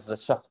தெரியாது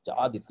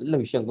ஜாதி நல்ல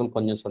விஷயங்கள்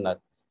கொஞ்சம் சொன்னார்.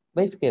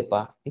 வைஃப் கேட்பா,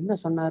 என்ன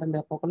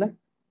சொன்னாருன்னு அப்போக்குள்ள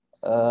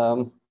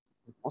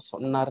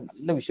சொன்னாரு,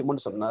 நல்ல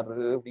விஷயம்னு சொன்னாரு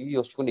அப்படின்னு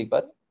யோசிச்சு கொண்டு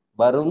இருப்பாரு.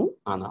 வரும்,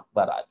 ஆனா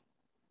வராது.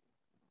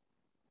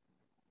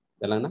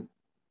 இல்லைன்னா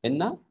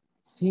என்ன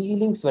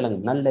ஃபீலிங்ஸ் விளங்கு,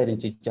 நல்லா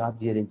இருந்துச்சு,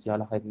 ஜாதி இருந்துச்சு,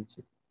 அழகா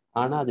இருந்துச்சு,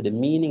 ஆனா அதோட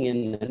மீனிங்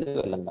என்னன்னு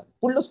விளங்காது.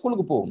 புள்ள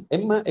ஸ்கூலுக்கு போகும்,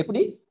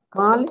 எப்படி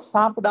காலையில்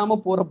சாப்பிடாம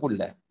போற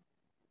புள்ள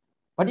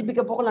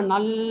படிப்பிக்க போகல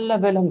நல்லா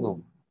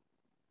விளங்கும்.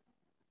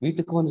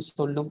 வீட்டுக்கு வந்து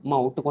சொல்லும், அம்மா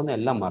வீட்டுக்கு வந்து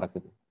எல்லாம்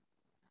மறக்குது.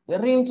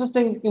 வெரி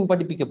இன்ட்ரெஸ்டிங்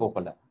படிப்பிக்க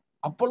போகல,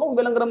 அப்பளும்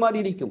விளங்குற மாதிரி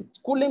இருக்கும்.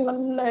 ஸ்கூல்லையும்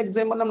நல்ல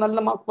எக்ஸாம் எல்லாம்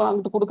நல்ல மார்க்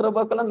வாங்கிட்டு கொடுக்குற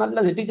பார்க்கலாம்,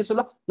 நல்ல டீச்சர்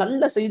சொல்ல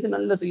நல்ல செய்து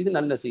நல்ல செய்து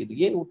நல்ல செய்து.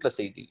 ஏன் வீட்டுல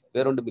செய்தி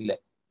வேற ஒன்றும் இல்லை.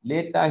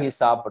 லேட்டாகி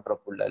சாப்பிடுற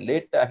புள்ள,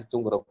 லேட்டாகி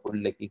தூங்குற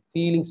புள்ளைக்கு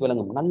ஃபீலிங்ஸ்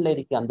விளங்கும், நல்ல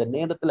இருக்கு. அந்த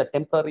நேரத்துல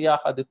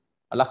டெம்பரரியாக அது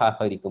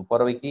அழகாக இருக்கும்,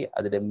 புறவைக்கு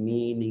அதோட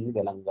மீனிங்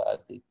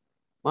விளங்காது.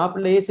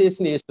 மாப்பிள்ளை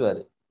ஏசுன்னு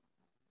ஏசுவாரு,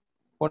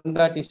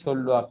 பொண்டாட்டி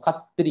சொல்லுவா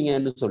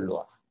கத்துறீங்கன்னு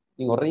சொல்லுவா,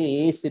 நீங்க ஒரே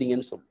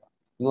ஏசுறீங்கன்னு சொல்லுவா,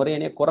 நீங்க ஒரே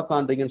என்னைய குறை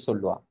காண்றீங்கன்னு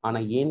சொல்லுவா. ஆனா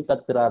ஏன்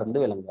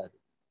கத்துறாருன்னு விளங்காது,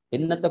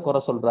 என்னத்தை குறை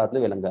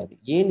சொல்றாருன்னு விளங்காது,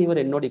 ஏன்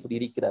இவர் என்னோட இப்படி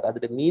இருக்கிறாரு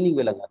அதோட மீனிங்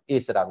விளங்காது.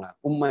 ஏசுறாங்க,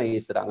 உம்மா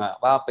ஏசுறாங்க,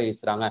 வாப்பா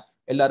ஏசுறாங்க,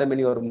 எல்லாரும்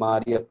இனி ஒரு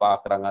மாதிரியா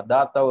பாக்குறாங்க,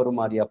 தாத்தா ஒரு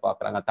மாதிரியா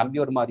பாக்குறாங்க, தம்பி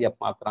ஒரு மாதிரியா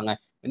பாக்குறாங்க,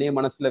 என்னைய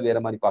மனசுல வேற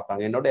மாதிரி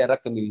பாக்குறாங்க, என்னோட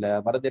இறக்கம் இல்ல,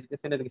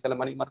 வரதெடுத்து சின்னதுக்கு சில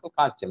மணிக்கு இருக்கும்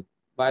காய்ச்சல்,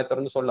 வாயை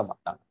திறந்து சொல்ல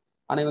மாட்டாங்க.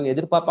 ஆனா இவங்க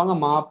எதிர்பார்ப்பாங்க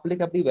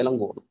மாப்பிள்ளைக்கு அப்படி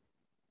விளங்கணும்.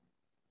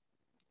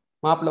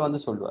 மாப்பிள்ளை வந்து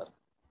சொல்லுவார்,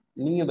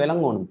 நீங்க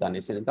விளங்கணும் தானே.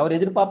 சரி, அவர்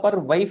எதிர்பார்ப்பார்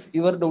வைஃப்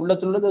இவருடைய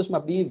உள்ளத்துள்ள தோஷம்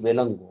அப்படியே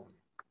விளங்கும்.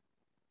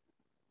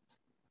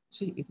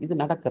 இது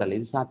நடக்கிறல்ல,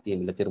 இது சாத்தியம்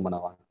இல்லை. திருமண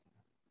வாழ்க்கை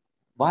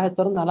வாயை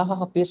திறந்து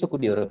அழகாக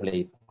பேசக்கூடியவர்களை,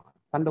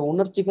 தன்னோட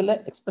உணர்ச்சிகளை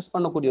எக்ஸ்பிரஸ்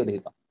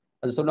பண்ணக்கூடியவர்கள் தான்.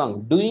 அது சொல்லுவாங்க,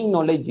 டூயிங்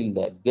நாலேஜ்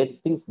இல்லை, get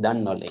things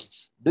ton knowledge.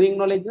 Doing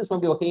knowledge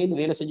வகையில்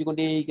வேலை செஞ்சு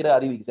கொண்டே இருக்கிற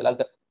அறிவிக்கு சில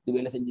ஆட்கள்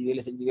வேலை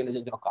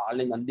செஞ்சு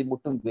காலையில் நந்தி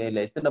மட்டும்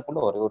வேலை. எத்தனை புள்ள,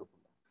 ஒரே ஒரு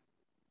புள்ள,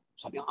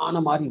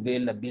 சரியான மாதிரி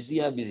வேலை, பிஸி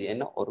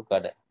என்ன ஒரு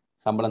கடை,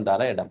 சம்பளம்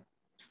தர இடம்,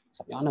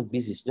 சரியான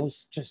பிஸி,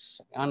 ஸ்ட்ரெஸ்,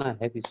 சரியான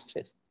ஹெவி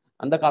ஸ்ட்ரெஸ்.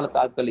 அந்த காலத்து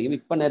ஆட்களையும்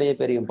இப்ப நிறைய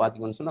பேரையும்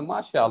பார்த்தீங்கன்னு சொன்னா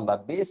மாஷா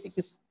அல்லாஹ், பேசிக்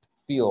இஸ்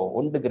பியோ.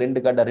 1க்கு 2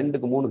 கடை,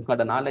 2க்கு 3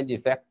 கடை, 4-5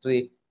 ஃபேக்டரி,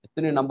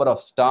 எத்தனை நம்பர்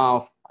ஆஃப்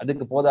ஸ்டாஃப்,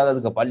 அதுக்கு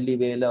போதாததுக்கு பள்ளி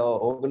வேலை,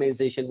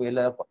 ஆர்கனைசேஷன்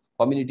வேலை,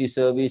 கம்யூனிட்டி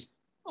சர்வீஸ்,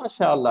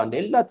 மாஷா அல்லாஹ்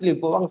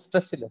எல்லாத்துலயும் போவாங்க.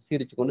 ஸ்ட்ரெஸ் இல்லை,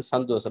 சிரிச்சு கொண்டு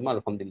சந்தோஷமா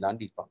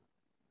அல்ஹம்துலில்லாஹ் இருப்பாங்க.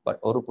 பட்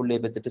ஒரு பிள்ளைய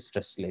பத்திட்டு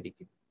ஸ்ட்ரெஸ்ல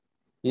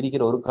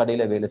இருக்கிற ஒரு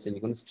கடையில வேலை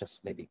செஞ்சுக்கொண்டு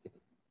ஸ்ட்ரெஸ்ல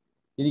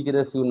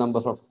இருக்கிற ஃபியூ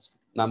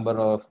நம்பர்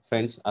ஆஃப்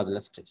ஃப்ரெண்ட்ஸ், அதுல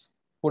ஸ்ட்ரெஸ்.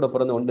 கூட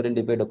பிறந்த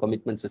 1-2 பேரோட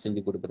கமிட்மெண்ட்ஸை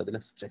செஞ்சு கொடுக்கறதுல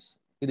ஸ்ட்ரெஸ்.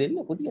 இது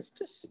என்ன புதிய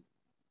ஸ்ட்ரெஸ்?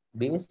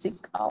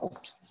 பேசிக்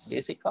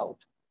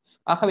அவுட்.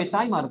 ஆகவே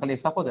தாய்மார்களே,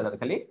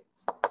 சகோதரர்களே,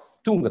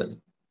 தூங்குறது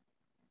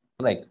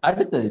ரைட்.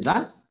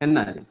 அடுத்ததுதான்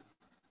என்ன,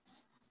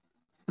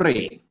 ப்ரே.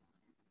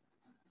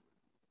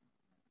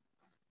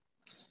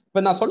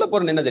 இப்ப நான் சொல்ல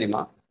போறேன் என்ன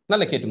தெரியுமா,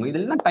 நல்லா கேட்டுங்க,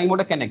 இதெல்லாம்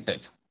டைமோட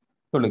கனெக்டட்.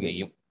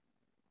 தொழுகையும்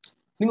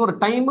நீங்க ஒரு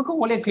டைமுக்கு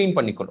உங்களையே கிளீன்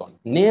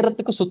பண்ணிக்கொள்ளணும்,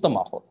 நேரத்துக்கு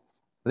சுத்தமாகணும்,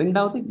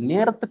 2வது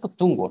நேரத்துக்கு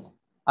தூங்கணும்,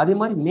 அதே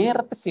மாதிரி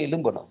நேரத்துக்கு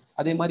எழும்பணும்,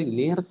 அதே மாதிரி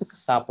நேரத்துக்கு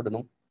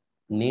சாப்பிடணும்,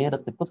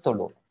 நேரத்துக்கு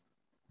தொழணும்.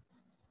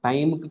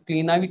 டைமுக்கு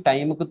கிளீனாகி,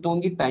 டைமுக்கு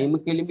தூங்கி,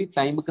 டைமுக்கு எழும்பி,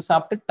 டைமுக்கு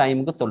சாப்பிட்டு,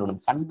 டைமுக்கு தொழணும்.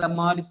 கண்ட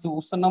மாதிரி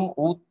தூசணம்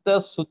ஊத்த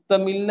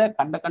சுத்தம் இல்லை.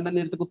 கண்ட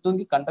நேரத்துக்கு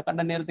தூங்கி,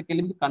 கண்ட நேரத்துக்கு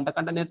எழும்பி,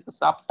 கண்ட நேரத்துக்கு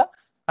சாப்பிட்டா,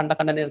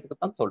 கண்ட நேரத்துக்கு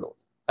தான் தொழுவோம்.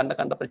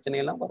 கண்ட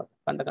பிரச்சனையெல்லாம் வரும்,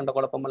 கண்ட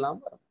குழப்பம்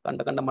எல்லாம் வரும்,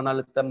 கண்ட மன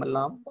அழுத்தம்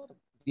எல்லாம்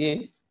வரும்.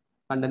 ஏன்?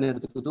 கண்ட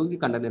நேரத்துக்கு தூங்கி,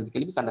 கண்ட நேரத்துக்கு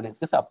எழுப்பி, கண்ட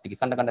நேரத்துக்கு சாப்பிட்டு,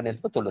 கண்ட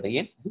நேரத்துக்கு தொழுறேன்.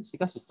 ஏன்?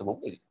 பேசிக்கா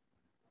சுத்தமும் இல்லை.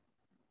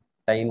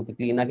 டைமுக்கு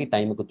கிளீனாகி,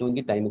 டைமுக்கு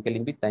தூங்கி, டைமுக்கு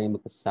எழும்பி,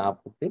 டைமுக்கு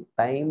சாப்பிட்டு,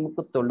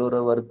 டைமுக்கு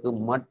தொழுறவருக்கு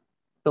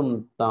மட்டும்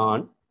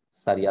தான்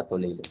சரியா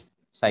தொழிலும்.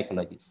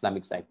 Psychology,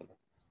 Islamic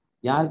psychology.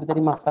 யாருக்கு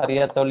தெரியுமா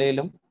சரியா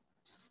தொழிலும்?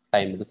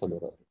 டைமுக்கு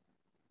தொழுறவர்.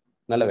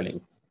 நல்ல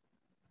விளையும்.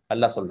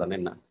 நல்லா சொல்றேன்.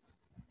 என்ன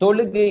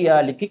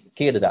தொழுகையாளிக்கு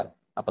கேடுதான்.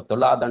 அப்ப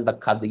தொழாதண்ட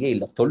கதையே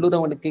இல்லை.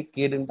 தொழுறவனுக்கு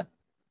கேடுண்டா,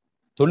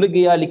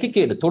 தொழுகையாளிக்கு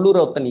கேடு.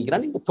 தொழுறவத்தை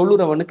நீக்கிறான், நீங்க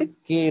தொழுறவனுக்கு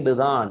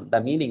கேடுதான்.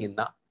 மீனிங்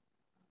என்ன?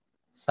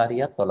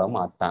 சரியா தொழ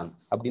மாட்டான்.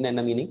 அப்படின்னா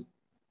என்ன மீனிங்?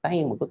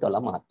 டைமுக்கு தொழ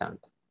மாட்டான்.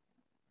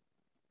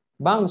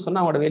 வாங்க சொன்னா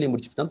அவங்களோட வேலையை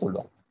முடிச்சுட்டு தான்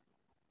தொழுவாங்க.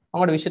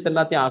 அவங்களோட விஷயத்த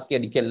எல்லாத்தையும் ஆக்கி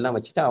அடிக்க எல்லாம்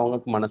வச்சுட்டு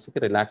அவங்களுக்கு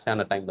மனசுக்கு ரிலாக்ஸ்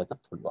ஆன டைம்ல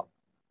தான் சொல்லுவாங்க.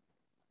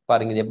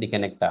 பாருங்க இது எப்படி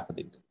கனெக்ட்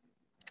ஆகுது.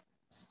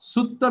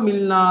 சுத்தம்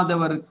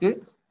இல்லாதவருக்கு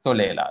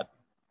தொலையலாது.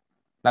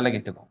 நல்லா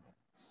கேட்டுக்கோங்க.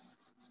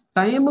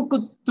 டைமுக்கு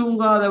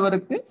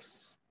தூங்காதவருக்கு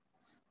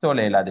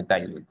தொலையலாது.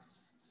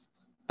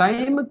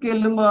 டைமுக்கு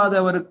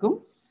எழும்பாதவருக்கும்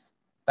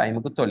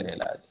டைமுக்கு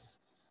தொலையலாது.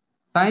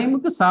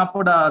 டைமுக்கு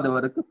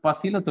சாப்பிடாதவருக்கு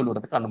பசியில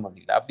தொழுறதுக்கு அனுமதி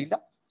இல்லை. அப்படின்னா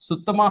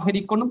சுத்தமாக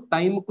இருக்கணும்,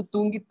 டைமுக்கு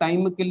தூங்கி,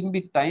 டைமுக்கு எழும்பி,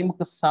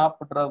 டைமுக்கு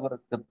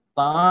சாப்பிடுறவருக்கு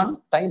தான்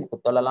டைமுக்கு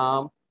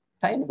தொழலாம்.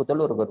 டைமுக்கு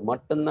தொழுறவர்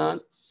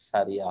மட்டும்தான்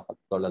சரியாக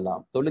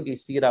தொழலாம். தொழுகை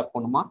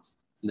சீராக்கணுமா?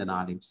 இந்த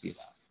நாளையும்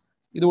சீரா.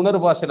 இது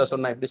உணர்வு பாஷையில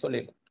சொன்னா எப்படி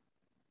சொல்லிடலாம்?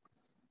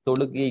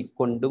 தொழுகையை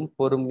கொண்டும்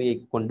பொறுமையை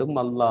கொண்டும்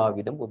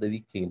அல்லாஹ்விடம் உதவி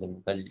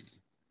கேளுங்கள்.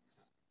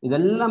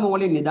 இதெல்லாம்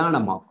உங்களை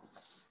நிதானமாகும்.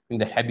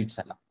 இந்த ஹேபிட்ஸ்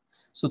எல்லாம்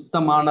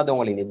சுத்தமானது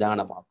உங்களை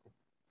நிதானமாகும்.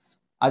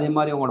 அதே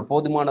மாதிரி உங்களோட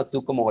போதுமான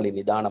தூக்கம் உங்களை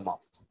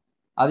நிதானமாகும்.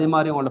 அதே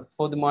மாதிரி உங்களோட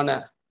போதுமான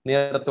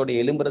நேரத்தோட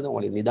எழும்புறது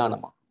உங்களை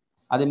நிதானமாகும்.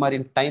 அதே மாதிரி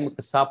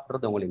டைமுக்கு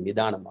சாப்பிட்றது உங்களுக்கு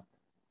நிதானமா,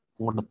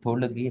 உங்களோட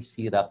தொழுகையை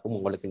சீராக்கும்,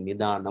 உங்களுக்கு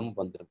நிதானம்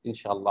வந்துடும்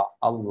இன்ஷா அல்லாஹ்.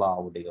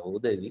 அல்லாஹ்வுடைய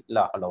உதவி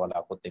லா ஹவ்ல வலா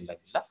குவத்த இல்லா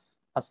பில்லாஹ்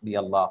ஹஸ்பி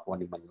அல்லாஹ் வ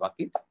நிஅமல்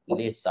வக்கீல்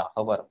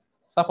லேசாக வரும்.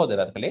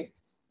 சகோதரர்களே,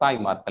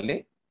 தாய்மார்களே,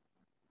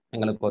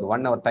 எங்களுக்கு ஒரு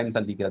 1 hour டைம்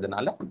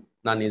சந்திக்கிறதுனால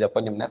நான் இதை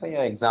கொஞ்சம் நிறைய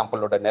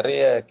எக்ஸாம்பிளோட,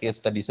 நிறைய கேஸ்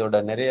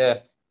ஸ்டடிஸோட, நிறைய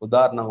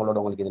உதாரணங்களோட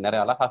உங்களுக்கு இது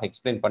நிறைய அழகாக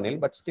எக்ஸ்பிளைன்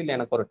பண்ணேன். பட் ஸ்டில்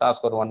எனக்கு ஒரு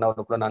டாஸ்க் ஒரு 1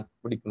 hour நான்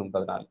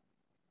முடிக்கணுன்றதுனால,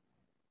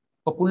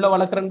 இப்போ புள்ள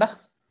வளர்க்குறேன்டா,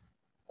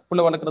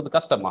 புள்ள வளர்க்குறது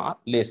கஷ்டமா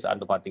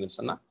லேசான்னு பார்த்தீங்கன்னு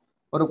சொன்னா,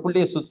 ஒரு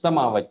புள்ளைய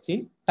சுத்தமா வச்சு,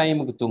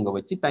 டைமுக்கு தூங்க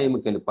வச்சு,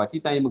 டைமுக்கு எழுப்பாச்சு,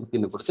 டைமுக்கு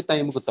தின்னு கொடுத்து,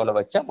 டைமுக்கு தொலை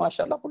வச்சா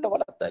மாஷா அல்லாஹ் புள்ள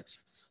வளர்த்தாச்சு.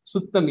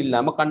 சுத்தம்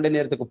இல்லாம கண்ட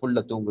நேரத்துக்கு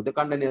புள்ள தூங்குது,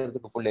 கண்ட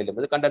நேரத்துக்கு புள்ள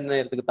எழுப்புது, கண்ட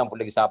நேரத்துக்கு தான்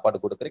பிள்ளைக்கு சாப்பாடு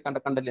கொடுக்குறேன்,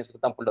 கண்ட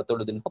நேரத்துக்கு தான் புள்ள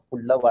தொழுதுன்னு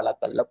புள்ள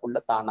வளர்க்கல, புள்ள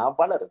தானா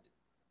வளருது.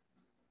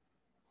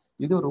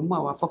 இது ஒரு உம்மா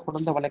அப்பா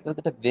குழந்தை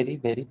வளர்க்கறதுட்ட வெரி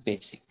வெரி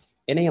பேசிக்.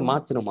 என்னைய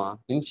மாத்தணுமா?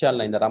 இன்ஷா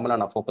அல்லாஹ் இந்த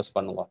ரமலான் நான் ஃபோக்கஸ்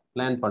பண்ணுவோம்,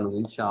 பிளான் பண்ணுவோம்.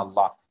 இன்ஷா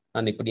அல்லாஹ்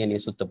நான் இப்படி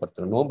என்னைய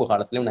சுத்தப்படுத்துறேன். நோம்பு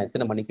காலத்துலயும் நான்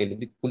எத்தனை மணிக்கு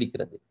எழுப்பி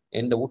குளிக்கிறது,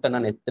 எந்த ஊட்ட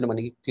நான் எத்தனை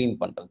மணிக்கு கிளீன்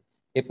பண்றது,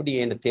 எப்படி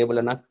என்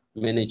டேபிளை நான்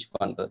மேனேஜ்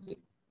பண்றது.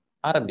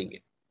 ஆரம்பிங்க,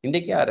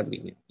 இன்றைக்கே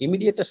ஆரம்பிங்க,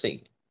 இமிடியேட்டா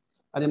செய்யுங்க.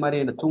 அதே மாதிரி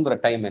என்ன தூங்குற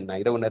டைம் என்ன,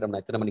 இரவு நேரம்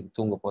நான் எத்தனை மணிக்கு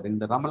தூங்க போறேன்,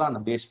 இந்த ரமலான்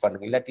நான் பேஸ்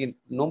பண்ணுங்க. இல்லாட்டி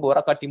நோம்பு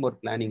வரக்காட்டியும் ஒரு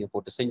பிளானிங்கை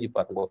போட்டு செஞ்சு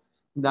பாருங்க.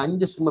 இந்த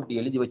 5 சும்மா இப்படி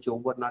எழுதி வச்சு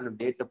ஒவ்வொரு நாளும்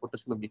டேட்டை போட்டு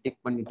சும்மா இப்படி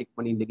டிக்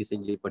பண்ணி இன்றைக்கு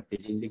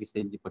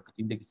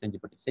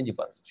செஞ்சு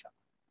பாருங்க.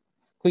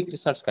 குயிக்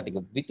ரிசல்ட்ஸ்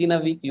கிடைக்கும். Within a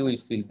week you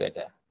will feel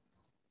better.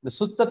 இந்த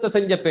சுத்தத்தை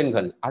செஞ்ச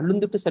பெண்கள்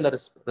அழுந்துட்டு சில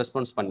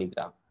ரெஸ்பான்ஸ்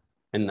பண்ணிக்கிறாங்க.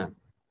 என்ன,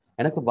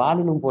 எனக்கு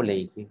வாழணும் போல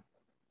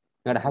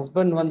என்னோட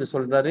ஹஸ்பண்ட் வந்து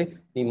சொல்றாரு,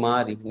 நீ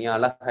மாறி, நீ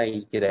அழகா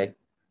இருக்கிறாய்,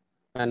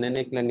 நான்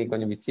நினைக்கல நீ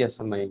கொஞ்சம்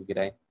வித்தியாசமா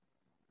இருக்கிறாய்,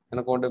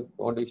 எனக்கு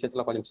ஒன்று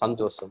விஷயத்துல கொஞ்சம்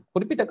சந்தோஷம்.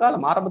 குறிப்பிட்ட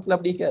காலம் ஆரம்பத்துல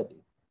அப்படி இருக்காது.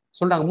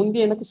 சொல்றாங்க,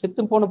 முந்தைய எனக்கு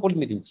செத்து போன போல்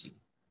இருந்துச்சு,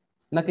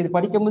 எனக்கு இது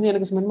படிக்கும் போது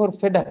எனக்கு சும்மா ஒரு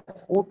ஃபெடர்,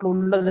 வீட்டுல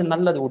உள்ளது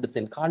நல்லது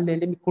உடுத்தேன், காலையில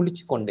எழுப்பி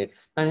குளிச்சு கொண்டேன்,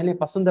 நான் என்னைய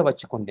பசந்த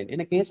வச்சு கொண்டேன்,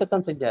 எனக்கு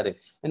ஏசத்தான் செஞ்சாரு,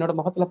 என்னோட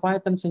முகத்துல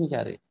பாயத்தான்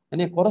செஞ்சாரு,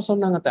 என்னைய குறை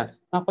சொன்னாங்கத்தான்,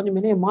 நான் கொஞ்சம்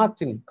என்னைய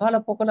மாத்தின்.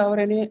 காலப்போக்கில்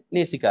அவர் என்னைய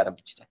நேசிக்க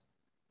ஆரம்பிச்சிட்டேன்.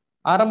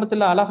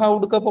 ஆரம்பத்துல அழகா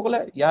உடுக்க போகல,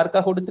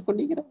 யாருக்காக உடுத்து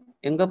கொண்டிருக்கிறேன்,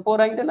 எங்க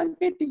போறாங்கலாம்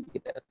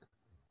கேட்டிருக்கிறார்.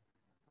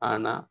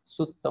 ஆனா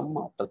சுத்தம்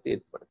மாற்றத்தை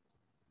ஏற்படுத்தும்.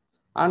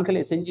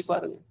 ஆண்களே செஞ்சு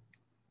பாருங்க,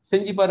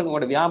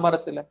 உங்களோட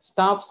வியாபாரத்துல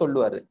ஸ்டாஃப்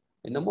சொல்லுவாரு,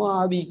 என்னமோ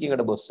ஆவிக்கு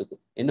எங்கட பொஸ்ஸுக்கு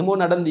என்னமோ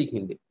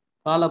நடந்திக்கிண்டு,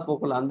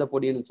 காலப்போக்கில் அந்த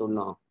பொடின்னு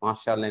சொன்னோம்,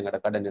 மாஷா அல்லாஹ் எங்கட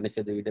கடை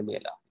நினைச்சதை விட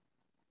மேலா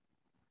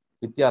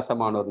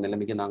வித்தியாசமான ஒரு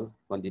நிலைமைக்கு நாங்க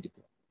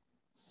வந்திருக்கிறோம்.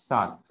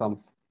 Start from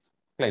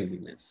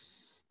cleanliness.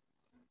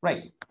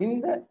 ரைட்.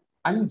 இந்த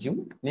 5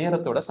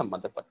 நேரத்தோட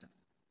சம்பந்தப்பட்டது.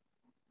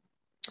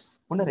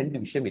 இன்னும் 2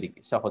 விஷயம்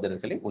இருக்கு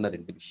சகோதரர்களே, இன்னும்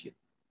 2 விஷயம்.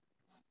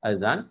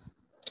 அதுதான்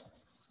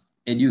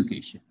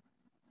எஜுகேஷன்,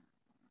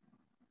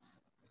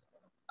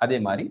 அதே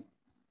மாதிரி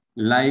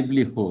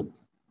லைவ்லிஹுட்.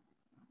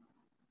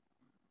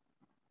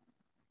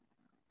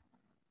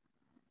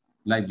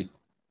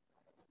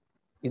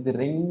 இது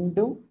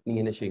 2ம் நீங்க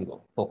என்ன செய்யுங்க,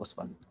 ஃபோக்கஸ்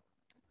பண்ணுங்க.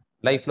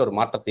 லைஃப்ல ஒரு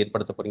மாற்றத்தை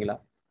ஏற்படுத்த போறீங்களா,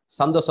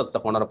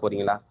 சந்தோஷத்தை உணர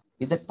போறீங்களா,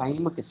 இதை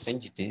டைமுக்கு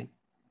செஞ்சுட்டு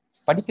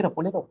படிக்கிற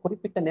பிள்ளைங்க ஒரு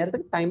குறிப்பிட்ட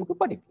நேரத்துக்கு டைமுக்கு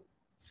படிக்கும்.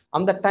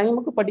 அந்த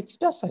டைமுக்கு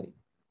படிச்சுட்டா சரி.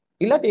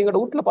 இல்லாட்டி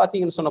எங்களோட வீட்டுல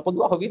பாத்தீங்கன்னு சொன்னா,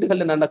 பொதுவாக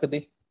வீடுகள்ல நடக்குது,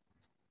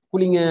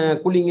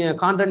 குளிங்க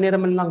காண்ற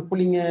நேரம் எல்லாம்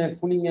குளிங்க,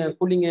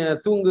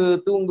 தூங்கு,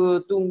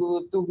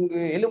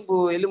 எலும்பு,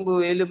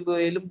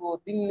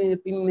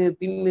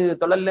 தின்னு,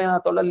 தொழல்லையா,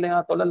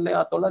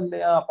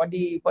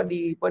 படி.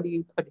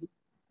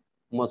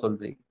 உமா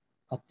சொல்றேன்,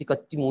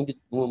 கத்தி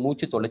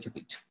மூச்சு தொலைச்சு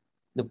போயிடுச்சு.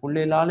 இந்த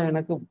பிள்ளைகளால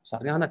எனக்கு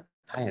சரியான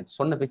டயர்ட்,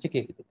 சொன்ன பேச்சு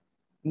கேக்குது.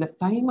 இந்த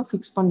டைமை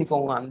ஃபிக்ஸ்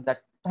பண்ணிக்கோங்க, அந்த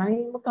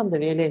டைமுக்கு அந்த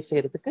வேலையை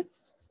செய்யறதுக்கு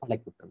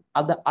பழக்கி விட்டுருங்க.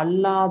 அது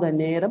அல்லாத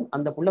நேரம்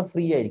அந்த புள்ள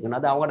ஃப்ரீயா இருக்கணும்,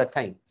 அது அவங்களோட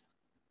டைம்,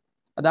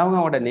 அது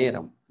அவங்களோட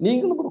நேரம்.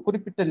 நீங்களும் ஒரு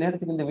குறிப்பிட்ட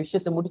நேரத்துக்கு இந்த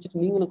விஷயத்தை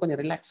முடிச்சுட்டு நீங்களும் கொஞ்சம்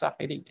ரிலாக்ஸ்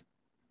ஆகிடுங்க.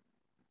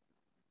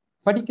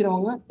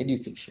 படிக்கிறவங்க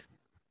எஜுகேஷன்,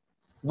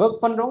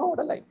 ஒர்க்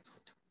பண்றவங்க லைஃப்,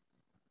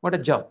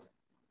 ஜாப்,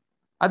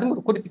 அது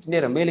ஒரு குறிப்பிட்ட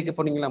நேரம். வேலைக்கு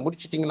போனீங்களா,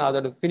 முடிச்சிட்டீங்களா,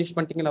 அதோட ஃபினிஷ்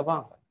பண்ணிட்டீங்களா,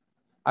 வாங்க.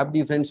 அப்படி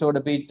ஃப்ரெண்ட்ஸோட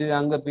போயிட்டு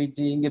அங்க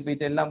போயிட்டு இங்க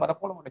போயிட்டு எல்லாம்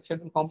வரப்போ உங்களோட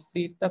ஷெட்யூல்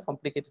கம்ப்ளீட்டா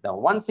காம்ப்ளிகேட்டட்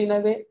ஆகும். ஒன்ஸ்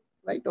இனவே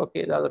ரைட், ஓகே,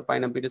 ஏதாவது ஒரு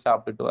பயணம் போயிட்டு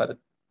சாப்பிட்டுட்டு வருது,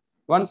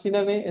 ஒன்ஸ்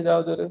இனவே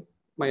ஏதாவது ஒரு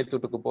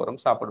மையத்தூட்டுக்கு போறோம்,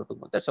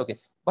 சாப்பிடுறதுக்கு, தட்ஸ் ஓகே.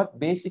 பட்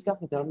பேசிக்கா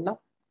இதெல்லாம்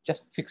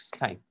ஜஸ்ட் ஃபிக்ஸ்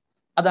டைம்.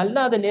 அது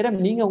அல்லாத நேரம்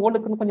நீங்க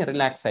உங்களுக்குன்னு கொஞ்சம்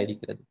ரிலாக்ஸ்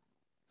ஆகிருக்கிறது.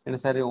 என்ன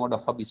சார் உங்களோட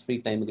ஹாபிஸ், ஃப்ரீ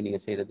டைமுக்கு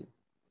நீங்க செய்யறது,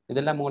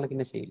 இதெல்லாம் உங்களுக்கு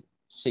என்ன செய்யல.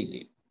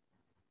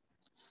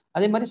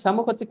 அதே மாதிரி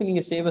சமூகத்துக்கு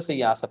நீங்க சேவை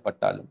செய்ய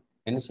ஆசைப்பட்டாலும்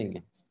என்ன செய்யுங்க,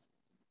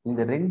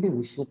 இந்த 2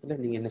 விஷயத்துல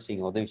நீங்க என்ன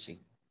செய்யுங்க, உதவி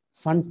செய்யுங்க,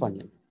 ஃபன்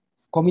பண்ணுங்க,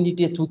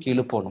 கம்யூனிட்டியை தூக்கி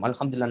எழுப்பணும்.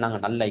 அல்ஹம்துலில்லாஹ் நாங்க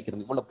நல்லா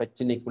இருக்கிறோம், இவ்வளவு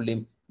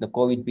பிரச்சனைக்குள்ளேயும் இந்த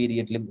கோவிட்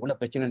பீரியட்லயும் இவ்வளவு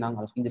பிரச்சனை, நாங்க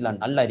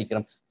அல்ஹம்துலில்லாஹ் நல்லா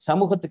இருக்கிறோம்.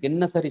 சமூகத்துக்கு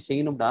என்ன சரி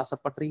செய்யணும்னு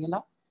ஆசைப்படுறீங்களா,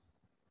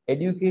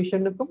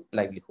 எஜுகேஷனுக்கும்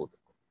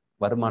லைவ்லிஹுட்டுக்கும்,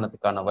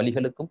 வருமானத்துக்கான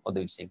வழிகளுக்கும்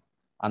உதவி செய்யும்.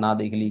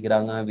 அனாதைகள்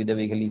இருக்கிறாங்க,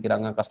 விதவைகள்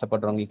இருக்கிறாங்க,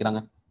 கஷ்டப்படுறவங்க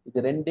இருக்கிறாங்க, இது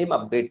 2யும்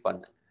அப்டேட்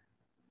பண்ணுங்க,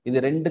 இது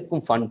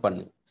 2க்கும் ஃபன்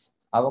பண்ணுங்க.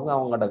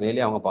 அவங்களோட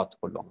வேலையை அவங்க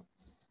பார்த்துக் கொள்வாங்க.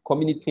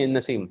 கம்யூனிட்டி என்ன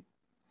செய்யும்,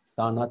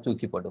 தானா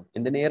தூக்கிப்படும்.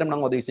 இந்த நேரம்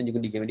நாங்கள் உதவி செஞ்சு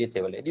கொண்டிருக்க வேண்டிய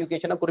தேவையில்லை.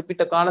 எஜுகேஷனை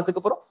குறிப்பிட்ட காலத்துக்கு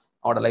அப்புறம்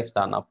அவனோட லைஃப்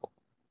தானா போகும்.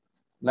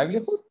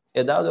 லைவ்லிஹுட்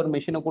ஏதாவது ஒரு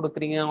மிஷினை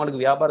கொடுக்குறீங்க,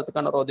 அவங்களுக்கு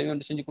வியாபாரத்துக்கான ஒரு உதவி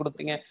ஒன்று செஞ்சு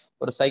கொடுக்குறீங்க,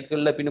 ஒரு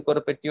சைக்கிளில் பின்னுக்கு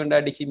ஒரு பெட்டி ஒன்று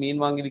அடிச்சு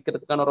மீன் வாங்கி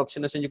விற்கிறதுக்கான ஒரு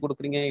ஆப்ஷனை செஞ்சு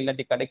கொடுக்குறீங்க,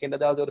 இல்லாட்டி கடைக்கு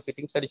ஏதாவது ஒரு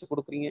ஃபிட்டிங்ஸ் அடிச்சு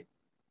கொடுக்குறீங்க.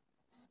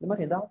 இந்த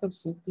மாதிரி ஏதாவது ஒரு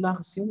சிம்பிளாக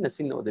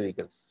சின்ன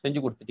உதவிகள் செஞ்சு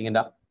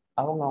கொடுத்துட்டீங்கன்னா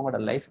அவங்களோட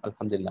லைஃப்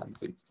அல்ஹம்துலில்லாஹ்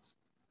போயிடுச்சு.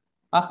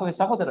 ஆகவே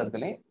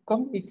சகோதரர்களே,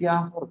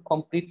 கம்ப்ளீட்டியாக ஒரு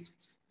கம்ப்ளீட்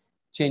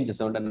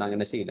சேஞ்சஸ் வந்து நாங்கள்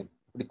என்ன செய்யணும்,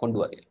 இப்படி கொண்டு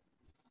வரேன்.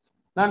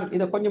 நான்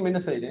இதை கொஞ்சம் என்ன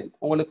செய்யறேன்,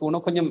 உங்களுக்கு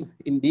இன்னும் கொஞ்சம்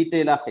இன்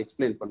டீட்டெயிலாக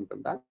எக்ஸ்பிளைன்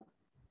பண்ணுறேன்.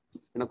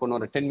 எனக்கு ஒன்று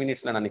ஒரு 10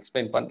 minutes நான்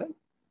எக்ஸ்பிளைன் பண்ணுறேன்.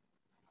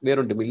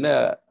 வேறொன்றும் இல்லை,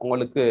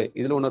 உங்களுக்கு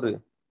இதில் ஒன்று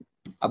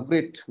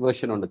அப்கிரேட்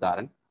வெர்ஷன் ஒன்று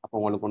தரேன். அப்போ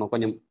உங்களுக்கு ஒன்று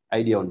கொஞ்சம்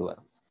ஐடியா ஒன்று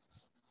வரும்.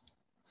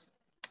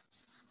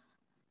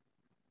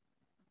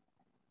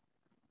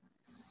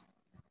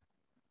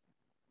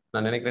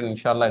 நான் நினைக்கிறேன்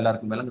இன்ஷா அல்லாஹ்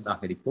எல்லாருக்கும்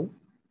விளங்குதாக இருக்கும்.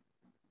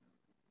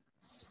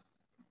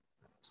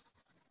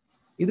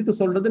 இதுக்கு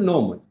சொல்றது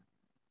நார்மல்.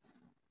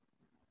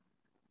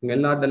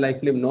 எல்லாரோட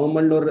லைஃப்லயும்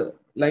நார்மல் ஒரு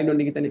லைன்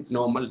ஒன்றைக்கு தனி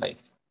நார்மல்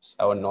லைஃப்,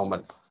 அவர்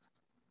நார்மல்.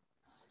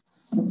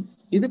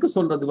 இதுக்கு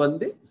சொல்றது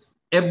வந்து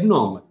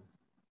எப்நார்மல்.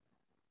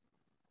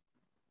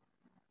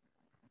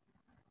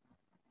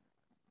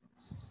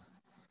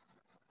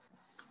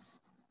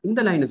 இந்த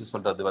லைனுக்கு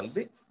சொல்றது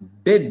வந்து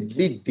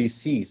டெட்லி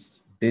டிசீஸ்.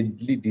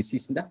 டெட்லி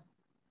டிசீஸ்னா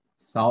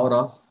சாவர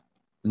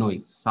நோய்,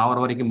 சாவர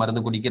வரைக்கும்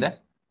மருந்து குடிக்கிற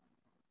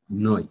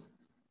நோய்.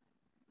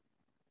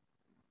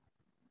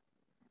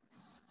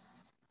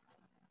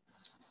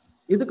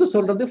 இதுக்கு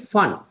சொல்றது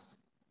fun.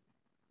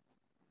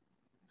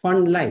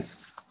 Fun life,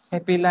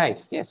 happy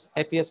life. S,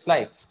 happiest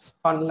life,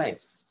 fun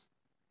life.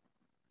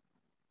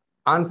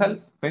 ஆண்கள்,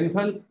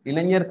 பெண்கள்,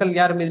 இளைஞர்கள்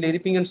யாரும் இதுல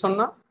இருப்பீங்கன்னு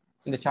சொன்னா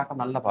இந்த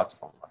சாட்டம் நல்லா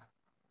பார்த்துக்கோங்க.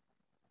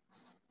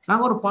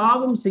 நாங்க ஒரு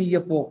பாவம் செய்ய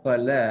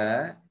போக்கல,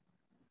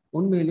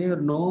 உண்மையிலேயே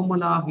ஒரு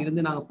நார்மலாக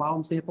இருந்து நாங்க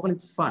பாவம் செய்ய போகல.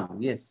 It's fun.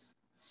 S,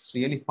 it's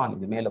really fun.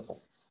 இது மேல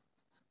போகும்.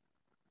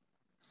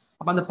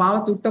 அப்ப அந்த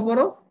பாவத்தை விட்ட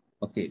போறோம்,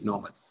 ஓகே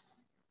நார்மல்.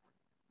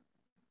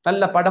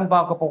 நல்ல படம்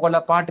பார்க்க போகல,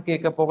 பாட்டு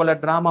கேட்க போகல,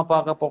 டிராமா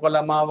பார்க்க போகல,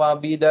 மாவா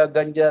பீடா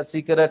கஞ்சா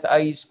சிகரெட்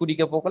ஐஸ்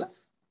குடிக்க போகல.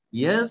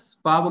 எஸ்,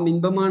 பாவம்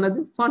இன்பமானது,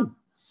 ஃபன்.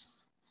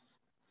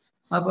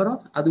 அப்புறம்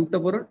அது விட்ட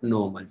போறோம்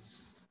நார்மல்.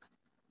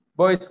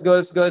 பாய்ஸ்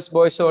கேர்ள்ஸ்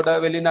பாய்ஸோட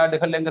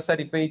வெளிநாடுகள் எங்க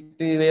சரி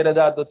போயிட்டு வேற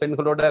ஏதாவது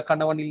பெண்களோட,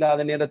 கணவன்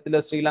இல்லாத நேரத்துல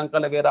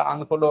ஸ்ரீலங்கால வேற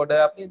ஆண்களோட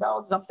அப்படி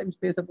ஏதாவது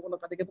சம்டைம்ஸ் பேச போகல,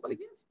 கதைக்க போகல.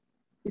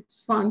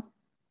 It's fun.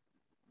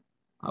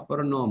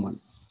 அப்புறம் நார்மல்.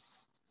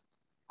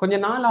 கொஞ்ச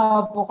நாள்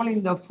போகல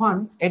இந்த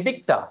ஃபன்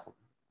எடிக்ட் ஆகும்.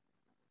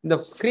 இந்த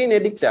ஸ்கிரீன்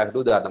எடிக்ட் ஆகுது.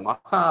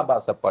 உதாரணமாக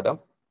ஆபாச படம்,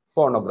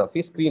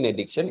 போனோகிராஃபி, ஸ்கிரீன்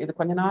எடிக்ஷன். இது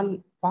கொஞ்ச நாள்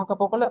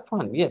பார்க்க போகல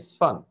ஃபன். S,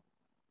 fun.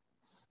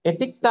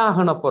 எடிக்ட்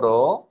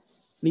ஆகனப்புறம்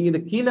நீங்க இது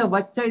கீழே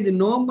வச்சா இது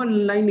நார்மல்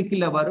லைனு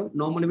கீழே வரும்,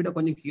 நார்மலை விட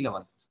கொஞ்சம் கீழே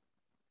வரும்.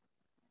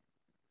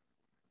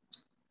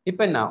 இப்ப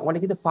என்ன,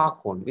 உனக்கு இதை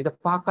பார்க்கணும், இதை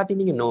பார்க்காட்டி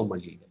நீங்க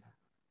நார்மல் இல்லை.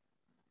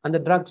 அந்த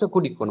ட்ரக்ஸை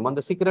குடிக்கணும்,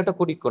 அந்த சிகரெட்டை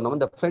குடிக்கணும்,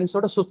 அந்த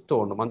ஃப்ரெண்ட்ஸோட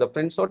சுத்தணும், அந்த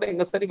ஃப்ரெண்ட்ஸோட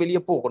எங்க சரி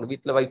வெளியே போகணும்.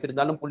 வீட்டுல வைஃப்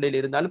இருந்தாலும்,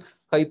 பிள்ளைல இருந்தாலும்,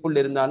 கைப்புள்ள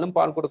இருந்தாலும்,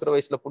 பால் கொடுக்குற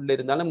வயசுல புள்ள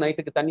இருந்தாலும்,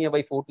 நைட்டுக்கு தனியா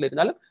வைஃப் வீட்டுல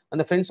இருந்தாலும்,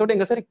 அந்த ஃப்ரெண்ட்ஸோட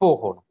எங்க சரி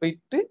போகணும்,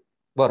 போயிட்டு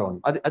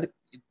வரணும். அது அது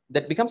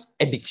தட் பிகம்ஸ்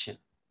அடிக்ஷன்.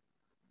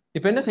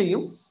 இப்ப என்ன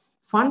செய்யும்,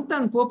 ஃபன்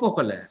தான்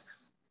போக்கல.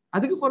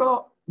 அதுக்கு போறோம்,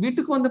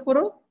 வீட்டுக்கு வந்த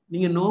போறோம்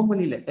நீங்க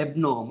நார்மல் இல்லை,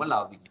 எப்நார்மல்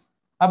ஆவீங்க.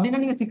 அப்படின்னா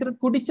நீங்க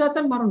சிகரெட்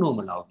குடிச்சாதான் மரம்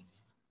நார்மல் ஆவீங்க,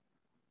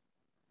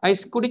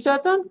 ஐஸ்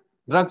குடிச்சாதான்,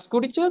 ட்ரக்ஸ்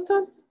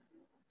குடிச்சாதான்,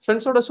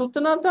 ஃப்ரெண்ட்ஸோட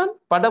சுத்தினா தான்,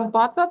 படம்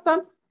பார்த்தா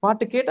தான்,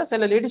 பாட்டு கேட்டா.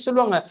 சில லேடிஸ்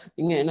சொல்லுவாங்க,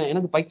 நீங்க என்ன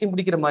எனக்கு பைத்தியம்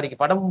பிடிக்கிற மாதிரி,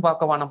 படமும்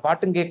பார்க்க வேணாம்,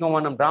 பாட்டும் கேட்க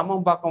வேணாம்,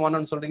 டிராமாவும் பார்க்க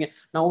வேணாம்னு சொல்றீங்க,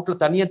 நான் வீட்டுல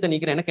தனியத்தை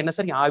நிக்கிறேன், எனக்கு என்ன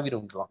சரி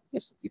ஆவிருவாங்க.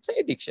 It's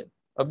addiction.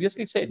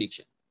 Obviously it's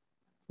addiction.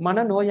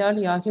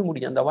 மனநோயாளி ஆகி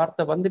முடியும். அந்த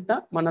வார்த்தை வந்துட்டா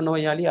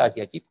மனநோயாளி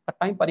ஆகியாச்சு.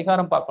 கட்டாயம்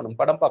பரிகாரம் பார்க்கணும்,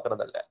 படம்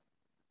பார்க்கறதல்ல.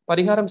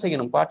 பரிகாரம்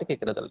செய்யணும், பாட்டு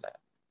கேட்கறதல்ல.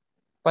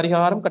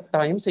 பரிகாரம்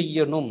கட்டாயம்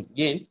செய்யணும்.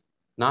 ஏன்,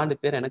 4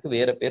 பேர் எனக்கு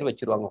வேற பேர்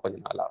வச்சிருவாங்க கொஞ்ச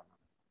நாளா.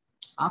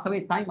 ஆகவே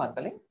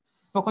தாய்மார்களே,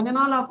 இப்போ கொஞ்ச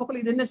நாள் ஆப்போக்கள்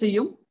இது என்ன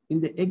செய்யும்,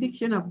 இந்த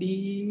எடிக்ஷன் அப்படி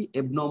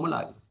எப்நார்மல்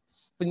ஆகும்.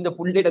 இப்போ இந்த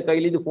புள்ளையோட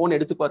கையில இது போன்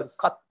எடுத்து பாரு,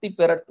 கத்தி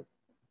பெறட்டும்.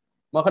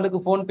 மகளுக்கு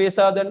போன்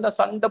பேசாதண்டா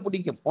சண்டை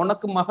பிடிக்கும்.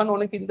 உனக்கு மகன்,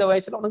 உனக்கு இந்த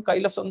வயசுல உனக்கு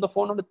கையில சொந்த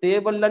போனோட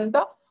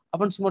தேவையில்லண்டா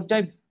அவன்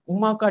சுமர்ஜாய்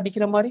உமாக்கு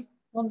அடிக்கிற மாதிரி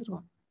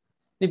வந்துடுவான்.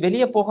 நீ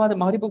வெளியே போகாத,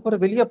 மகரிப்பு போற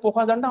வெளியே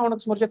போகாதாண்டா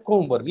அவனுக்கு சுமர்ஜா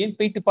கோவம் வரும். ஏன்,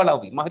 போயிட்டு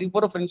பழகி மகரிப்பு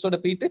போற ஃப்ரெண்ட்ஸோட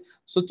போயிட்டு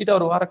சுத்திட்டு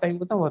ஒரு வார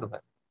டைமுக்கு தான்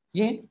வருவார்.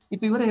 ஏன்,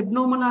 இப்ப இவர்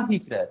எப்நார்மல்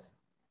ஆகிக்கிறார்.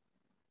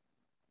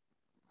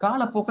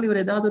 காலப்போக்கில்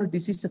இவர் ஏதாவது ஒரு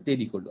டிசீஸை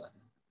தேடிக்கொள்வார்,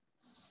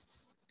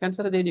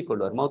 கேன்சரை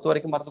தேடிக்கொள்வார், மௌத்து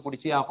வரைக்கும் மருந்து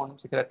குடிச்சு ஆகணும்,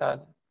 சிகரெட்டா.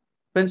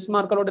 ஃப்ரெண்ட்ஸ்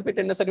மார்களோட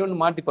போயிட்டு என்ன சரி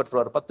ஒன்று மாட்டி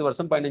பட்டுருவார். 10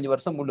 வருஷம் 15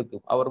 வருஷம் முழுக்கு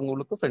அவர்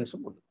உங்களுக்கு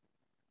ஃப்ரெண்ட்ஸும் முழுக்கு.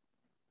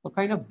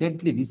 கைண்ட் ஆஃப்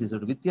டெட்லி டிசீஸ்,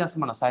 ஒரு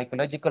வித்தியாசமான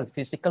சைக்கலாஜிக்கல்,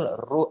 பிசிக்கல்,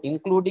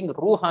 இன்க்ளூடிங்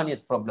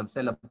ரூஹானியத் ப்ராப்ளம்,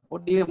 சில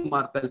பொடிய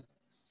மார்கள்,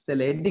 சில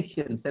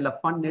எடிக்ஷன், சில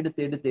ஃபன்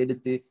எடுத்து எடுத்து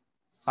எடுத்து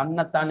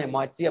கண்ணத்தானே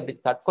மாற்றி அப்படி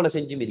தற்கொலை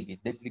செஞ்சும் இருக்கு.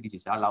 Deadly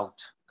disease all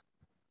out.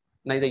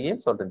 நான் இதை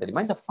ஏன் சொல்றேன்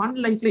தெரியுமா, இந்த ஃபன்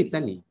லைஃப்ல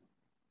தனி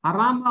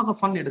ஹராமாக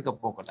ஃபன் எடுக்க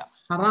போகல.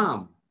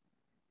 ஹராம்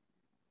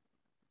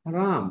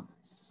ஹராம்.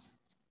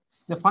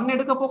 இந்த ஃபன்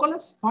எடுக்க போகல,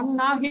 ஃபன்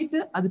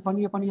ஆகிட்டு அது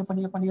பணிய பணிய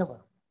பணிய பணிய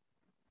வரும்.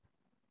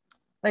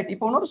 ரைட்.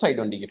 இப்போ இன்னொரு சைடு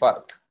வந்தீங்க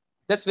பாருங்க.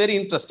 That's very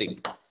interesting.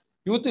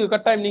 யூத்துக்கு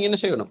கட்டாயம் நீங்க என்ன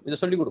செய்யணும், இதை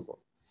சொல்லிக் கொடுப்போம்.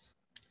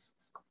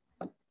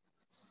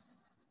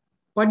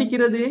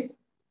 படிக்கிறது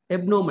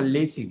எப்நார்மல்,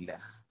 லேசி இல்லை.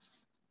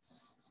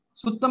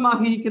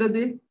 சுத்தமாக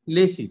இருக்கிறது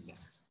லேசி இல்லை.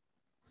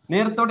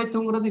 நேரத்தோட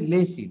தூங்குறது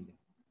லேசி இல்லை.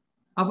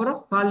 அப்புறம்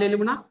காலையில்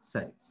எழுப்புனா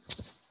சரி.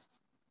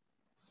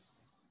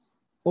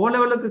 ஓ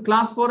லெவலுக்கு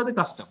கிளாஸ் போறது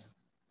கஷ்டம்.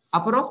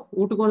 அப்புறம்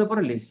வீட்டுக்கு வந்த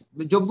அப்புறம் லேசி.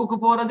 ஜொப்புக்கு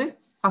போறது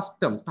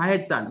கஷ்டம்,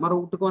 டயர்ட் தான். மறு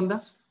வீட்டுக்கு வந்தா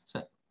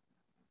சரி.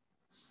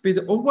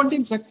 இது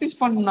ஒவ்வொன்றையும் பிராக்டிஸ்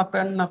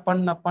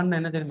பண்ண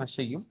என்ன தெரியுமா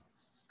செய்யும்?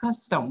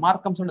 கஷ்டம்.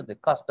 மார்க்கம் சொல்லுது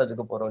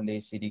கஷ்டத்துக்கு போறோம்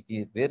லேசிக்கு.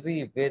 Very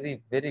very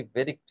very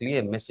very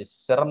clear message.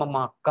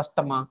 சிரமமா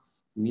கஷ்டமா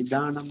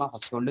நிதானமாக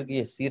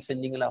தொழுகையை சீர்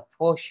செஞ்சீங்களா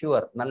ஃபார்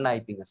ஷுவர் நல்லா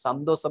ஆயிப்பீங்க.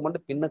 சந்தோஷம்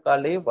மட்டும்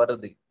பின்னுக்காலே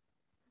வருது.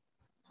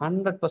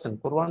 100%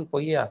 குர்ஆன்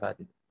பொய்யே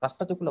ஆகாது.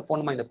 கஷ்டத்துக்குள்ள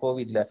போனோமா, இந்த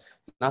கோவிட்ல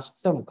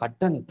நஷ்டம்,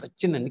 கடன்,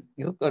 பிரச்சனை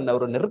இருக்க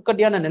ஒரு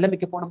நெருக்கடியான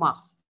நிலைமைக்கு போனோமா,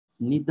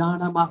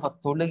 நிதானமாக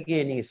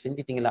தொழுகையை நீங்க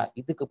செஞ்சிட்டீங்களா,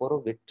 இதுக்கு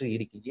பிறகு வெற்றி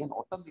இருக்கு. ஏன்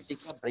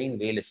ஆட்டோமேட்டிக்கா பிரெயின்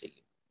வேலை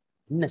செய்யும்.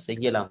 என்ன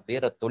செய்யலாம்,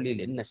 வேற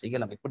தொழில் என்ன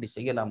செய்யலாம், எப்படி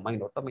செய்யலாம்,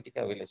 மைண்ட்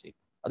ஆட்டோமேட்டிக்கா வேலை செய்யும்.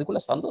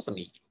 அதுக்குள்ள சந்தோஷம்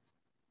நீ.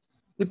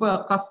 இப்ப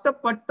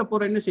கஷ்டப்பட்ட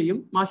பிறகு என்ன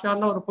செய்யும்? மாஷா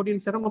அல்லாஹ் ஒரு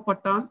பொடியின்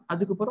சிரமப்பட்டான்,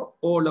 அதுக்கு பிறகு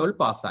ஓ லெவல்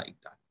பாஸ்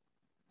ஆகிட்டான்.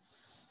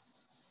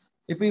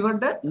 இப்ப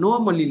இவர்ட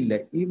நோமல் இல்லை,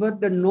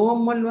 இவர்ட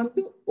நோமல்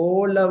ஓ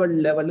லெவல்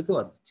லெவலுக்கு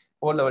வந்துச்சு.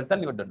 ஓ லெவல்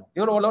தான் இவர்ட நோ,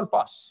 இவர் ஓ லெவல்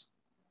பாஸ்.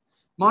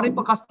 மாறி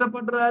இப்ப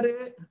கஷ்டப்படுறாரு,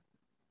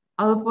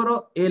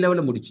 அதுக்கப்புறம் ஏ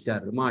லெவல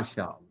முடிச்சுட்டாரு.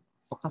 மாஷா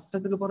இப்ப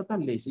கஷ்டத்துக்கு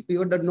போறதான் லேசி. இப்ப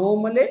இவர்ட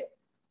நோமலே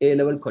ஏ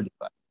லெவல்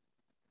குவாலிஃபை.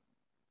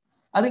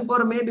 அதுக்கு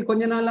போற மேபி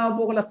கொஞ்ச நாளா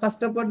போகல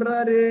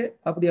கஷ்டப்படுறாரு,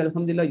 அப்படி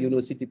அல்ஹம்துலில்லாஹ்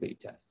யூனிவர்சிட்டி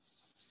போயிட்டாரு.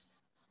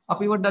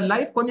 அப்ப இவர்ட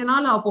லைஃப் கொஞ்ச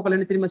நாள் போகல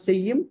என்ன தெரியுமா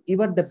செய்யும்?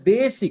 இவர்ட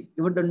பேசிக்,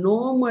 இவர்ட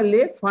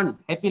நோமலே ஃபன்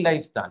ஹாப்பி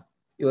லைஃப் தான்.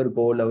 இவருக்கு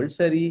ஓ லெவல்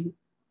சரி,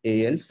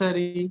 ஏஎல்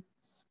சரி,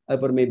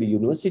 அப்புறம் மேபி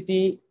யூனிவர்சிட்டி,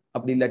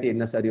 அப்படி இல்லாட்டி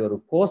என்ன சரி ஒரு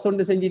கோர்ஸ்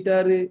ஒன்று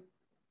செஞ்சிட்டாரு,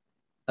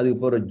 அதுக்கு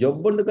போற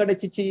ஜாப் ஒன்று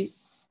கிடைச்சிச்சு,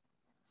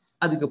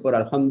 அதுக்கு போற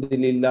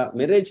அல்ஹம்துலில்லாஹ்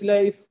மேரேஜ்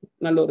லைஃப்,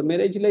 நல்ல ஒரு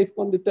மேரேஜ் லைஃப்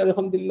வந்துட்டு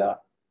அல்ஹம்துலில்லாஹ்.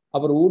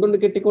 அப்புறம் ஊடொன்று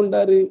கட்டி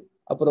கொண்டாரு,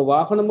 அப்புறம்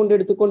வாகனம் ஒன்று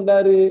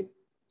எடுத்துக்கொண்டாரு.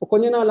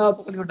 கொஞ்ச நாள்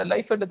இவரோட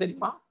லைஃப் என்ன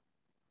தெரியுமா?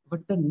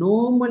 பட்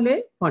நோமலே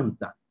ஃபன்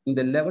தான்.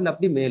 இந்த லெவல்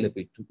அப்படி மேல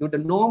போயிட்டு இவரோட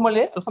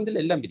நோமலே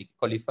அல்ஹம்துலில்லாஹ் எல்லாம் இருக்கு.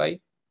 குவாலிஃபை,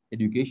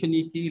 எஜுகேஷன்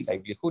ஈக்கி,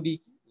 லைவ்லிஹுட்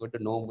ஈக்கி, இவரோட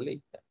நோமலே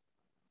இல்லை.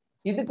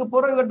 இதுக்கு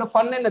பிறகு இவரோட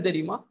ஃபன் என்ன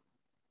தெரியுமா?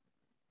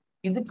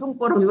 இதுக்கும்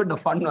பிறகு இவரோட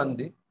ஃபன்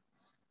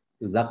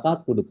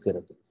ஜகாத்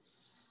கொடுக்கிறது,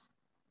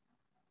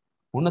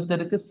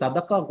 உணத்தருக்கு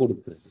சதக்கா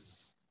கொடுக்கிறது,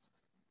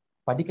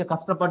 படிக்க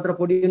கஷ்டப்படுற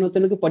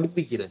பொடியனுக்கு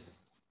படிப்பிக்கிறது,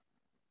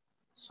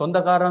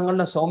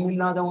 சொந்தக்காரங்கள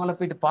சோமில்லாதவங்களை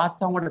போயிட்டு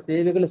பார்த்து அவங்களோட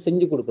தேவைகளை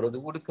செஞ்சு கொடுக்கறது,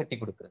 வீடு கட்டி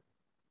கொடுக்கறது,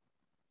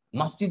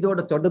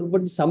 மஸ்ஜிதோட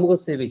தொடர்பு சமூக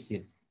சேவை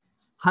செய்யுது.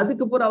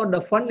 அதுக்கு பிறகு அவரோட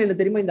ஃபன் என்ன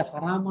தெரியுமா? இந்த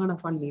ஹராமான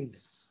ஃபன் இல்லை.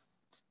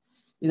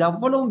 இது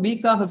அவ்வளவு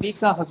வீக்காக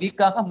வீக்காக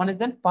வீக்காக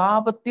மனிதன்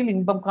பாவத்தில்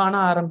இன்பம் காண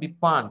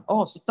ஆரம்பிப்பான்.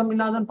 சுத்தம்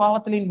இல்லாதன்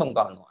பாவத்தில் இன்பம்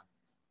காணுவான்,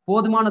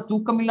 போதுமான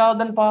தூக்கம்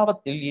இல்லாதன்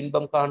பாவத்தில்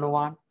இன்பம்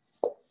காணுவான்,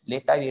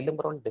 லேட்டாக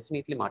எலும்புறவன்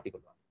டெஃபினெட்லி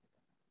மாட்டிக்கொள்வான்.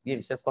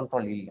 ஏன்? செல்ஃப்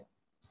கண்ட்ரோல் இல்லை,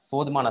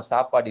 போதுமான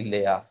சாப்பாடு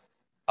இல்லையா,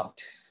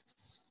 அவுட்,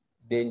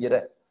 டேஞ்சர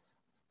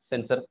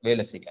சென்சர்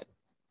வேலை செய்யாது.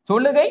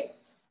 தொழுகை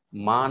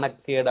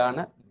மானக்கேடான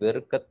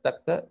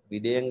வெறுக்கத்தக்க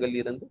விடயங்கள்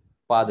இருந்து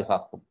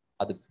பாதுகாக்கும்.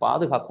 அது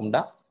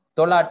பாதுகாக்கும்டா,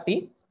 தொலாட்டி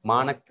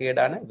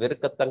மானக்கேடான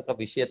வெறுக்கத்தக்க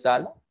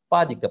விஷயத்தால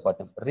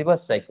பாதிக்கப்படும்.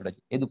 Reverse psychology.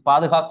 எது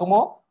பாதுகாக்குமோ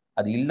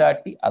அது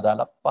இல்லாட்டி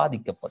அதால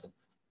பாதிக்கப்படும்.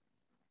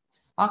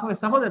 ஆகவே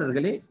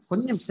சகோதரர்களே,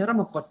 கொஞ்சம்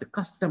சிரமப்பட்டு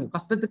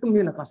கஷ்டத்துக்கு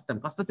மேல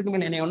கஷ்டத்துக்கு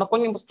மேல என்னை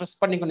கொஞ்சம் ஸ்ட்ரெஸ்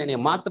பண்ணிக்கணும்,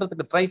 என்னை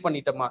மாத்துறதுக்கு ட்ரை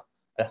பண்ணிட்டோமா,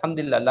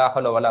 அல்ஹம்துலில்லாஹ் லா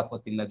ஹவ்ல வலா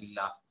குவத்த இல்லா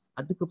பில்லாஹ்.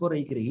 அதுக்கு போற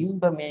இருக்கிற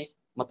இன்பமே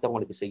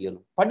மற்றவங்களுக்கு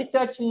செய்யணும்.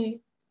 படிச்சாச்சு,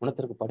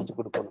 உணத்திற்கு படிச்சு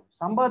கொடுக்கணும்.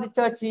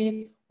 சம்பாதிச்சாச்சு,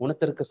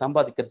 உணத்திற்கு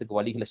சம்பாதிக்கிறதுக்கு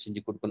வழிகளை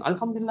செஞ்சு கொடுக்கணும்.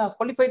 அல்ஹம்துலில்லாஹ்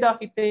குவாலிஃபைட்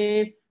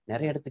ஆகிட்டேன்,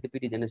 நிறைய இடத்துக்கு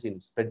போயிட்டு என்ன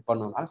செய்யணும், ஸ்ப்ரெட்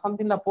பண்ணணும்.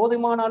 அல்ஹம்துலில்லாஹ்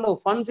போதுமானாலும்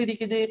ஃபண்ட்ஸ்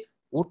இருக்குது,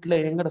 வீட்டுல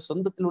எங்கட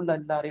சொந்தத்தில் உள்ள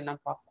எல்லாரையும்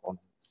நான்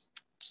பார்க்கணும்.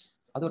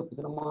 அது ஒரு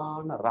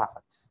புதுனமான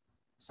ராகத்.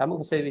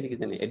 சமூக சேவைக்கு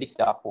தானே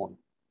எடிக்ட் ஆகும்.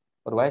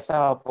 ஒரு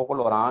வயசாக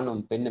போகல ஒரு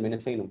ஆணும் பெண்ணும் என்ன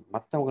செய்யணும்,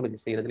 மற்றவங்களுக்கு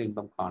செய்யறதுல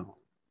இன்பம் காணும்.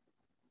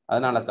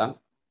 அதனால தான்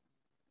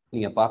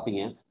நீங்க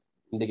பார்ப்பீங்க,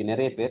 இன்றைக்கு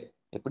நிறைய பேர்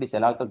எப்படி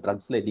சில ஆட்கள்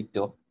ட்ரக்ஸ்ல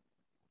எடிக்டோ,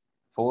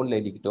 ஃபோன்ல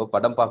எடிக்டோ,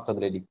 படம்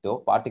பார்க்கறதுல எடிக்டோ,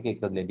 பாட்டு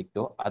கேட்கறதுல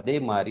எடிக்டோ, அதே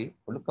மாதிரி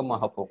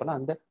ஒழுக்கமாக போகலாம்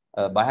அந்த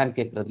பயான்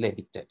கேட்கறதுல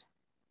எடிக்டட்,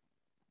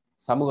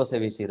 சமூக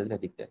சேவை செய்யறதுல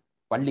எடிக்டட்,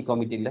 பள்ளி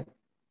கமிட்டியில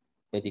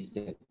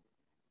எடிக்டட்,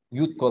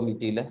 யூத்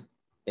கமிட்டியில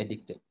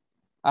எடிக்டட்.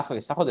 ஆகவே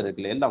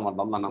சகோதரர்கள் எல்லாம்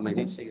நம்ம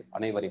என்ன செய்யும்,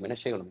 அனைவரையும் என்ன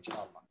செய்யணும், இன்ஷா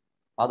அல்லாஹ்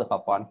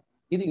பாதுகாப்பான்.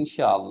 இது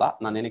இன்ஷா அல்லாஹ்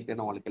நான்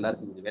நினைக்கிறேன் உங்களுக்கு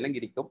எல்லாருக்கும் இது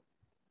விளங்கியிருக்கும்.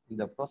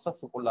 இந்த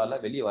ப்ரொசஸுக்குள்ளால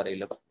வெளியே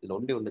வரையில இதுல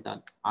ஒன்று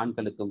தான்,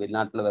 ஆண்களுக்கும்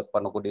வெளிநாட்டுல ஒர்க்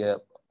பண்ணக்கூடிய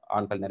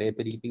ஆண்கள் நிறைய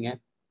பேர் இருப்பீங்க.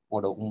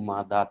 உங்களோட உம்மா,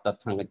 தாத்தா,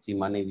 தங்கச்சி,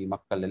 மனைவி,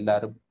 மக்கள்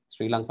எல்லாரும்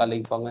ஸ்ரீலங்கால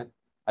இருப்பாங்க.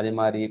 அதே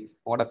மாதிரி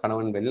உங்களோட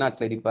கணவன்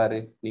வெளிநாட்டுல இருப்பாரு,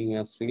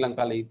 நீங்க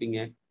ஸ்ரீலங்கால இருப்பீங்க.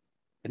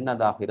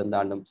 என்னதாக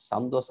இருந்தாலும்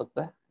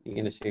சந்தோஷத்தை நீங்க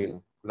என்ன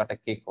செய்யணும், இல்லாட்ட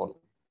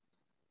கேட்கணும்.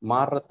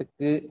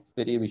 மாறுறதுக்கு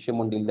பெரிய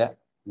விஷயம் ஒன்று இல்லை.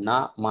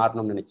 நான்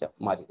மாறணும்னு நினைச்சா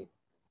மாறி,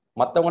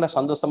 மற்றவங்கள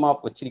சந்தோஷமா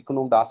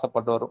வச்சிருக்கணும்னு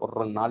ஆசைப்படுறவர்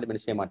ஒரு நாள்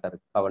என்ன செய்ய மாட்டாரு,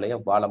 கவலையா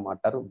வாழ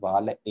மாட்டாரு.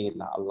 வாழ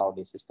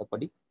அல்லாவுடைய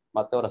சிஸ்டப்படி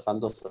மற்றவரை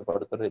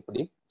சந்தோஷப்படுத்துறது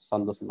எப்படி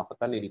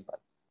சந்தோஷமாகத்தான்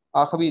இருப்பார்.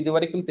 ஆகவே இது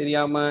வரைக்கும்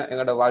தெரியாம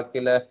எங்களோட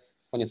வாழ்க்கையில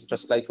கொஞ்சம்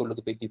ஸ்ட்ரெஸ் லைஃப்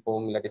உள்ளது போயிட்டு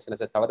போவோம், இல்லாட்டி சில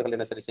தவறுகள்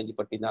என்ன சரி செஞ்சு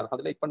பட்டிருந்தாலும்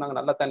அதில் இப்போ நாங்கள்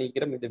நல்லா தான்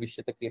நிற்கிறோம். இந்த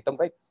விஷயத்தை கேட்டோம்,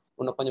 ரைட்,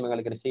 இன்னும் கொஞ்சம்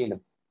எங்களுக்கு என்ன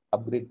செய்யணும்,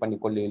 அப்கிரேட் பண்ணி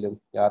கொள்ளையிலும்.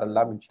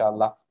 யாரெல்லாம் இன்ஷா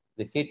அல்லாஹ்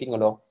இதை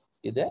கேட்டீங்களோ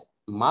இதை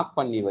மார்க்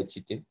பண்ணி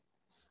வச்சுட்டு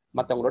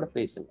மற்றவங்களோட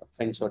பேசுங்க,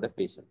 ஃப்ரெண்ட்ஸோட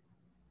பேசுங்க.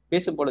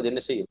 பேசும்பொழுது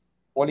என்ன செய்யும்,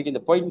 உங்களுக்கு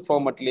இந்த பாயிண்ட்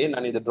ஃபார்மட்லேயே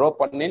நான் இதை ட்ரா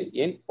பண்ணேன்.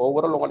 ஏன்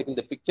ஓவரால் உங்களுக்கு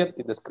இந்த பிக்சர்,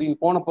 இந்த ஸ்க்ரீன்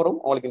போன போகிறோம்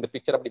உங்களுக்கு இந்த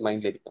பிக்சர் அப்படி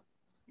மைண்டில் இருக்கும்.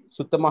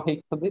 சுத்தமாக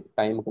இருக்குது,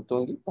 டைமுக்கு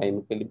தூங்கி,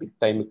 டைமுக்கு எழுப்பி,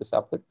 டைமுக்கு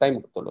சாப்பிட்டு,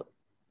 டைமுக்கு தொழுவது.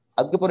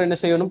 அதுக்கப்புறம் என்ன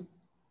செய்யணும்,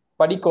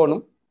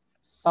 படிக்கணும்,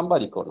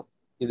 சம்பாதிக்கணும்.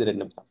 இது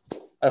ரெண்டும் தான்.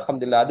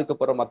 அல்ஹம்துலில்லாஹ்.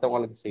 அதுக்கப்புறம்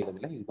மற்றவங்களுக்கு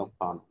செய்யறதுல இன்பம்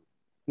காணும்.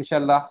 இன்ஷா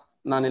அல்லாஹ்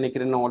நான்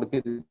நினைக்கிறேன் உங்களுக்கு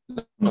இருக்கும்.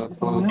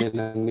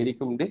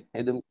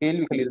 எதுவும்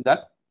கேள்விகள்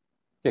இருந்தால்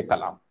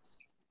கேட்கலாம்.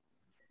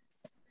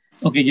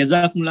 ஓகே,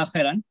 ஜஸாக்குமுல்லாஹ்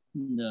ஹைரன்.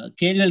 இந்த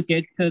கேள்விகள்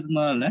கேட்கறதுக்கு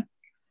முதல்ல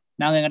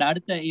நாங்கள் எங்களோட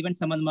அடுத்த ஈவெண்ட்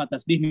சம்பந்தமா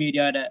தஸ்பீஹ்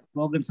மீடியாவோட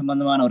ப்ரோக்ராம்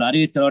சம்பந்தமான ஒரு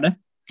அறிவித்தலோட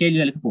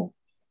கேள்விகளுக்கு போவோம்.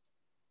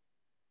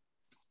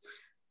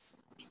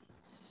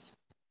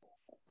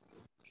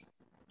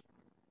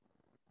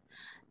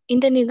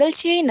 இந்த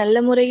நிகழ்ச்சியை நல்ல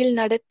முறையில்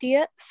நடத்திய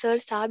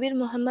சர் சாபிர்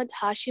முகமது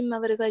ஹாஷிம்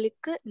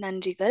அவர்களுக்கு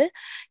நன்றிகள்.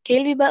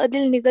 கேள்வி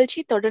பதில் நிகழ்ச்சி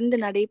தொடர்ந்து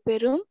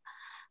நடைபெறும்.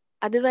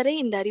 அதுவரை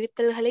இந்த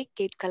அறிவித்தல்களை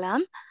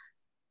கேட்கலாம்.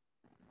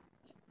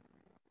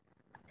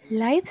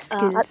 Life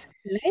skills,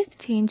 life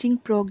changing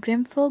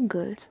program for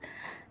girls.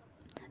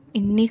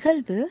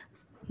 இந்நிகழ்வு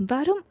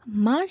வரும்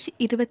மார்ச்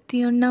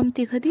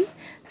 21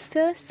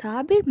 சர்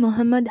சாபிர்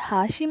முகமது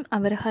ஹாஷிம்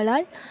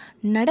அவர்களால்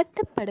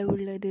நடத்தப்பட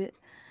உள்ளது.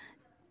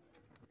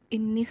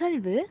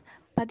 இந்நிகழ்வு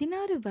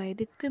 16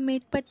 வயதுக்கு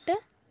மேற்பட்ட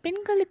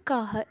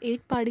பெண்களுக்காக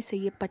ஏற்பாடு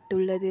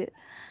செய்யப்பட்டுள்ளது.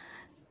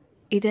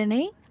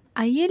 இதனை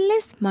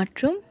ILS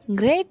மற்றும்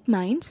கிரேட்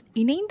மைண்ட்ஸ்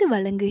இணைந்து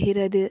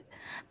வழங்குகிறது.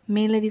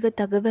 மேலதிக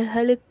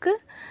தகவல்களுக்கு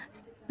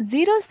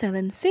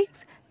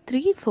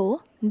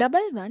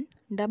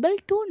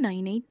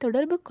 07634112298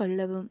 தொடர்பு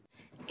கொள்ளவும்.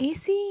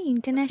 ACE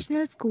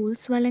இன்டர்நேஷனல்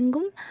ஸ்கூல்ஸ்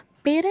வழங்கும்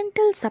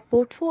parental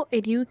support for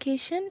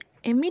education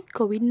emit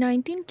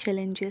COVID-19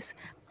 challenges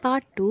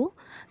part 2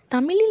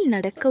 தமிழில்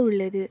நடக்க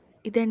உள்ளது.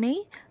 இதனை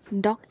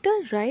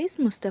டாக்டர் ரைஸ்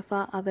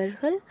முஸ்தபா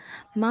அவர்கள்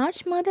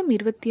மார்ச்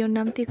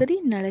 21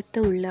 நடத்த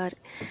உள்ளார்.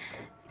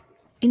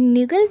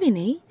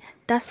 இந்நிகழ்வினை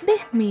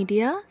தஸ்பீஹ்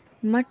மீடியா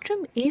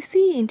மற்றும்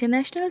ACE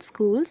இன்டர்நேஷனல்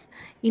ஸ்கூல்ஸ்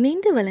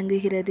இணைந்து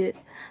வழங்குகிறது.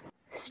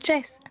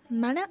 ஸ்ட்ரெஸ்,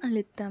 மன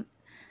அழுத்தம்.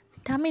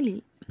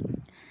 தமிழில்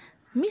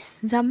மிஸ்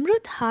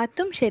ஜம்ருத்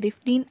ஹாத்தும்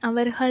ஷெரீஃப்தீன்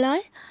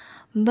அவர்களால்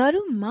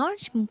வரும்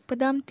மார்ச்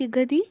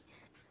 30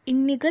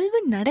 இந்நிகழ்வு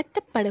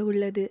நடத்தப்பட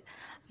உள்ளது.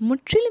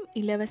 முற்றிலும்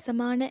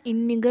இலவசமான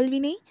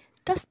இந்நிகழ்வினை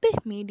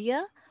தஸ்பீஹ் மீடியா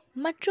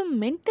மற்றும்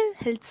மென்டல்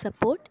ஹெல்த்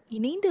சப்போர்ட்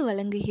இணைந்து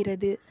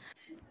வழங்குகிறது.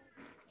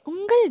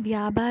 உங்கள்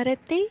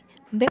வியாபாரத்தை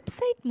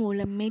வெப்சைட்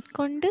மூலம்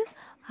மேற்கொண்டு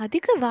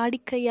அதிக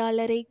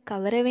வாடிக்கையாளரை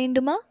கவர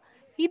வேண்டுமா?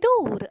 இதோ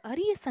ஒரு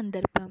அரிய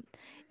சந்தர்ப்பம்.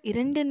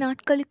 2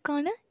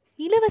 நாட்களுக்கான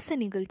இலவச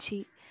நிகழ்ச்சி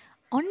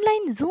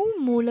ஆன்லைன் ஜூம்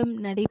மூலம்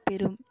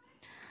நடைபெறும்.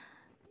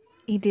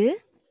 இது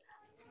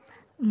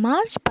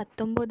மார்ச்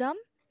 19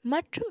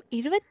 மற்றும்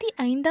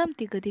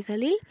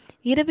 25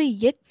 இரவு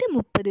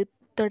 8:30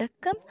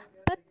 தொடக்கம்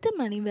 10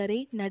 மணி வரை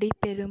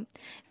நடைபெறும்.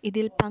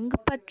 இதில் பங்கு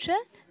பற்ற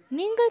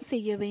நீங்கள்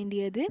செய்ய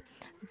வேண்டியது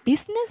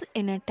பிஸ்னஸ்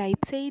என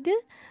டைப் செய்து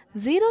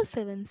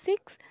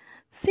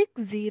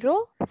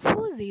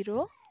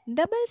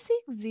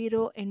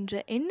 07660406660 என்ற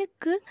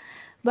எண்ணுக்கு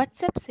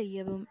வாட்ஸ்அப்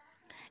செய்யவும்.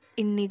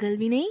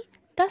 இந்நிகழ்வினை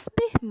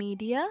தஸ்பீஹ்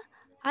மீடியா,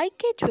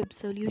 ஐகேச் வெப்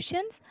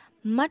சொல்யூஷன்ஸ்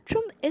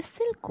மற்றும்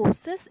SL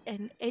courses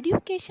and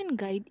education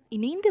guide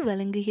இணைந்து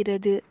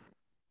வழங்குகிறது.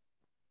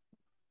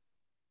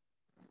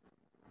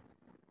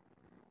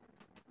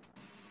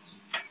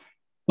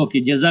 ஓகே,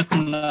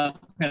 ஜஸாக்குமுல்லாஹ்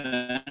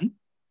ஹைரன்.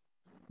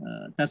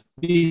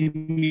 தஸ்பீஹ்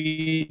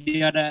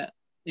மீடியாட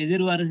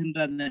எதிர்வருகின்ற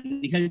அந்த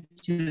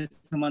நிகழ்ச்சி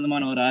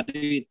சம்பந்தமான ஒரு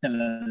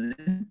அறிவித்தல்.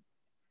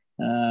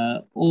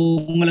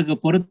 உங்களுக்கு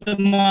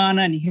பொருத்தமான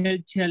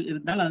நிகழ்ச்சிகள்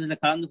இருந்தால்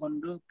அதில் கலந்து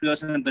கொண்டு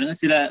பிரயோசனம் பெறுங்க.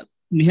 சில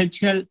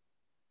நிகழ்ச்சிகள்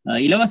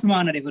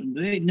இலவசமாக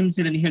நடைபெறுகிறது. இன்னும்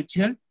சில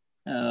நிகழ்ச்சிகள்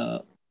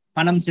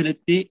பணம்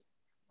செலுத்தி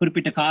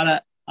குறிப்பிட்ட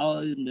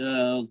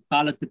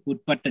காலத்துக்கு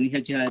உட்பட்ட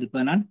நிகழ்ச்சிகள்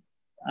இருப்பதனால்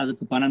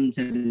அதுக்கு பணம்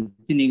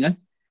செலுத்தி நீங்கள்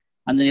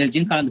அந்த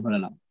நிகழ்ச்சியில் கலந்து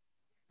கொள்ளலாம்.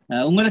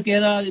 உங்களுக்கு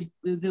ஏதாவது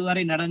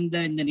இதுவரை நடந்த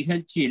இந்த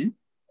நிகழ்ச்சியில்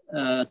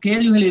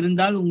கேள்விகள்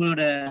இருந்தால்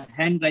உங்களோட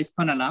ஹேண்ட் ரைஸ்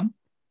பண்ணலாம்,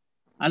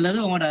 அல்லது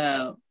உங்களோட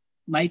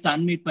மைக்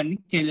அன்மியூட் பண்ணி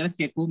கேள்விகளை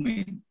கேட்கவும்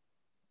வேணும்.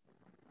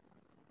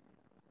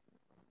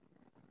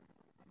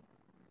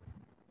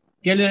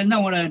 கேள்வி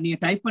இருந்தால் உங்களோட நீங்க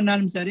டைப்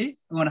பண்ணாலும் சரி,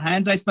 உங்களோட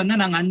ஹேண்ட் ரைஸ் பண்ணா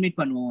நாங்கள் அன்மியூட்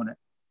பண்ணுவோம். உங்களோட